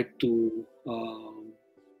required to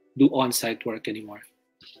do on-site work anymore.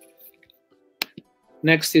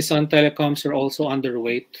 Next is on telecoms. We're also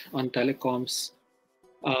underweight on telecoms.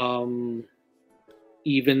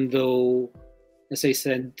 Even though, as I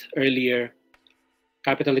said earlier,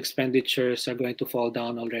 capital expenditures are going to fall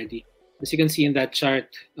down already. As you can see in that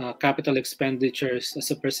chart, capital expenditures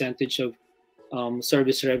as a percentage of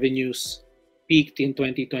service revenues peaked in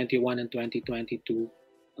 2021 and 2022.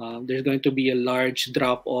 There's going to be a large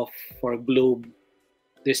drop-off for Globe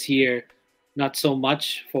this year. Not so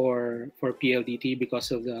much for PLDT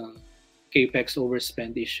because of the capex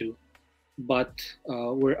overspend issue, but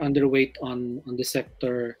we're underweight on the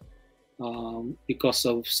sector because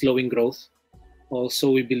of slowing growth.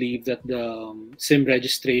 Also, we believe that the SIM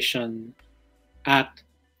Registration Act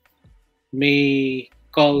may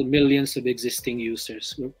cull millions of existing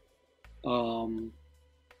users.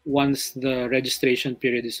 Once the registration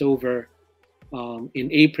period is over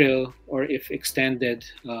in April, or if extended,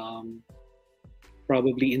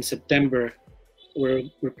 probably in September, we're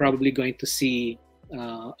probably going to see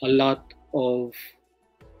a lot of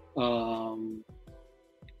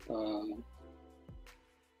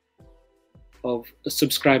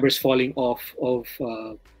subscribers falling off of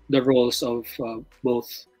the roles of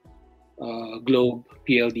both Globe,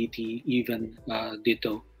 PLDT, even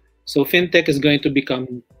Ditto. So fintech is going to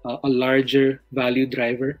become a larger value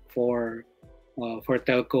driver for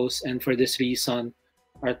telcos, and for this reason,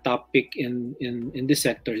 our top pick in this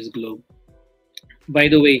sector is Globe. By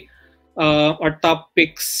the way, our top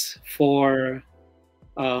picks for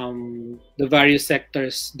the various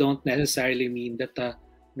sectors don't necessarily mean that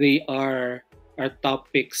they are our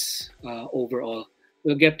top picks overall.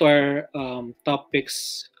 We'll get to our top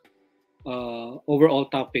picks, overall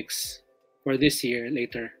top picks for this year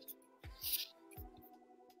later.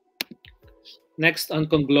 Next, on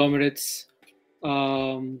conglomerates.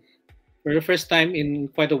 For the first time in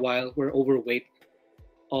quite a while, we're overweight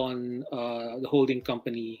on the holding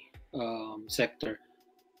company sector.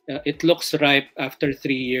 It looks ripe after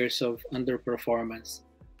 3 years of underperformance.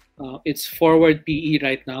 Its forward PE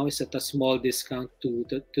right now is at a small discount to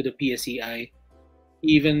the PSEI,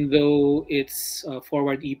 even though its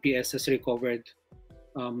forward EPS has recovered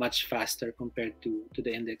much faster compared to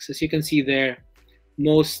the index. As you can see there,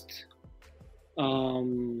 most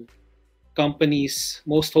holding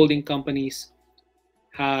companies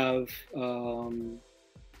have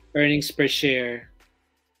earnings per share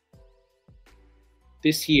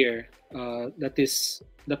this year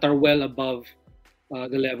that are well above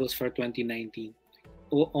the levels for 2019.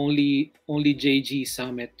 Only JG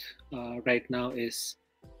Summit right now is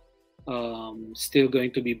still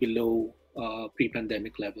going to be below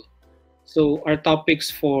pre-pandemic level. So our topics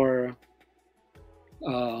for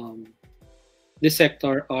this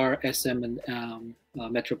sector are SM and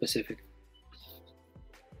Metro Pacific.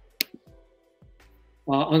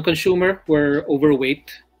 On consumer, we're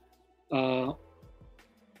overweight.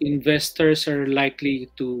 Investors are likely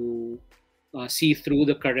to see through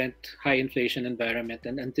the current high inflation environment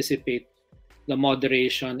and anticipate the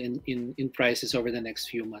moderation in prices over the next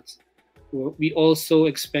few months. We also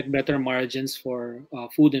expect better margins for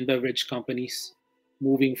food and beverage companies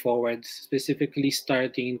moving forward, specifically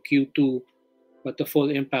starting in Q2, but the full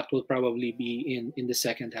impact will probably be in the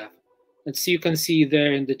second half. As you can see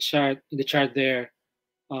there in the chart there,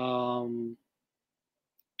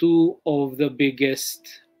 two of the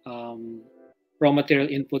biggest raw material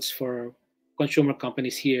inputs for consumer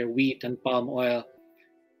companies here, wheat and palm oil,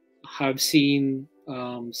 have seen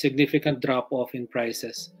significant drop-off in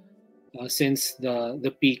prices since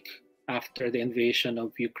the peak after the invasion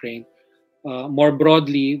of Ukraine. More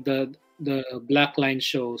broadly, the black line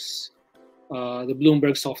shows the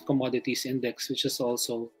Bloomberg Soft Commodities Index, which has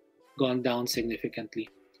also gone down significantly.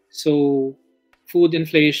 So food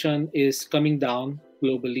inflation is coming down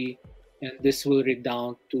globally, and this will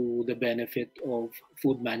redound to the benefit of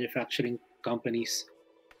food manufacturing companies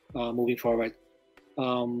moving forward.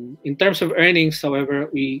 In terms of earnings, however,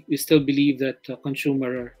 we still believe that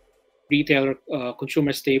consumer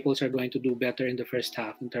staples are going to do better in the first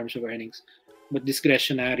half in terms of earnings, but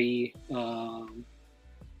discretionary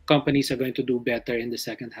companies are going to do better in the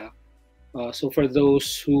second half. So for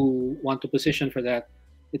those who want to position for that,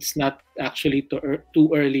 it's not actually too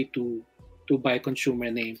early to buy consumer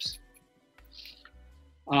names.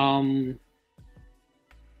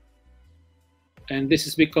 And this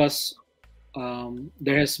is because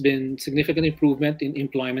there has been significant improvement in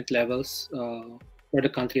employment levels for the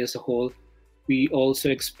country as a whole. We also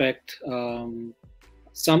expect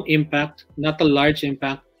some impact, not a large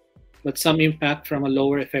impact, but some impact from a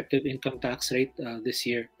lower effective income tax rate this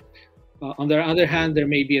year. On the other hand, there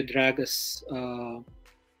may be a drag as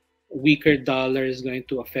weaker dollar is going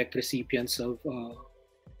to affect recipients of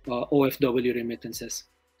OFW remittances.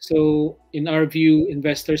 So in our view,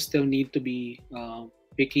 investors still need to be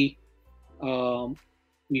picky.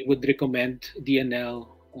 We would recommend DNL,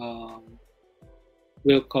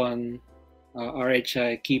 Wilcon,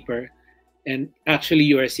 RHI, Keeper, and actually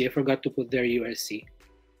URC. I forgot to put their URC.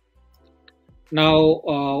 Now,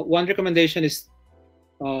 one recommendation is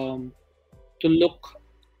to look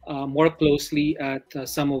more closely at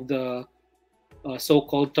some of the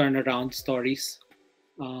so-called turnaround stories.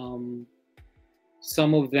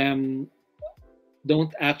 Some of them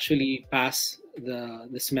don't actually pass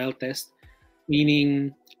the smell test,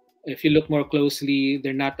 meaning if you look more closely,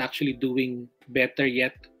 they're not actually doing better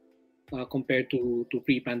yet compared to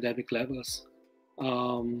pre-pandemic levels.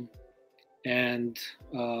 And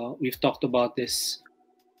we've talked about this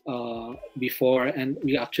before, and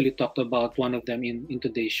we actually talked about one of them in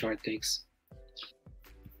today's short takes.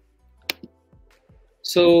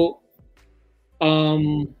 So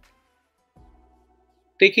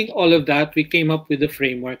taking all of that, we came up with a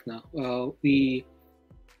framework now. We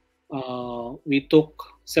took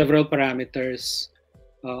several parameters,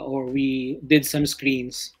 or we did some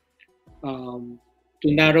screens to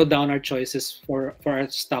narrow down our choices for our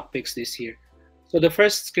stock picks this year. So the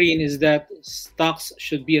first screen is that stocks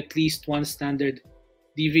should be at least one standard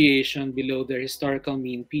deviation below their historical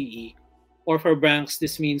mean PE. Or for banks,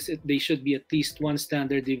 this means that they should be at least one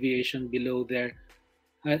standard deviation below their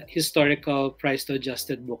historical price to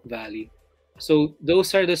adjusted book value. So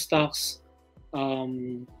those are the stocks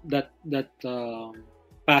that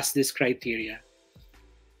pass this criteria.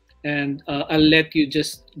 And I'll let you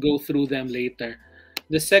just go through them later.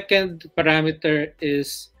 The second parameter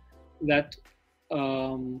is that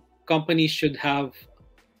companies should have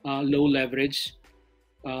low leverage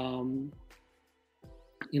in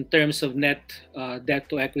terms of net debt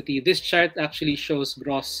to equity. This chart actually shows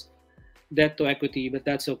gross debt to equity, but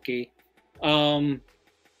that's okay.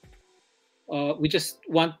 We just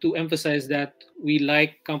want to emphasize that we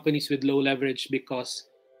like companies with low leverage because,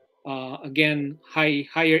 again,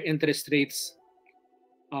 higher interest rates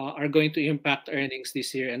are going to impact earnings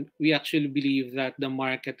this year. And we actually believe that the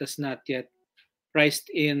market has not yet priced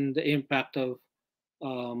in the impact of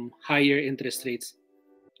higher interest rates.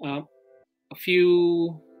 A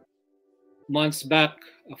few months back,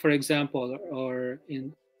 for example, or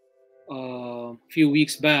in a few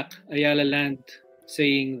weeks back, Ayala Land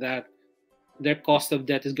saying that their cost of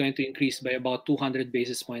debt is going to increase by about 200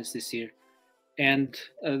 basis points this year. And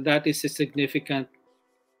that is a significant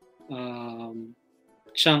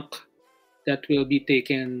chunk that will be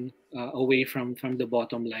taken away from the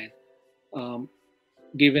bottom line,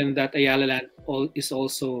 given that Ayala Land is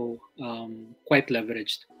also quite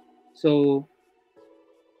leveraged. So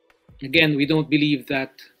again, we don't believe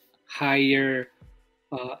that higher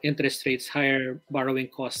interest rates, higher borrowing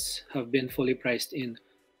costs have been fully priced in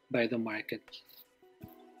by the market.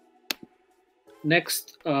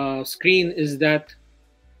 Next screen is that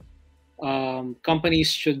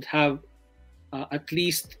companies should have at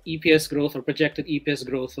least EPS growth or projected EPS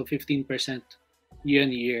growth of 15% year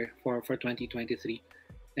on year for 2023.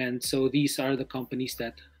 And so these are the companies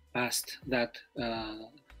that passed that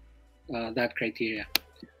that criteria.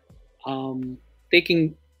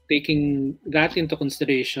 Taking that into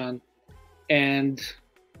consideration and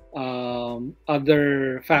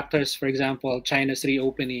other factors, for example, China's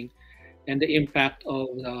reopening and the impact of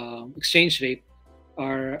the exchange rate,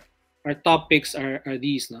 our top picks are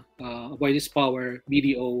these: Avoidance Power,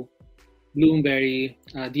 BDO, Bloomberry,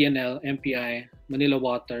 DNL, MPI, Manila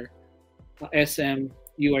Water, SM,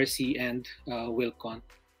 URC, and Wilcon.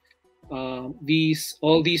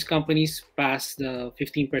 All these companies passed the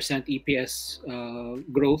 15% EPS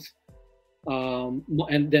growth,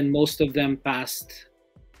 and then most of them passed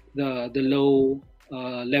the low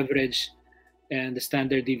leverage and the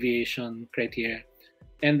standard deviation criteria.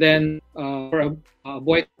 And then for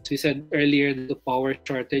avoidance, we said earlier that the power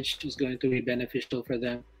shortage is going to be beneficial for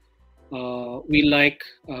them. We like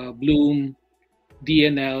Bloom,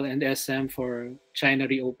 DNL, and SM for China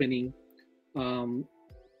reopening.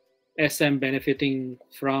 SM benefiting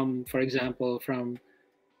from, for example, from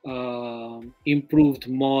improved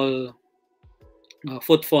mall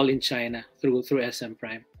footfall in China through SM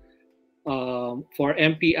Prime. For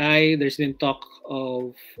MPI, there's been talk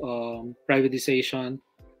of privatization.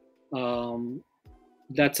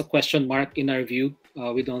 That's a question mark in our view.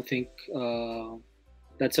 We don't think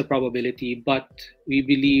that's a probability, but we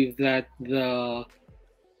believe that the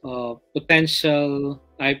potential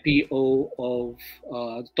IPO of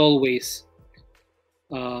tollways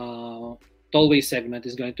segment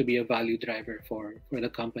is going to be a value driver for the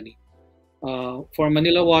company. For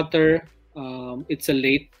Manila Water, it's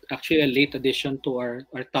actually a late addition to our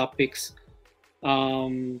topics.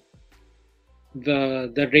 The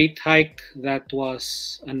rate hike that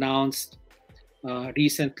was announced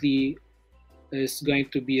recently is going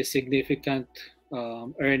to be a significant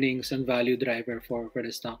earnings and value driver for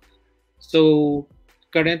the stock. So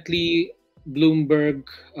currently, Bloomberg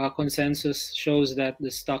consensus shows that the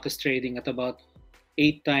stock is trading at about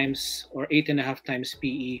 8 times or 8.5 times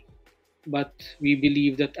PE. But we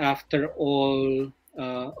believe that after all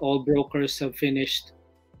brokers have finished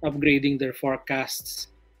upgrading their forecasts,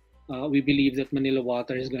 we believe that Manila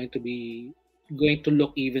Water is going to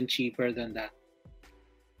look even cheaper than that.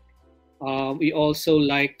 We also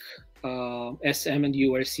like SM and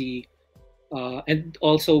URC and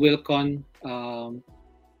also Wilcon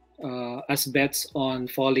as bets on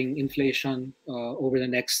falling inflation over the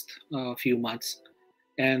next few months.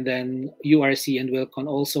 And then URC and Wilcon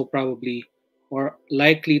also probably or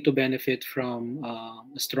likely to benefit from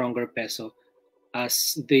a stronger peso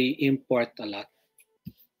as they import a lot.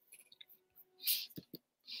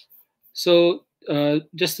 So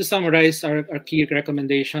just to summarize our key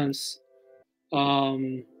recommendations,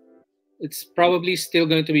 it's probably still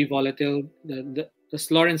going to be volatile.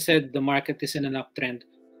 As Lawrence said, the market is in an uptrend,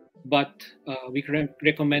 but we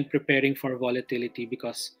recommend preparing for volatility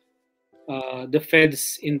because the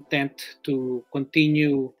Fed's intent to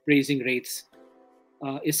continue raising rates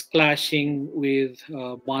is clashing with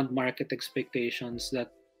bond market expectations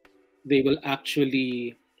that they will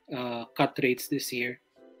actually cut rates this year.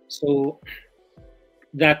 So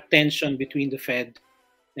that tension between the Fed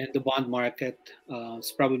and the bond market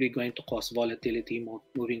is probably going to cause volatility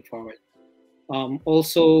moving forward.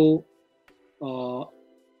 Also,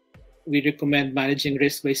 we recommend managing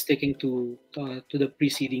risk by sticking to the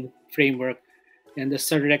preceding framework, and as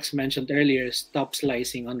Sir Rex mentioned earlier, stop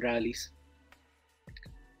slicing on rallies.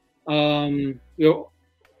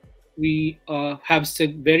 We have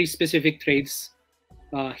very specific trades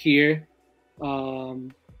here.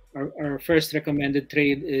 Our first recommended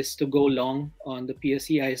trade is to go long on the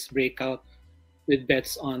PSEI's breakout with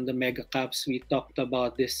bets on the mega caps. We talked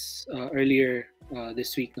about this earlier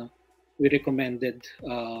this week. No? We recommended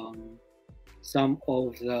some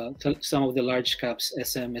of the large caps,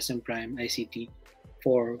 SM Prime, ICT,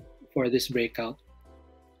 for this breakout.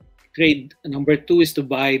 Trade number 2 is to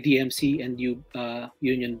buy DMC and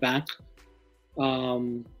Union Bank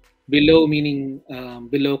below, meaning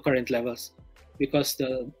below current levels, because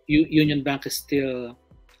the Union Bank is still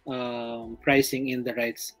pricing in the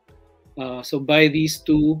rights. So buy these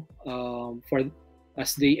two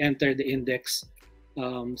as they enter the index.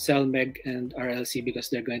 Sell MEG and RLC because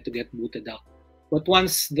they're going to get booted out. But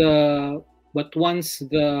once the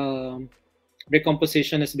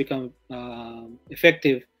recomposition has become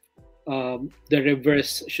effective, the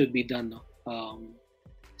reverse should be done.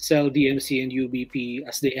 Sell DMC and UBP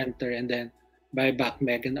as they enter, and then buy back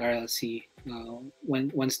MEG and RLC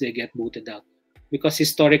once they get booted out. Because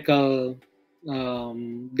historical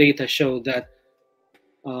data show that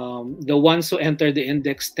the ones who enter the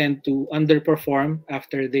index tend to underperform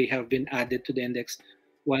after they have been added to the index,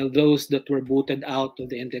 while those that were booted out of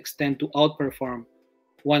the index tend to outperform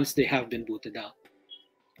once they have been booted out.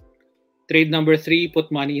 Trade number 3,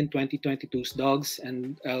 put money in 2022's dogs,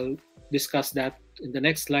 and I'll discuss that in the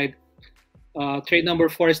next slide. Trade number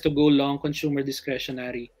 4 is to go long consumer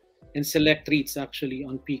discretionary and select REITs actually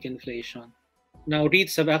on peak inflation. Now,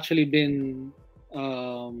 REITs have actually been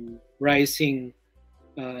rising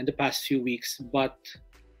in the past few weeks, but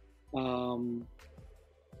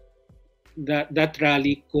that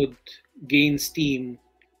rally could gain steam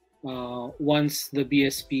once the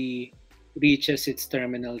BSP reaches its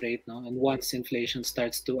terminal rate now, and once inflation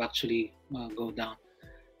starts to actually go down.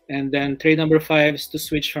 And then trade number 5 is to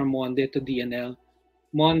switch from Monde to DNL.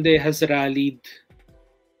 Monde has rallied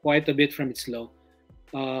quite a bit from its low.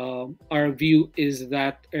 Our view is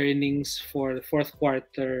that earnings for the fourth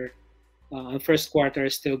quarter and first quarter are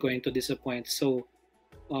still going to disappoint. So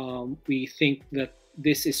we think that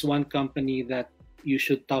this is one company that you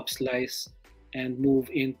should top slice and move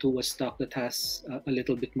into a stock that has a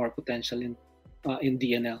little bit more potential in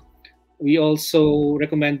DNL. We also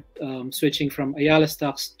recommend switching from Ayala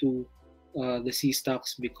stocks to the C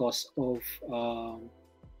stocks because of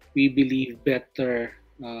we believe better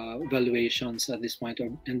valuations at this point,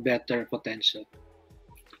 and better potential.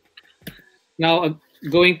 Now,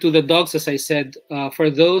 going to the dogs, as I said, for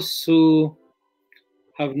those who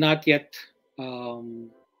have not yet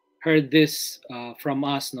heard this from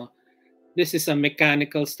us, no, this is a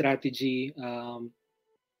mechanical strategy.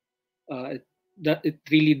 It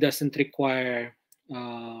really doesn't require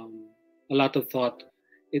a lot of thought.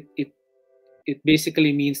 It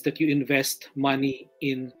basically means that you invest money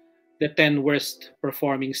in the 10 worst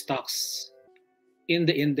performing stocks in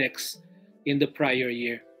the index in the prior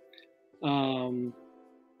year.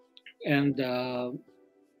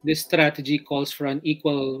 This strategy calls for an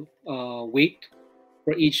equal weight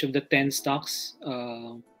for each of the 10 stocks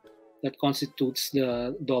that constitutes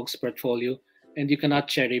the dog's portfolio, and you cannot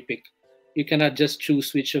cherry pick. You cannot just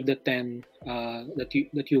choose which of the 10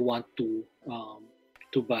 that you want to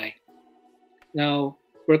buy. Now,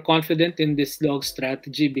 we're confident in this dog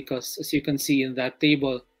strategy because, as you can see in that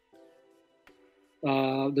table,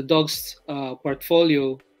 the dog's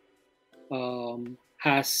portfolio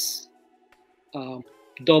has more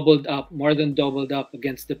than doubled up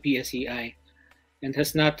against the PSEI, and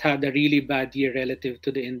has not had a really bad year relative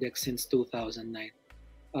to the index since 2009.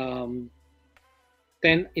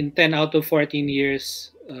 10 out of 14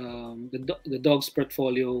 years, the dog's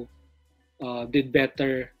portfolio did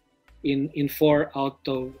better. In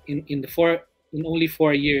only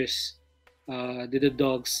 4 years did the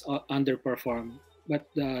dogs underperform, but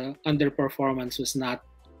the underperformance was not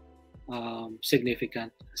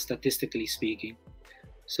significant, statistically speaking.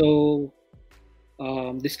 So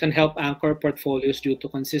this can help anchor portfolios due to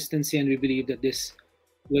consistency, and we believe that this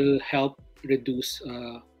will help increase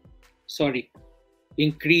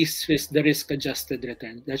the risk-adjusted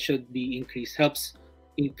return. That should be increased. Helps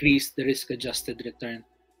increase the risk-adjusted return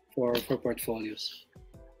for portfolios.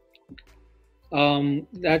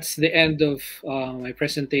 That's the end of my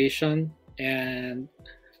presentation, and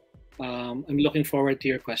I'm looking forward to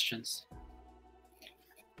your questions.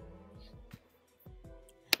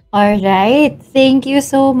 All right. Thank you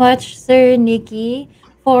so much, Sir Nicky,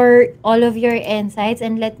 for all of your insights.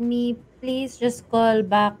 And let me please just call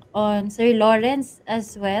back on Sir Lawrence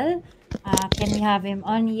as well. Can we have him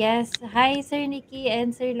on? Yes. Hi, Sir Nicky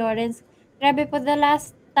and Sir Lawrence. Grabe po, the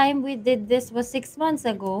last time we did this was 6 months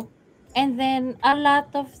ago. And then a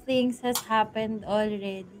lot of things has happened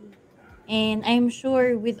already. And I'm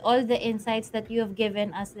sure with all the insights that you have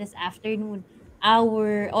given us this afternoon,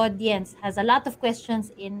 our audience has a lot of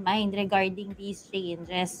questions in mind regarding these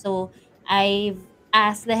changes. So I've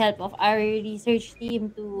asked the help of our research team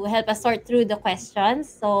to help us sort through the questions.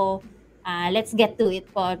 So let's get to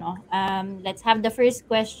it po, no? Let's have the first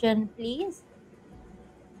question, please.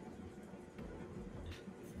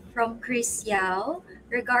 From Chris Yao,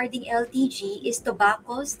 regarding LTG, is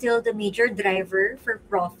tobacco still the major driver for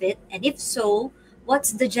profit? And if so,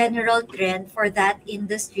 what's the general trend for that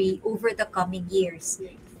industry over the coming years?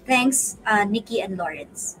 Thanks, Nicky and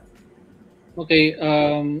Lawrence. Okay.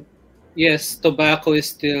 Yes, tobacco is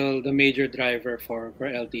still the major driver for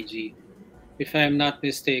LTG. If I'm not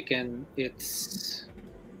mistaken, it's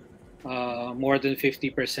more than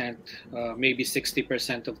 50%, maybe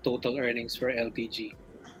 60% of total earnings for LTG.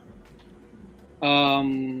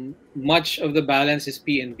 Much of the balance is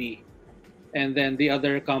P&B, and then the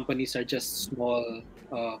other companies are just small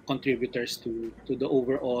contributors to the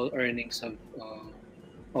overall earnings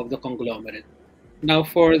of the conglomerate. Now,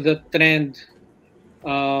 for the trend,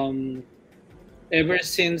 ever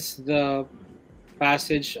since the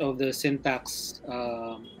passage of the sin tax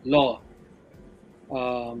law,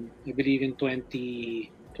 I believe in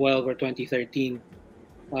 2012 or 2013,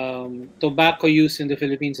 tobacco use in the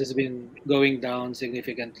Philippines has been going down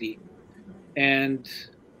significantly, and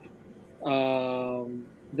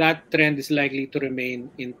that trend is likely to remain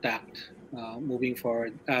intact moving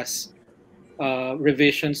forward as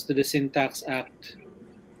revisions to the Sin Tax Act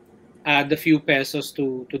add a few pesos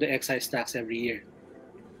to the excise tax every year.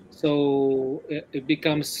 So it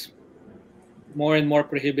becomes more and more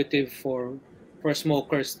prohibitive for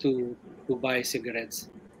smokers to buy cigarettes,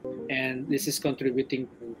 and this is contributing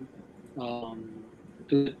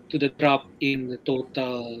to the drop in the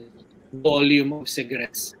total volume of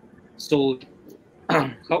cigarettes sold.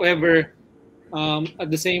 However, at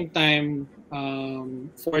the same time,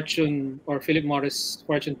 Fortune or Philip Morris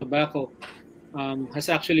Fortune Tobacco has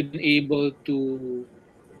actually been able to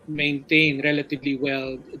maintain relatively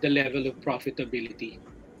well the level of profitability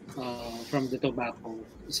from the tobacco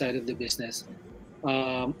side of the business.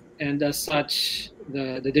 And as such,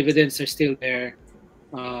 the dividends are still there.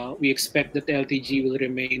 We expect that LTG will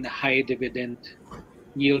remain a high dividend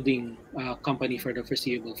yielding company for the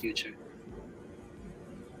foreseeable future.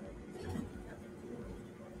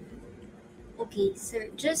 Okay, sir.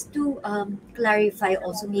 Just to clarify,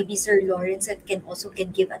 also maybe Sir Lawrence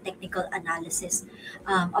can give a technical analysis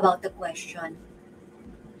about the question.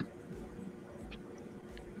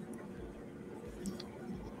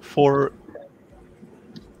 For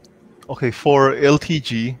for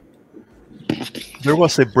LTG, there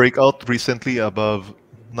was a breakout recently above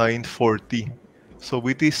 940. So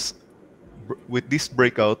with this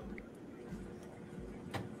breakout,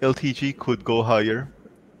 LTG could go higher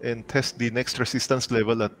and test the next resistance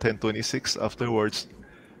level at 1026. Afterwards,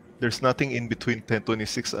 there's nothing in between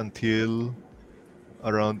 1026 until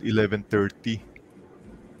around 1130.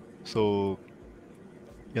 So,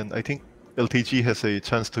 yeah, I think LTG has a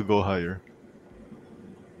chance to go higher.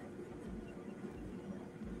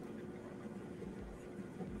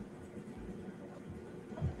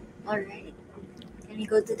 All right. Can we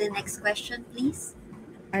go to the next question, please?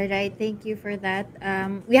 All right, thank you for that.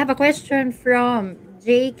 We have a question from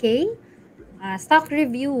JK. Stock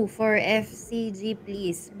review for FCG,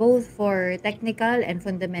 please, both for technical and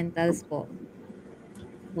fundamentals po.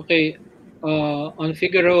 Okay. On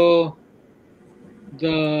Figaro,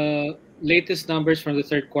 the latest numbers from the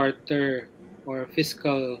third quarter or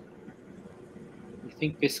fiscal, I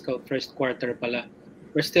think fiscal first quarter pala,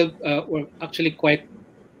 we're actually quite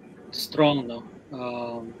strong, no?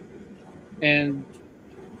 And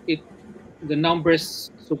it the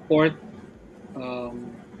numbers support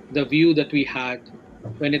the view that we had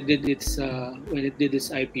when it did its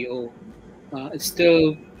IPO. It's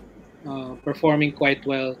still performing quite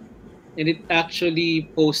well, and it actually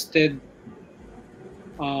posted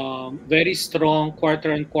very strong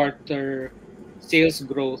quarter-on-quarter sales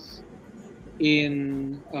growth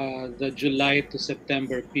in the July to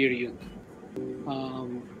September period,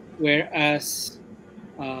 whereas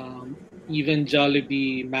even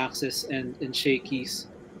Jollibee, Maxis, and Shakey's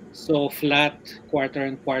saw flat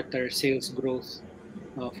quarter-on-quarter sales growth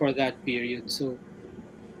for that period. So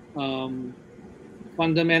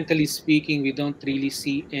fundamentally speaking, we don't really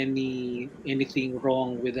see anything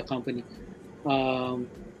wrong with the company,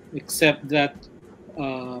 except that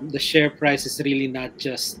the share price is really not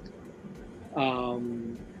just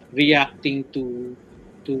reacting to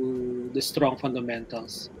the strong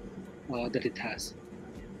fundamentals that it has.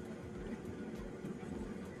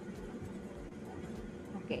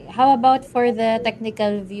 Okay, how about for the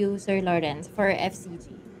technical view, Sir Lawrence, for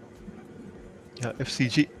FCG? Yeah,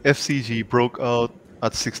 FCG broke out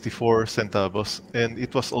at 64 centavos, and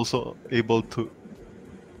it was also able to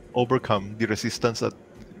overcome the resistance at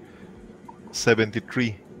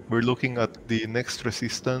 73. We're looking at the next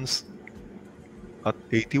resistance at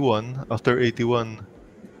 81. After 81,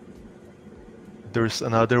 there's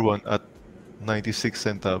another one at 96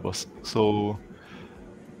 centavos. So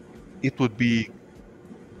it would be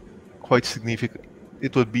quite significant.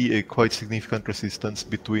 It would be a quite significant resistance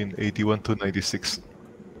between 81 to 96.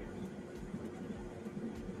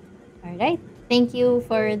 All right. Thank you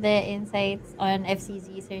for the insights on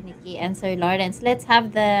FCG, Sir Nicky and Sir Lawrence. Let's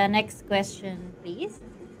have the next question, please.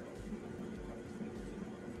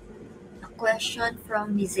 A question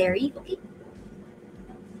from Misery. Okay.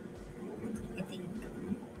 I think.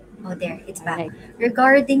 Oh, there. It's back. Right.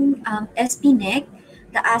 Regarding SPNEC,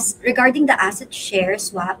 regarding the asset share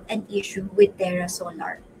swap and issue with Terra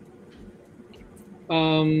Solar.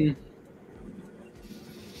 The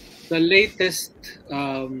latest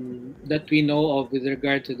that we know of with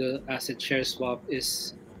regard to the asset share swap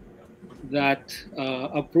is that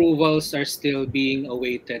approvals are still being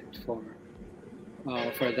awaited for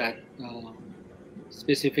that.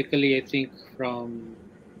 Specifically, I think from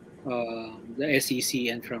the SEC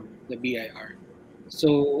and from the BIR.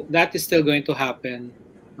 So that is still going to happen.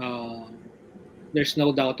 There's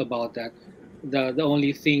no doubt about that. The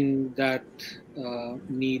only thing that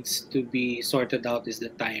needs to be sorted out is the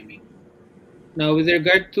timing. Now, with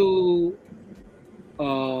regard to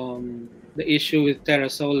the issue with Terra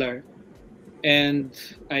Solar, and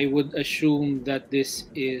I would assume that this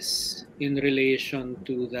is in relation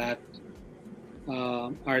to that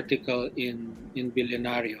article in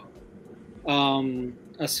Billionario.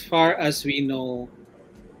 As far as we know,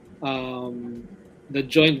 the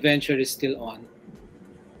joint venture is still on.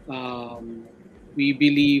 We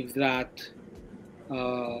believe that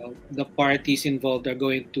the parties involved are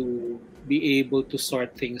going to be able to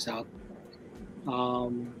sort things out.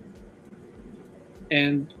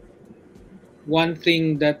 And one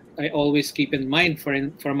thing that I always keep in mind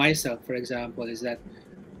for myself, for example, is that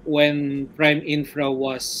when Prime Infra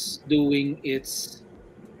was doing its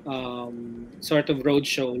sort of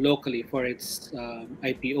roadshow locally for its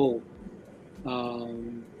IPO,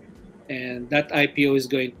 and that IPO is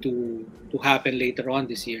going to happen later on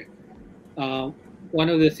this year. one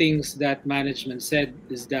of the things that management said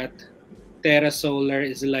is that Terra Solar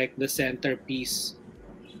is like the centerpiece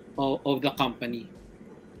of the company.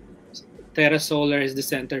 Terra Solar is the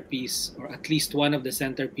centerpiece, or at least one of the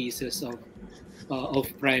centerpieces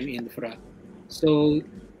of Prime Infra. So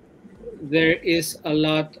there is a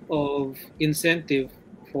lot of incentive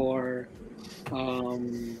for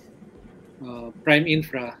Prime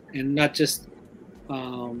Infra, and not just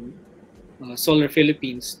Solar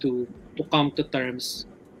Philippines, to come to terms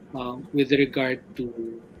with regard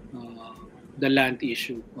to the land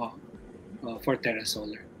issue for Terra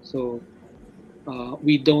Solar. So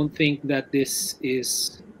we don't think that this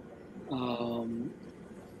is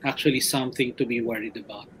actually something to be worried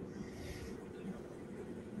about.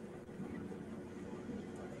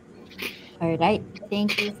 All right.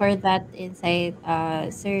 Thank you for that insight,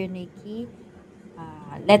 Sir Nicky.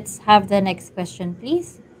 Let's have the next question,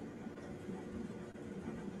 please.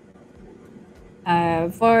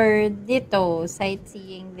 For Ditto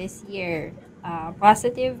sightseeing this year,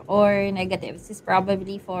 positive or negative? This is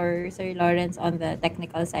probably for Sir Lawrence on the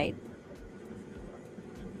technical side.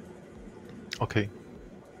 Okay.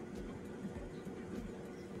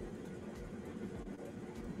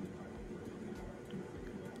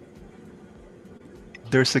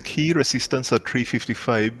 There's a key resistance at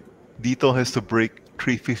 355. Dito has to break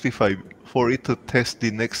 355 for it to test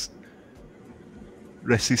the next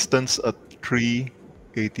resistance at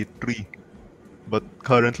 383. But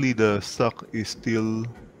currently the stock is still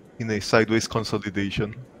in a sideways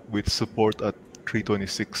consolidation with support at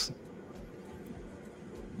 326.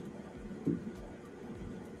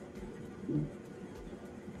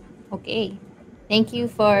 Okay. Thank you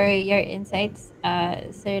for your insights,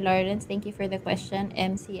 Sir Lawrence. Thank you for the question,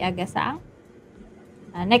 MC Agasa.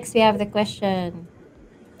 Next, we have the question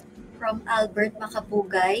from Albert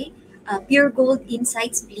Makapugay. Pure Gold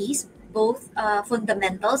insights, please, both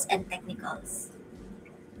fundamentals and technicals.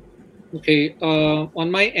 Okay,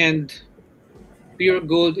 on my end, Pure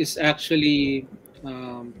Gold is actually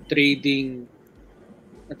trading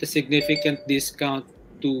at a significant discount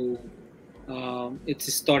to its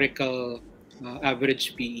historical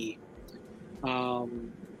average PE.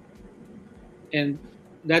 And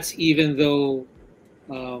that's even though,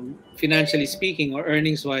 financially speaking or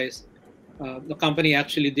earnings wise, the company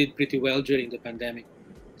actually did pretty well during the pandemic.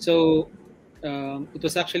 So it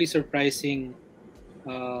was actually surprising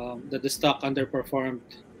that the stock underperformed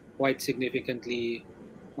quite significantly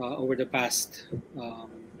over the past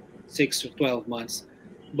 6 to 12 months.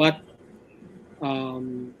 But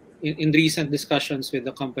in recent discussions with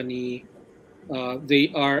the company,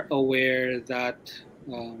 they are aware that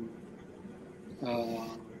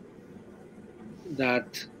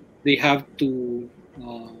that they have to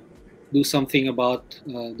do something about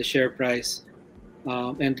the share price.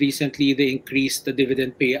 And recently, they increased the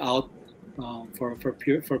dividend payout for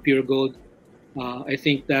Pure Gold. I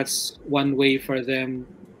think that's one way for them.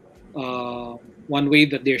 One way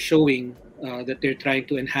that they're showing that they're trying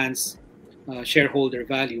to enhance shareholder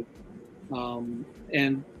value.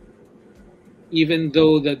 And even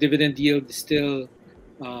though the dividend yield is still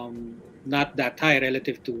not that high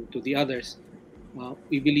relative to the others,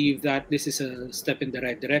 we believe that this is a step in the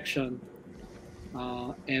right direction,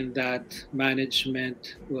 and that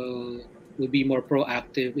management will be more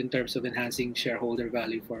proactive in terms of enhancing shareholder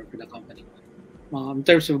value for the company. In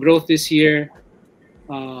terms of growth this year,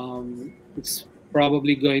 it's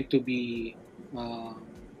probably going to be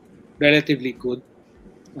relatively good.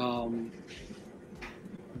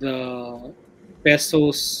 The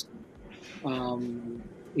peso's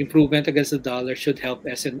improvement against the dollar should help the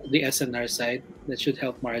SNR side. That should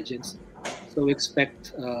help margins. So we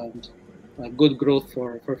expect good growth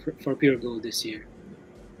for Pure Gold this year.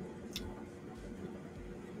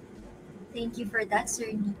 Thank you for that, Sir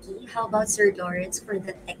Nicky. How about Sir Lawrence for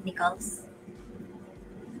the technicals?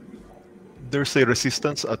 There's a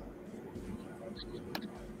resistance at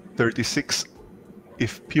 36.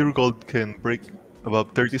 If Pure Gold can break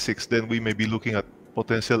above 36, then we may be looking at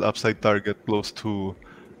potential upside target close to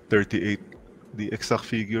 38. The exact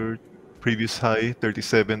figure, previous high,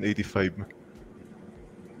 37.85.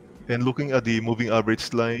 And looking at the moving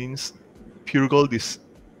average lines, Pure Gold is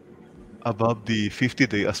above the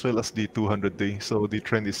 50-day as well as the 200-day, so the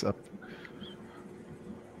trend is up.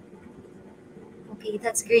 Okay,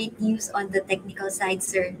 that's great news on the technical side,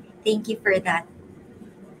 sir. Thank you for that.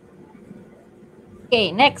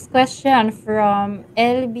 Okay, next question from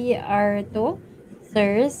LB Arto.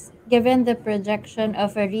 Sirs, given the projection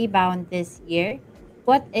of a rebound this year,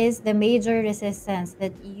 what is the major resistance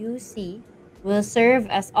that you see will serve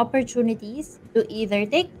as opportunities to either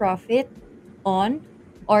take profit on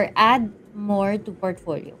or add more to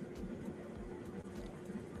portfolio?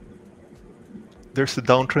 There's a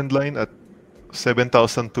downtrend line at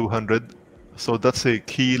 7,200. So that's a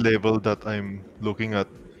key level that I'm looking at.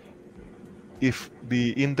 If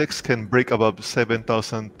the index can break above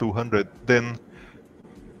 7,200, then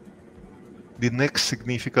the next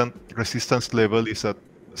significant resistance level is at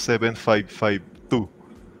 7,552.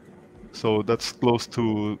 So that's close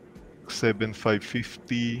to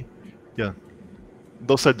 7,550. Yeah,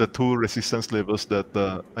 those are the two resistance levels that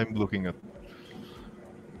I'm looking at.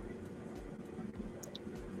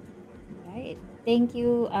 Right. Thank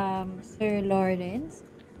you, Sir Lawrence.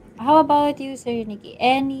 How about you, Sir Nicky?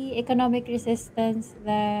 Any economic resistance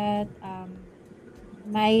that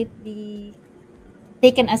might be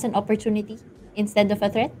taken as an opportunity instead of a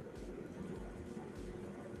threat?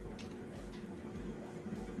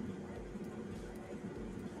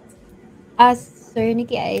 Sir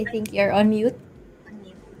Nicky, I think you're on mute.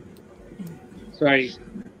 Sorry.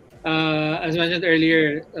 As mentioned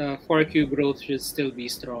earlier, 4Q growth should still be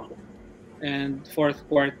strong. And fourth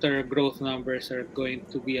quarter growth numbers are going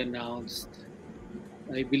to be announced,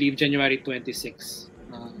 I believe, January 26,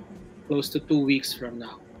 close to 2 weeks from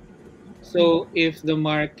now. So if the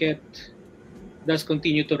market does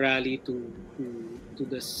continue to rally to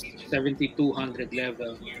the 7,200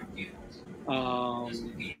 level,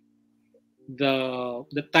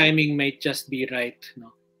 the timing might just be right,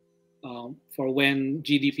 no? For when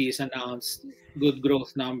GDP is announced, good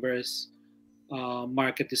growth numbers,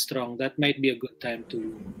 market is strong. That might be a good time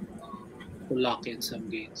to lock in some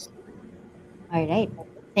gains. All right.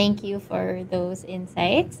 Thank you for those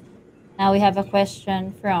insights. Now we have a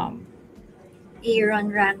question from Aaron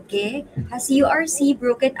Ranke, has URC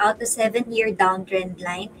broken out the 7-year downtrend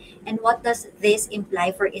line, and what does this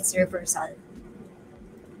imply for its reversal?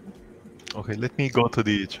 Okay, let me go to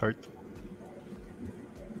the chart.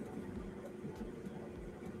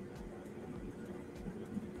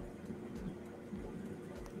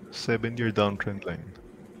 Seven-year downtrend line.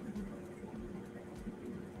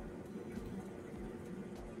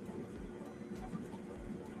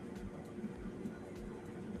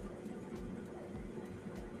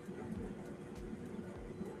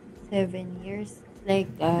 $7 years, like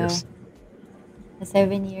Yes. a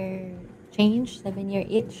 7-year change, 7-year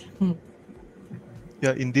itch.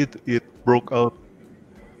 Yeah, indeed, it broke out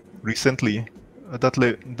recently.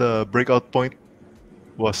 The breakout point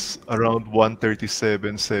was around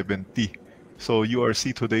 137.70. So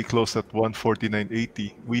URC today closed at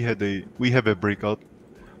 149.80. We have a breakout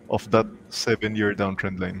of that 7-year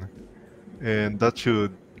downtrend line, and that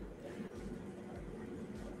should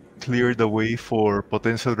clear the way for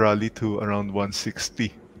potential rally to around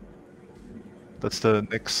 160. That's the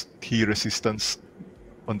next key resistance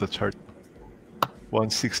on the chart.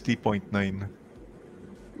 160.9.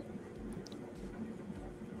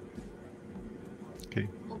 Okay.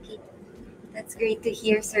 Okay, that's great to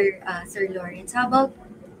hear, Sir Lawrence. How about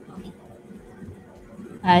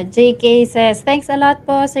JK says, thanks a lot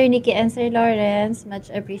po, Sir Nicky and Sir Lawrence. Much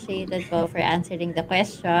appreciated po for answering the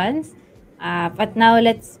questions. But now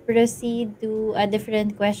let's proceed to a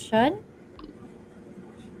different question.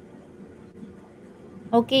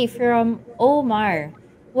 Okay, from Omar.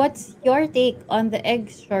 What's your take on the egg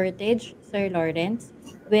shortage, Sir Lawrence?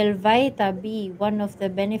 Will Vita be one of the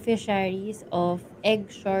beneficiaries of egg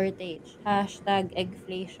shortage? Hashtag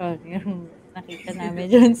eggflation. Yung nakita namin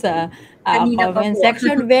dun sa kanina pa comment po?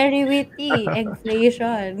 section. Very witty.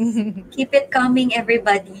 Eggflation. Keep it coming,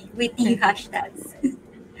 everybody, with the hashtags.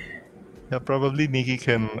 Yeah, probably Nikki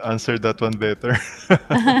can answer that one better.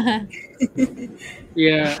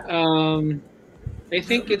 Yeah, I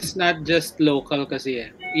think it's not just local kasi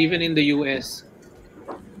even in the US,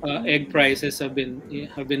 egg prices have been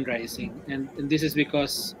rising, and this is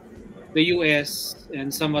because the US and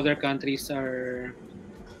some other countries are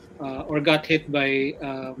or got hit by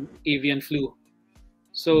avian flu,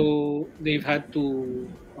 so they've had to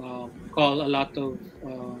call a lot of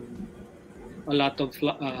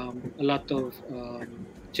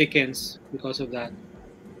chickens because of that.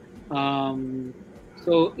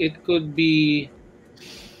 So it could be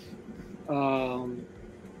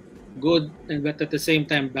good, and but at the same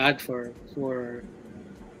time bad for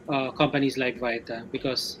companies like Vita,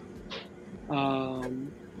 because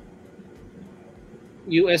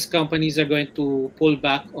U.S. companies are going to pull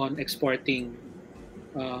back on exporting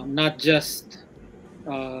not just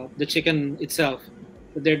the chicken itself,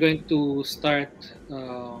 but they're going to start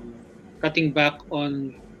cutting back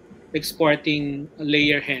on exporting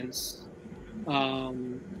layer hens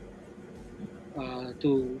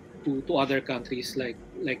to other countries like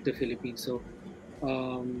the Philippines. So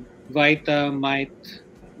Vita might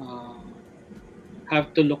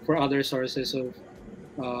have to look for other sources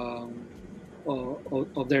um,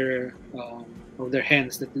 of their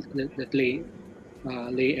hens that lay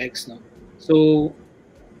eggs. No, so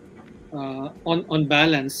on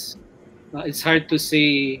balance, it's hard to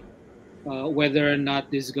say whether or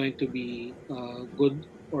not this is going to be good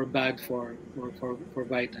or bad for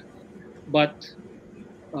Vita. But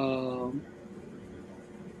um,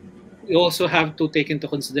 we also have to take into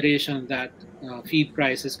consideration that feed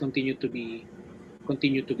prices continue to be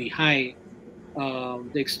high.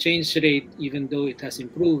 The exchange rate, even though it has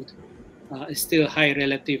improved, is still high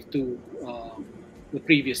relative to the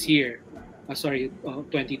previous year.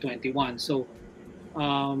 2021. So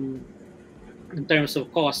in terms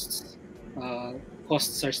of costs,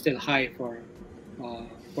 costs are still high for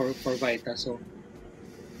Vita. So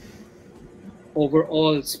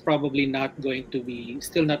overall, it's probably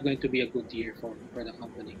still not going to be a good year for the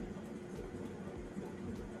company.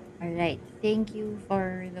 All right. Thank you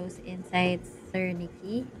for those insights, Sir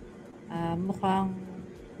Nicky. Mukhang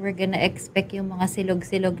we're gonna expect yung mga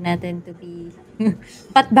silog-silog natin to be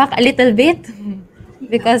cut back a little bit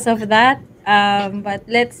because of that. But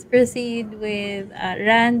let's proceed with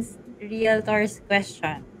Rand's Realtor's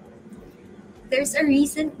question. There's a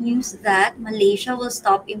recent news that Malaysia will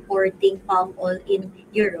stop importing palm oil in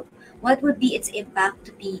Europe. What would be its impact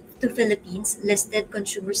to Philippines listed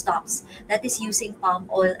consumer stocks that is using palm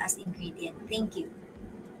oil as ingredient? Thank you.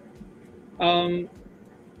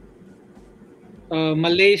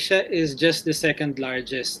 Malaysia is just the second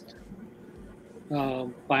largest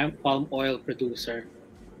palm oil producer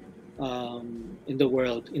in the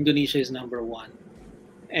world. Indonesia is number one.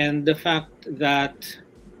 And the fact that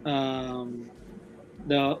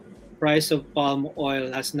the price of palm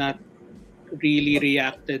oil has not really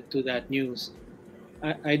reacted to that news,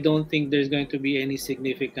 I don't think there's going to be any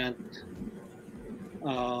significant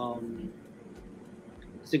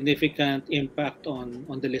impact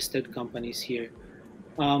on the listed companies here.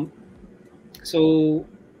 So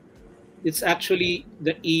it's actually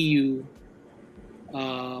the EU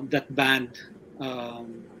that banned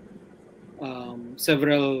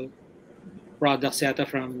several products yata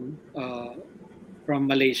from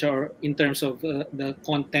Malaysia, or in terms of the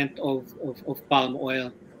content of palm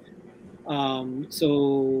oil.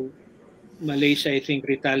 So Malaysia, I think,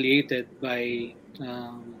 retaliated by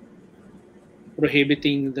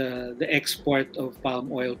prohibiting the export of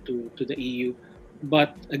palm oil to the EU.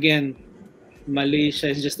 But again, Malaysia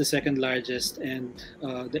is just the second largest, and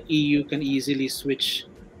the EU can easily switch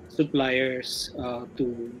suppliers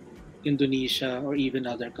to Indonesia or even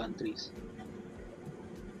other countries.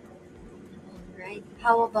 Right.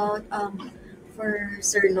 How about for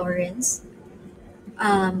Sir Lawrence?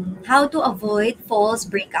 How to avoid false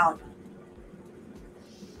breakout?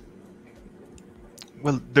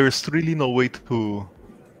 Well, there's really no way to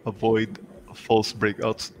avoid false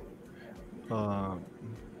breakouts.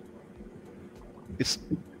 It's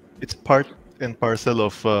part and parcel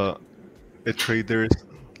of a trader's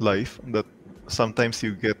life that sometimes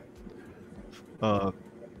you get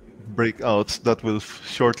breakouts that will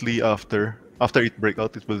shortly after it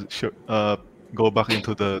breakout, it will go back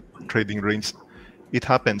into the trading range. It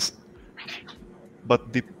happens,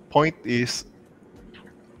 but the point is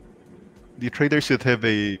the trader should have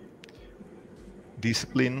a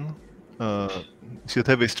discipline, should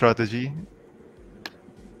have a strategy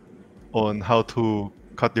on how to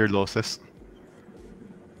cut their losses.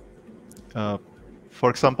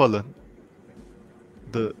 For example,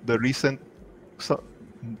 the recent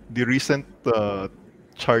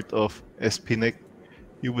chart of SPNEC,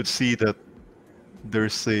 you would see that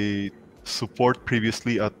there's a support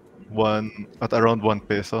previously at around 1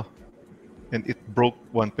 peso, and it broke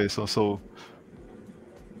 1 peso. So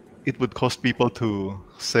it would cause people to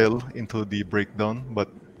sell into the breakdown, but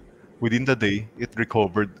within the day it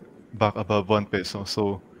recovered back above 1 peso.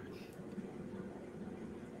 So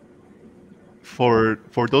for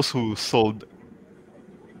those who sold,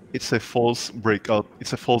 it's a false breakout,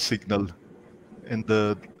 it's a false signal, and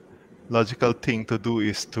the logical thing to do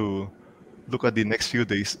is to look at the next few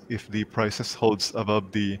days. If the prices holds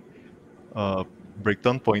above the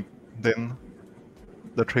breakdown point, then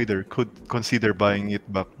the trader could consider buying it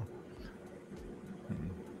back.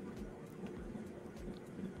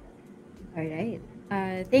 All right.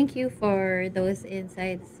 Thank you for those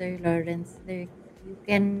insights, Sir Lawrence. You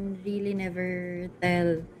can really never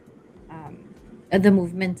tell the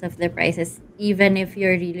movements of the prices, even if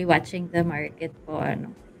you're really watching the market po,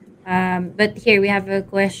 ano. But here we have another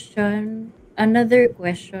question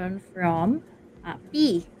from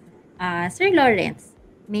P. Sir Lawrence,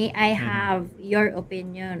 may I have your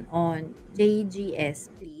opinion on JGS,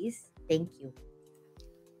 please? Thank you.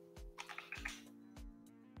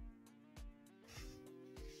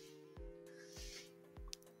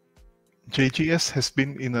 JGS has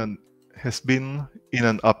been in an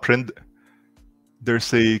uptrend.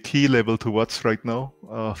 There's a key level to watch right now,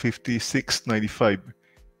 56.95.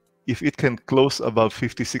 If it can close above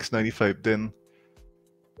 56.95, then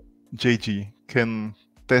JG can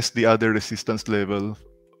test the other resistance level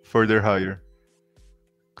further higher,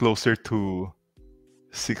 closer to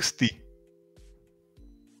 60.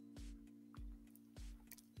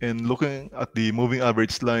 And looking at the moving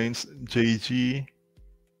average lines, JG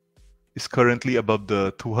is currently above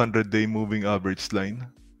the 200-day moving average line,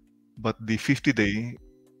 but the 50-day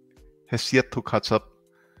has yet to catch up.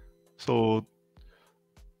 So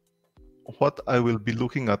what I will be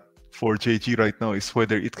looking at for JG right now is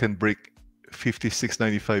whether it can break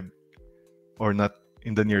 56.95 or not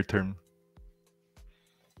in the near term.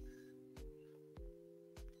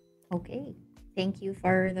 Okay. Thank you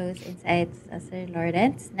for those insights, Sir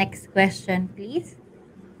Lawrence. Next question, please.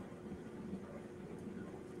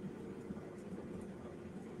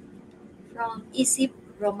 From Isip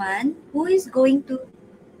Roman, who is going to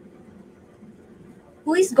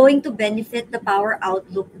benefit the power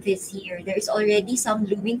outlook this year? There is already some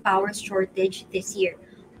looming power shortage this year.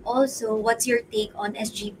 Also, what's your take on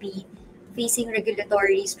SGP facing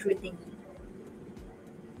regulatory scrutiny?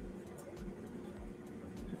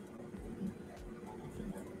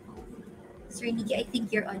 Sir Nicky, I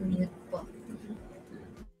think you're on mute po.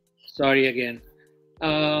 Sorry again.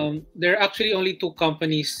 There are actually only two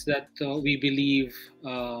companies that we believe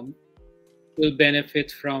will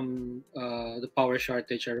benefit from the power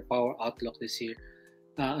shortage or power outlook this year.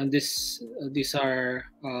 And these are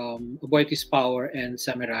Aboitiz Power and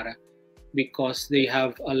Semirara, because they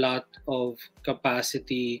have a lot of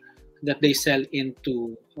capacity that they sell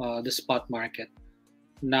into the spot market.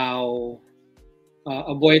 Now,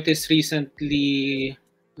 Aboitiz recently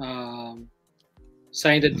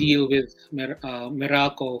signed a deal with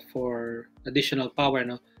Meralco for additional power,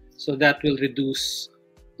 no? So that will reduce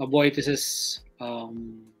Aboitiz's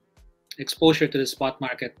exposure to the spot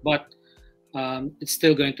market, but it's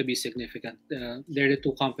still going to be significant. They're the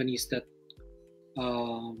two companies that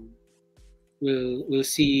will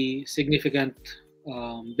see significant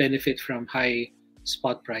benefit from high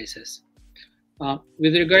spot prices.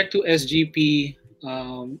 With regard to SGP,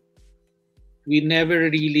 we never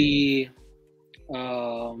really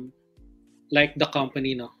like the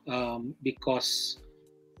company, no, because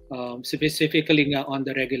specifically on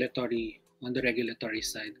the regulatory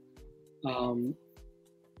side,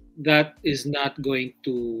 that is not going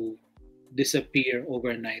to disappear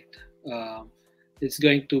overnight. It's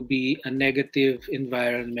going to be a negative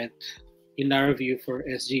environment, in our view, for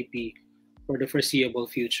SGP for the foreseeable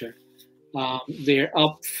future. They're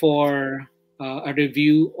up for a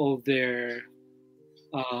review of their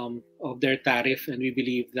tariff, and we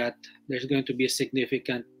believe that there's going to be a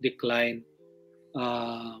significant decline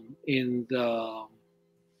in the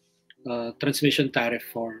transmission tariff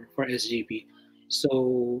for SGP.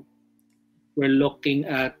 So we're looking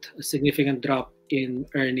at a significant drop in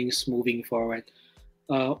earnings moving forward.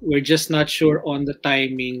 We're just not sure on the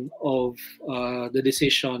timing of the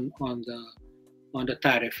decision on the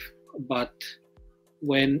tariff, but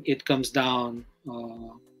when it comes down,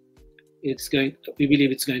 we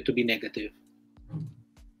believe it's going to be negative.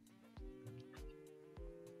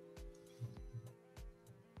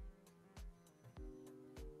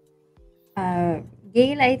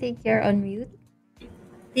 Gail, I think you're on mute.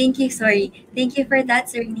 Thank you. Sorry. Thank you for that,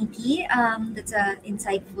 Sir Nicky. That's an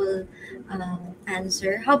insightful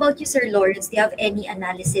answer. How about you, Sir Lawrence? Do you have any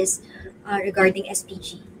analysis regarding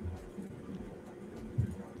SPG?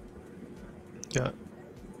 Yeah,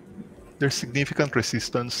 there's significant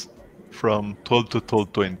resistance from 12 to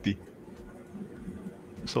 12.20.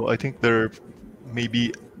 So I think there may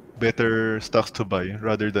be better stocks to buy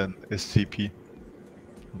rather than SGP.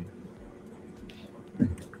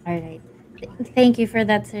 All right. Thank you for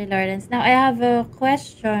that, Sir Lawrence. Now, I have a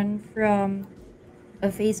question from a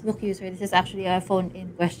Facebook user. This is actually a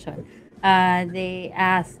phone-in question. They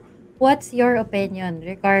ask, what's your opinion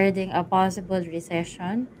regarding a possible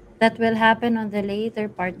recession that will happen on the later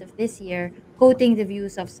part of this year, quoting the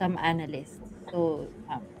views of some analysts? So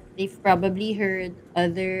they've probably heard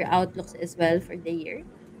other outlooks as well for the year.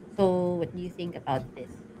 So what do you think about this?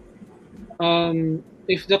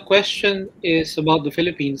 If the question is about the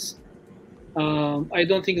Philippines, I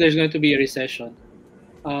don't think there's going to be a recession.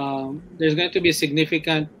 There's going to be a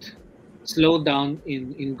significant slowdown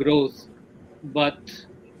in growth, but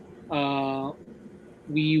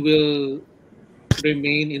we will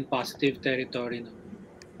remain in positive territory.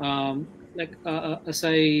 As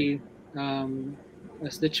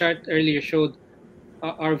the chart earlier showed,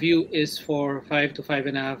 our view is for 5 to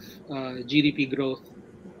 5.5 GDP growth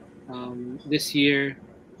this year.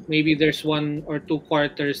 Maybe there's 1 or 2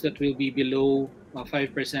 quarters that will be below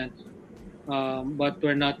 5%, but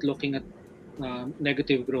we're not looking at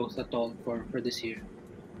negative growth at all for this year.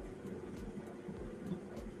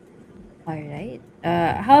 All right.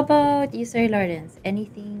 How about you, Sir Lawrence?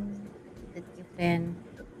 Anything that you can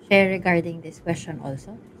share regarding this question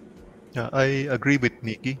also? Yeah, I agree with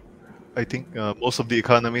Nikki. I think most of the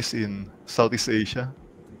economies in Southeast Asia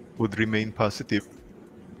would remain positive.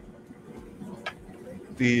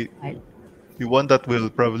 The All the one that will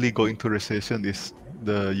probably go into recession is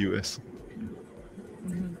the US.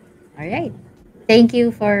 mhm. All right. Thank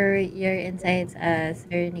you for your insights,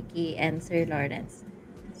 Sir Nicky and Sir Lawrence.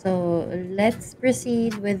 So let's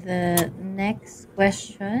proceed with the next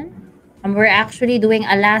question. We're actually doing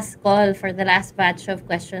a last call for the last batch of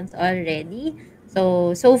questions already.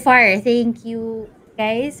 So far, thank you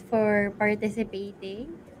guys for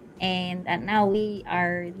participating. And now we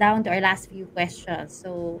are down to our last few questions.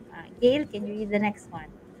 So, Gail, can you read the next one?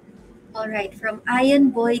 All right, from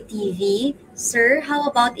Iron Boy TV, sir, how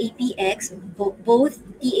about APX, both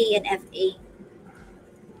TA and FA?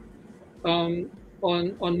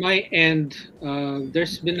 On my end,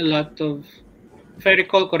 there's been a lot of, if I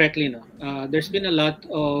recall correctly, no, there's been a lot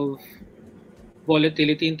of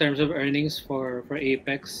volatility in terms of earnings for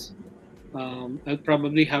Apex. I'll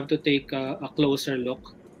probably have to take a closer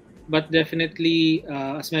look, but definitely,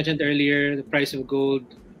 as mentioned earlier, the price of gold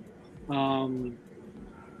um,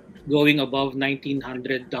 going above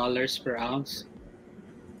 $1,900 per ounce.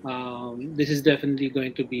 This is definitely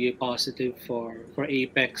going to be a positive for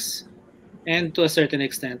Apex and to a certain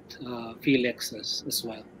extent Felix as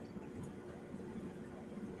well.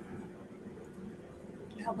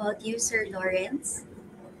 How about you, Sir Lawrence?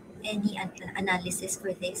 Any analysis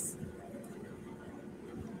for this?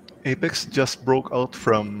 Apex just broke out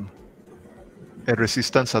from a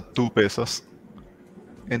resistance at 2 pesos,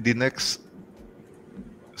 and the next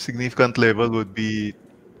significant level would be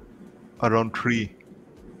around 3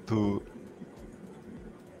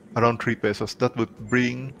 pesos. That would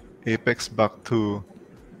bring Apex back to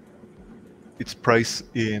its price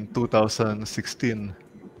in 2016.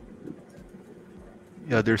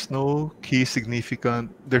 Yeah, there's no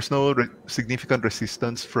significant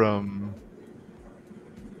resistance from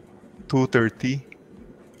 230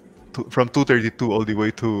 from 232 all the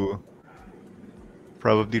way to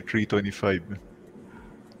probably 325.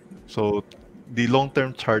 So the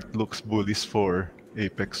long-term chart looks bullish for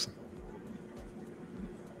Apex.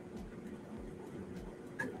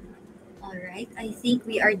 All right, I think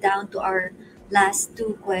we are down to our last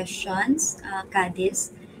two questions.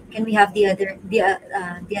 Cadiz, can we have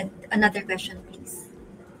another question, please?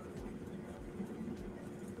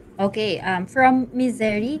 Okay, from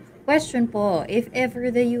Misery, question po, if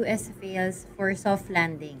ever the US fails for soft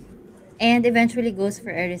landing and eventually goes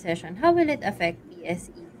for a recession, how will it affect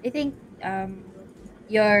PSE? I think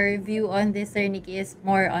your view on this, Sir Nicky, is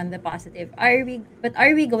more on the positive. Are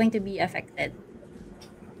we going to be affected?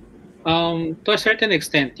 To a certain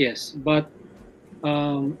extent, yes, but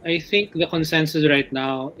I think the consensus right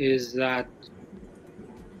now is that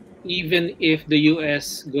even if the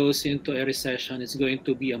US goes into a recession, it's going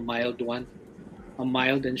to be a mild one, a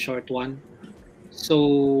mild and short one.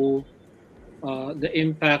 So the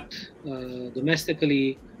impact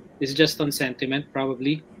domestically is just on sentiment,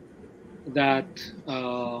 probably, that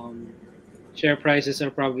share prices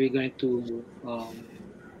are probably going to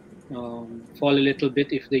fall a little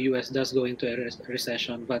bit if the US does go into a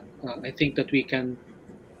recession. But I think that we can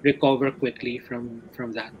recover quickly from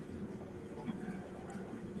that.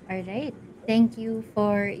 All right. Thank you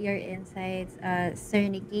for your insights, Sir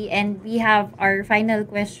Nicky. And we have our final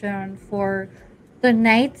question for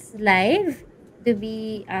tonight's live to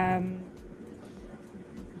be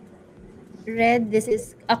read. This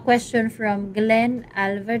is a question from Glenn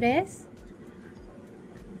Alvarez.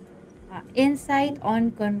 Insight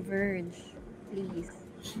on Converge, please.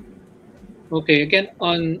 Okay, again,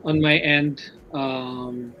 on my end,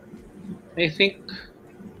 I think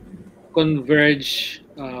Converge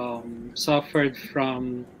suffered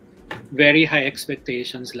from very high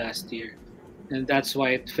expectations last year, and that's why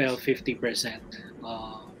it fell 50%.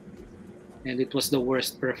 And it was the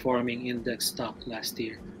worst performing index stock last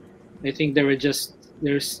year. I think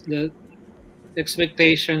the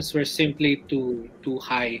expectations were simply too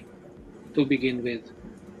high to begin with.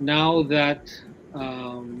 Now that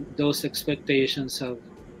those expectations have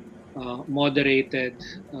moderated,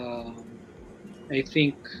 I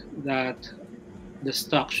think that the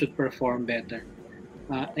stock should perform better.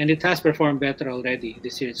 And it has performed better already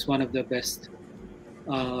this year. It's one of the best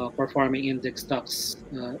performing index stocks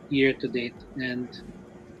year to date, and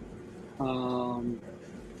um,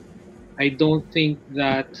 I don't think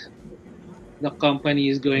that the company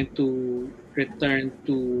is going to return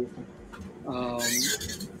to um,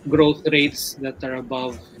 growth rates that are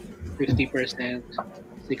above 50%,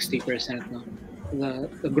 60%. No?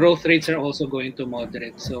 The growth rates are also going to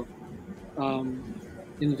moderate. So um,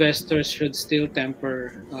 investors should still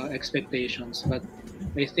temper expectations, but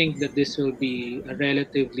I think that this will be a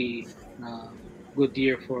relatively good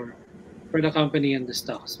year for the company and the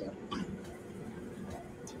stock as well.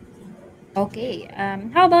 Okay.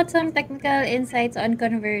 How about some technical insights on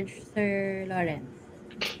Converge, Sir Lawrence?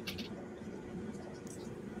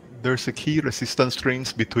 There's a key resistance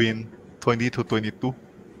range between 20 to 22.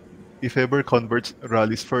 If ever Converge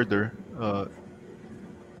rallies further,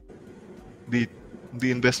 the the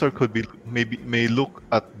investor could be may look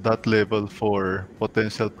at that level for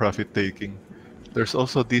potential profit taking. There's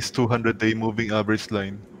also this 200-day moving average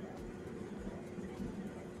line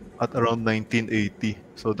at around 1980.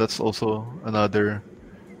 So that's also another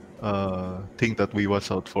thing that we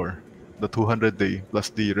watch out for. The 200-day plus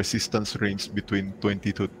the resistance range between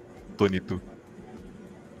 20 to 22.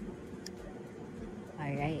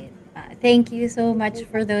 All right. Thank you so much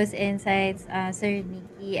for those insights, Sir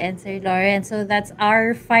Nicky and Sir Lawrence. So that's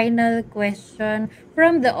our final question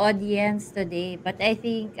from the audience today. But I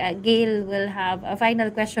think Gail will have a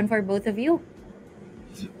final question for both of you.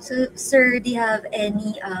 So, sir, do you have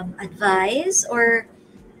any advice or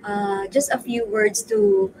just a few words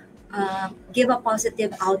to give a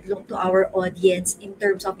positive outlook to our audience in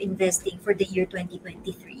terms of investing for the year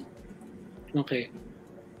 2023? Okay.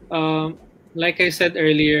 Like I said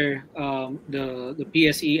earlier, the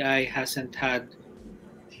PSEI hasn't had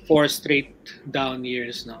 4 straight down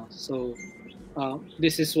years now. So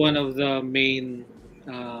this is one of the main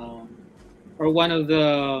or one of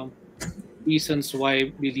the reasons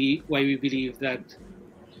why we believe that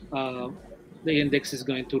the index is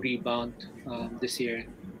going to rebound this year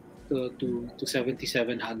to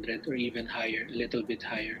 7,700 or even higher, a little bit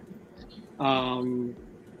higher.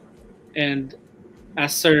 And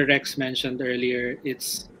as Sir Rex mentioned earlier,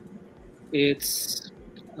 it's it's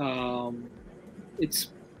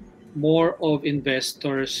more of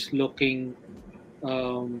investors looking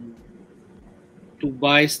to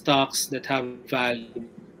buy stocks that have value,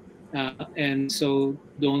 and so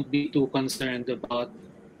don't be too concerned about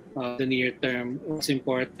the near term. What's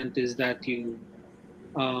important is that you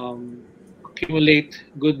accumulate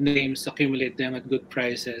good names, accumulate them at good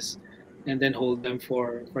prices, and then hold them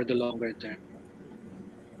for the longer term.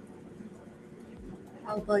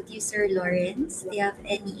 How about you, Sir Lawrence? Do you have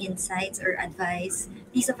any insights or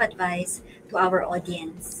piece of advice to our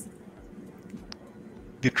audience?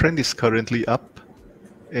 The trend is currently up,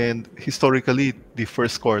 and historically, the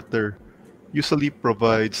first quarter usually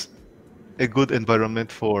provides a good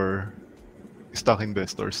environment for stock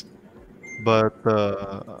investors. But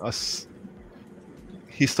as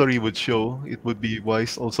history would show, it would be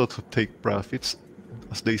wise also to take profits,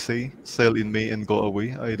 as they say, sell in May and go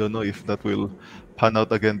away. I don't know if that will pan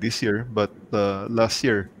out again this year, but last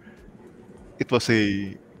year it was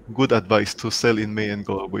a good advice to sell in May and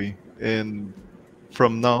go away. And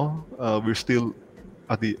from now, we're still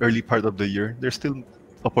at the early part of the year. There's still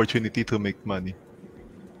opportunity to make money.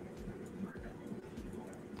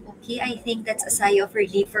 Okay, I think that's a sigh of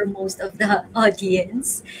relief for most of the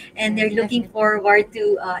audience, and they're looking forward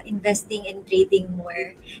to investing and trading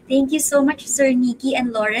more. Thank you so much, Sir Nicky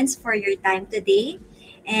and Lawrence, for your time today.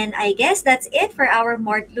 And I guess that's it for our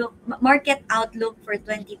market outlook for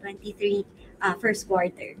 2023 first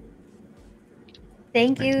quarter.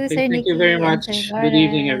 Thank you, Sir Thank you Nicky very and much. Sir Good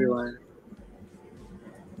evening, Lawrence. everyone.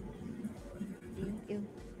 Thank you.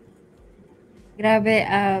 Grabe,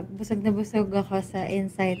 busog na busog ako sa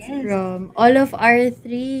insights Yes. from all of our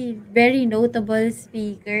three very notable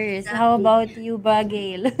speakers. How Exactly. about you ba,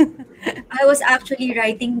 Gail? I was actually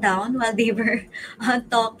writing down while they were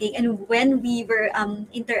talking, and when we were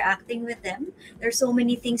interacting with them, there's so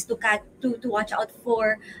many things to watch out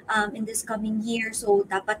for in this coming year. So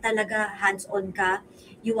dapat talaga hands-on ka.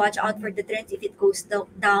 You watch out for the trends if it goes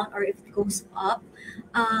down or if it goes up.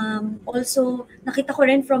 Also, nakita ko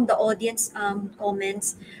rin from the audience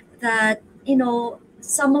comments that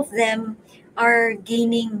some of them are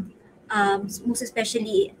gaining, most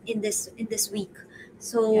especially in this week.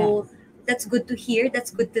 So that's good to hear.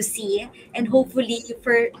 That's good to see, and hopefully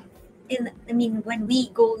when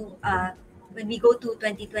we go to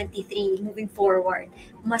 2023 moving forward,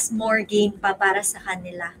 mas more gain pa para sa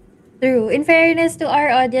kanila. True. In fairness to our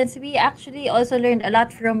audience, we actually also learned a lot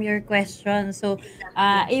from your questions. So,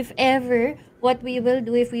 if ever what we will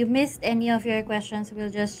do, if we missed any of your questions, we'll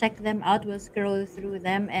just check them out. We'll scroll through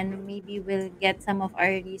them, and maybe we'll get some of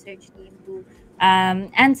our research team to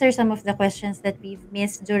answer some of the questions that we've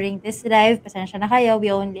missed during this live. Pasensya na kayo,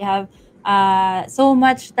 we only have so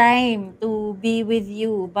much time to be with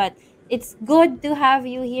you, but it's good to have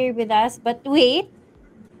you here with us. But wait,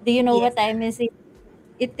 do you know Yes. what time is it?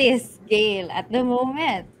 It is, Gail, at the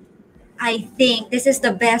moment. I think this is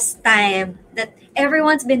the best time that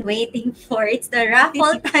everyone's been waiting for. It's the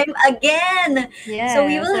raffle time again. So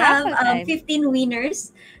we Yes, will have raffle time. 15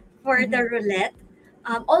 winners for the roulette.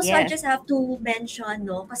 Also, I Yes. just have to mention,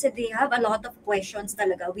 no, kasi they have a lot of questions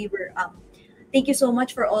talaga. We were, thank you so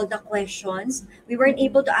much for all the questions. We weren't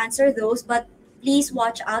able to answer those, but please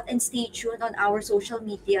watch out and stay tuned on our social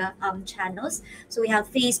media channels. So we have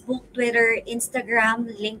Facebook, Twitter, Instagram,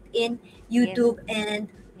 LinkedIn, YouTube, and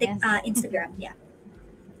Yes. Instagram. Yeah.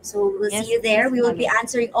 So we'll Yes, see you there. please We will be follow.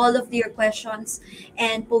 answering all of your questions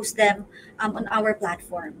and post them on our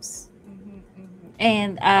platforms.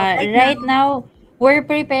 And Right right now, now, we're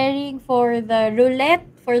preparing for the roulette,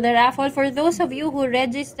 for the raffle. For those of you who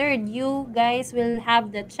registered, you guys will have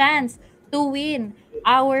the chance to win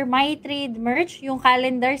our MyTrade merch, yung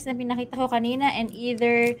calendars na pinakita ko kanina, and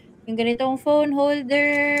either yung ganitong phone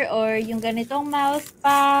holder or yung ganitong mouse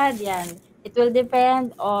pad. Yan. It will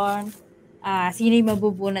depend on sino yung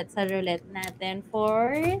mabubunot sa roulette natin for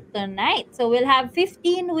tonight. So we'll have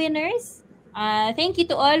 15 winners. Thank you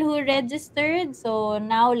to all who registered. So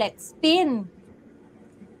now let's spin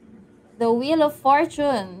the wheel of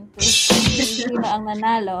fortune to see sino ang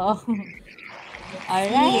nanalo. All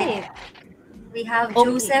right. we have Okay.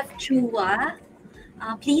 Joseph Chua.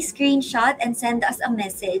 Please screenshot and send us a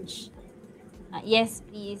message. Yes,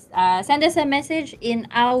 please. Send us a message in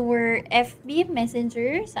our FB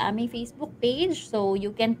Messenger sa aming Facebook page so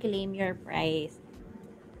you can claim your prize.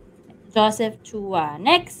 Joseph Chua.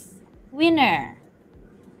 Next winner.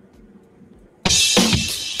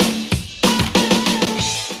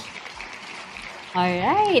 All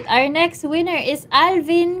right. Our next winner is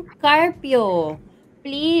Alvin Carpio.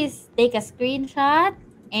 Please take a screenshot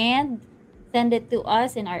and send it to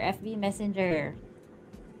us in our FB Messenger.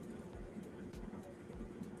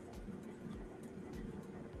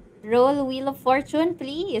 Roll Wheel of Fortune,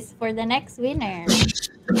 please, for the next winner.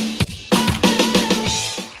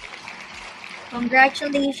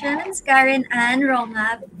 Congratulations, Karen Ann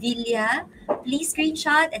Roma Villa. Please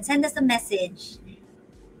screenshot and send us a message.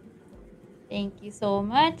 Thank you so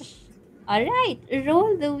much. All right,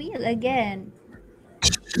 roll the wheel again.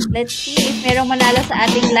 Let's see if merong manalo sa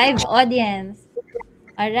ating live audience.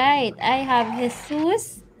 All right, I have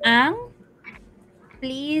Jesus Ang.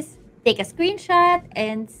 Please take a screenshot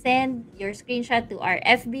and send your screenshot to our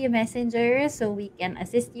FB Messenger so we can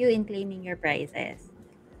assist you in claiming your prizes.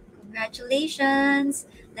 Congratulations.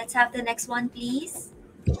 Let's have the next one, please.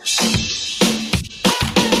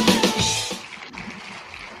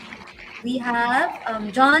 We have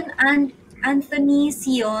John and Anthony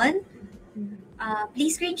Sion.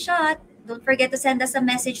 Please screenshot. Don't forget to send us a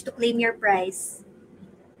message to claim your prize.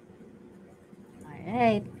 All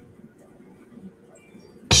right.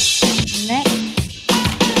 Next,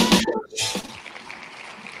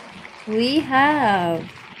 we have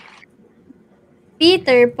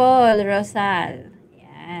Peter Paul Rosal.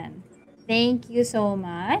 Yan. Thank you so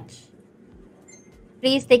much.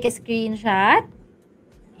 Please take a screenshot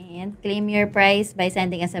and claim your prize by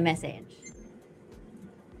sending us a message.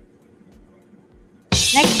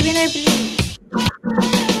 Next winner, please.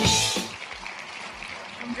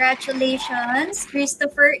 Congratulations,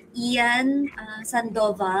 Christopher Ian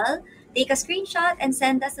Sandoval. Take a screenshot and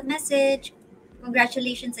send us a message.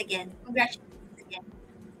 Congratulations again.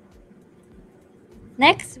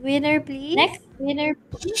 Next winner, please.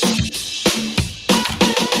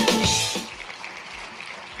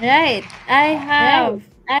 Right. I have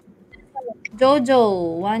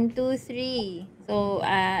Jojo 123. So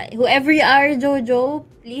whoever you are, Jojo,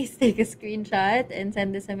 please take a screenshot and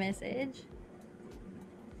send us a message.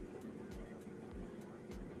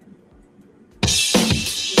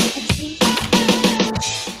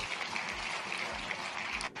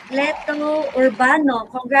 Leto Urbano,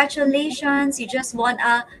 congratulations. You just won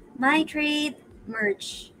a MyTrade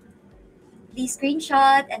merch. Please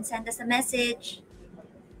screenshot and send us a message.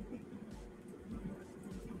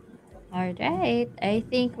 All right. I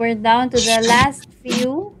think we're down to the last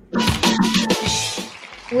few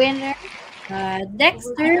winners.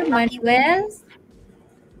 Dexter Manuel.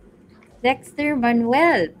 Dexter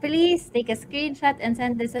Manuel, please take a screenshot and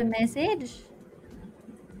send us a message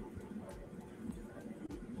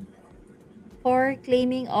for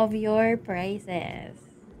claiming of your prizes.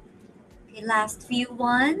 Okay, last few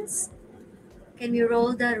ones. Can we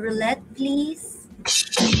roll the roulette, please?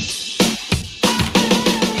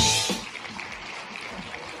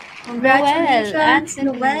 Congratulations,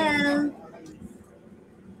 Noel.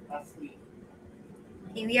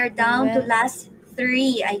 Okay, we are down to last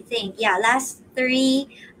 3, I think. Yeah, last 3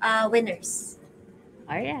 winners.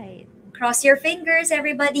 All right. Cross your fingers,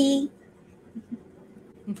 everybody.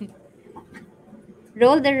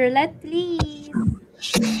 Roll the roulette, please.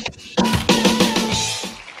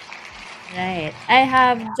 Right. I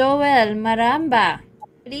have Joel Maramba.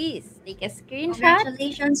 Please take a screenshot.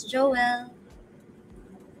 Congratulations, Joel.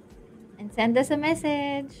 And send us a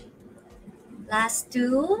message. Last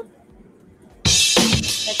 2.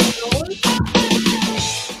 Let's roll.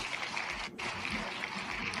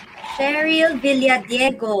 Cheryl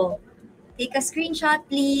Villadiego. Take a screenshot,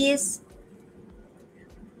 please.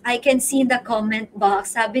 I can see in the comment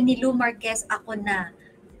box. Sabi ni Lou Marquez, ako na.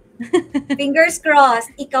 Fingers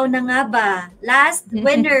crossed, ikaw na nga ba? Last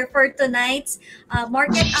winner for tonight's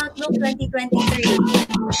Market Outlook 2023.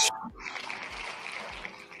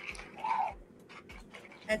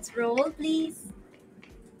 Let's roll, please.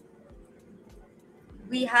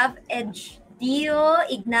 We have Edgio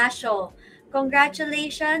Ignacio.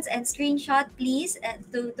 Congratulations and screenshot, please,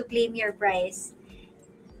 to claim your prize.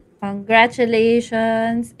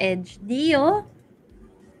 Congratulations, Edgio.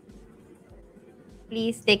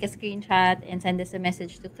 Please take a screenshot and send us a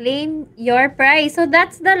message to claim your prize. So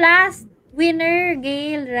that's the last winner,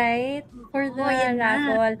 Gail, right? For the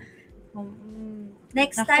raffle.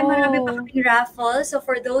 Next time, marami pa kaming raffle. So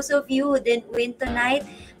for those of you who didn't win tonight,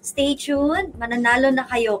 stay tuned. Mananalo na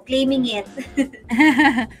kayo. Claiming it.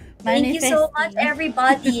 Thank you so much,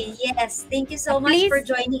 everybody. Yes, thank you so much for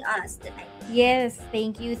joining us tonight. Yes,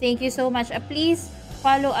 thank you. Thank you so much. Please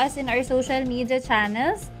follow us in our social media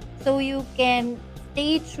channels so you can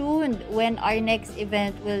stay tuned when our next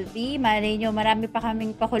event will be. Malay nyo, marami pa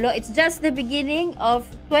kaming pakulo. It's just the beginning of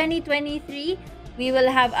 2023. We will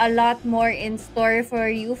have a lot more in store for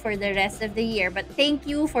you for the rest of the year. But thank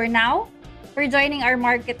you for now for joining our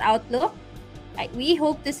Market Outlook. We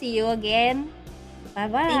hope to see you again.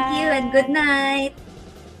 Bye-bye. Thank you and good night.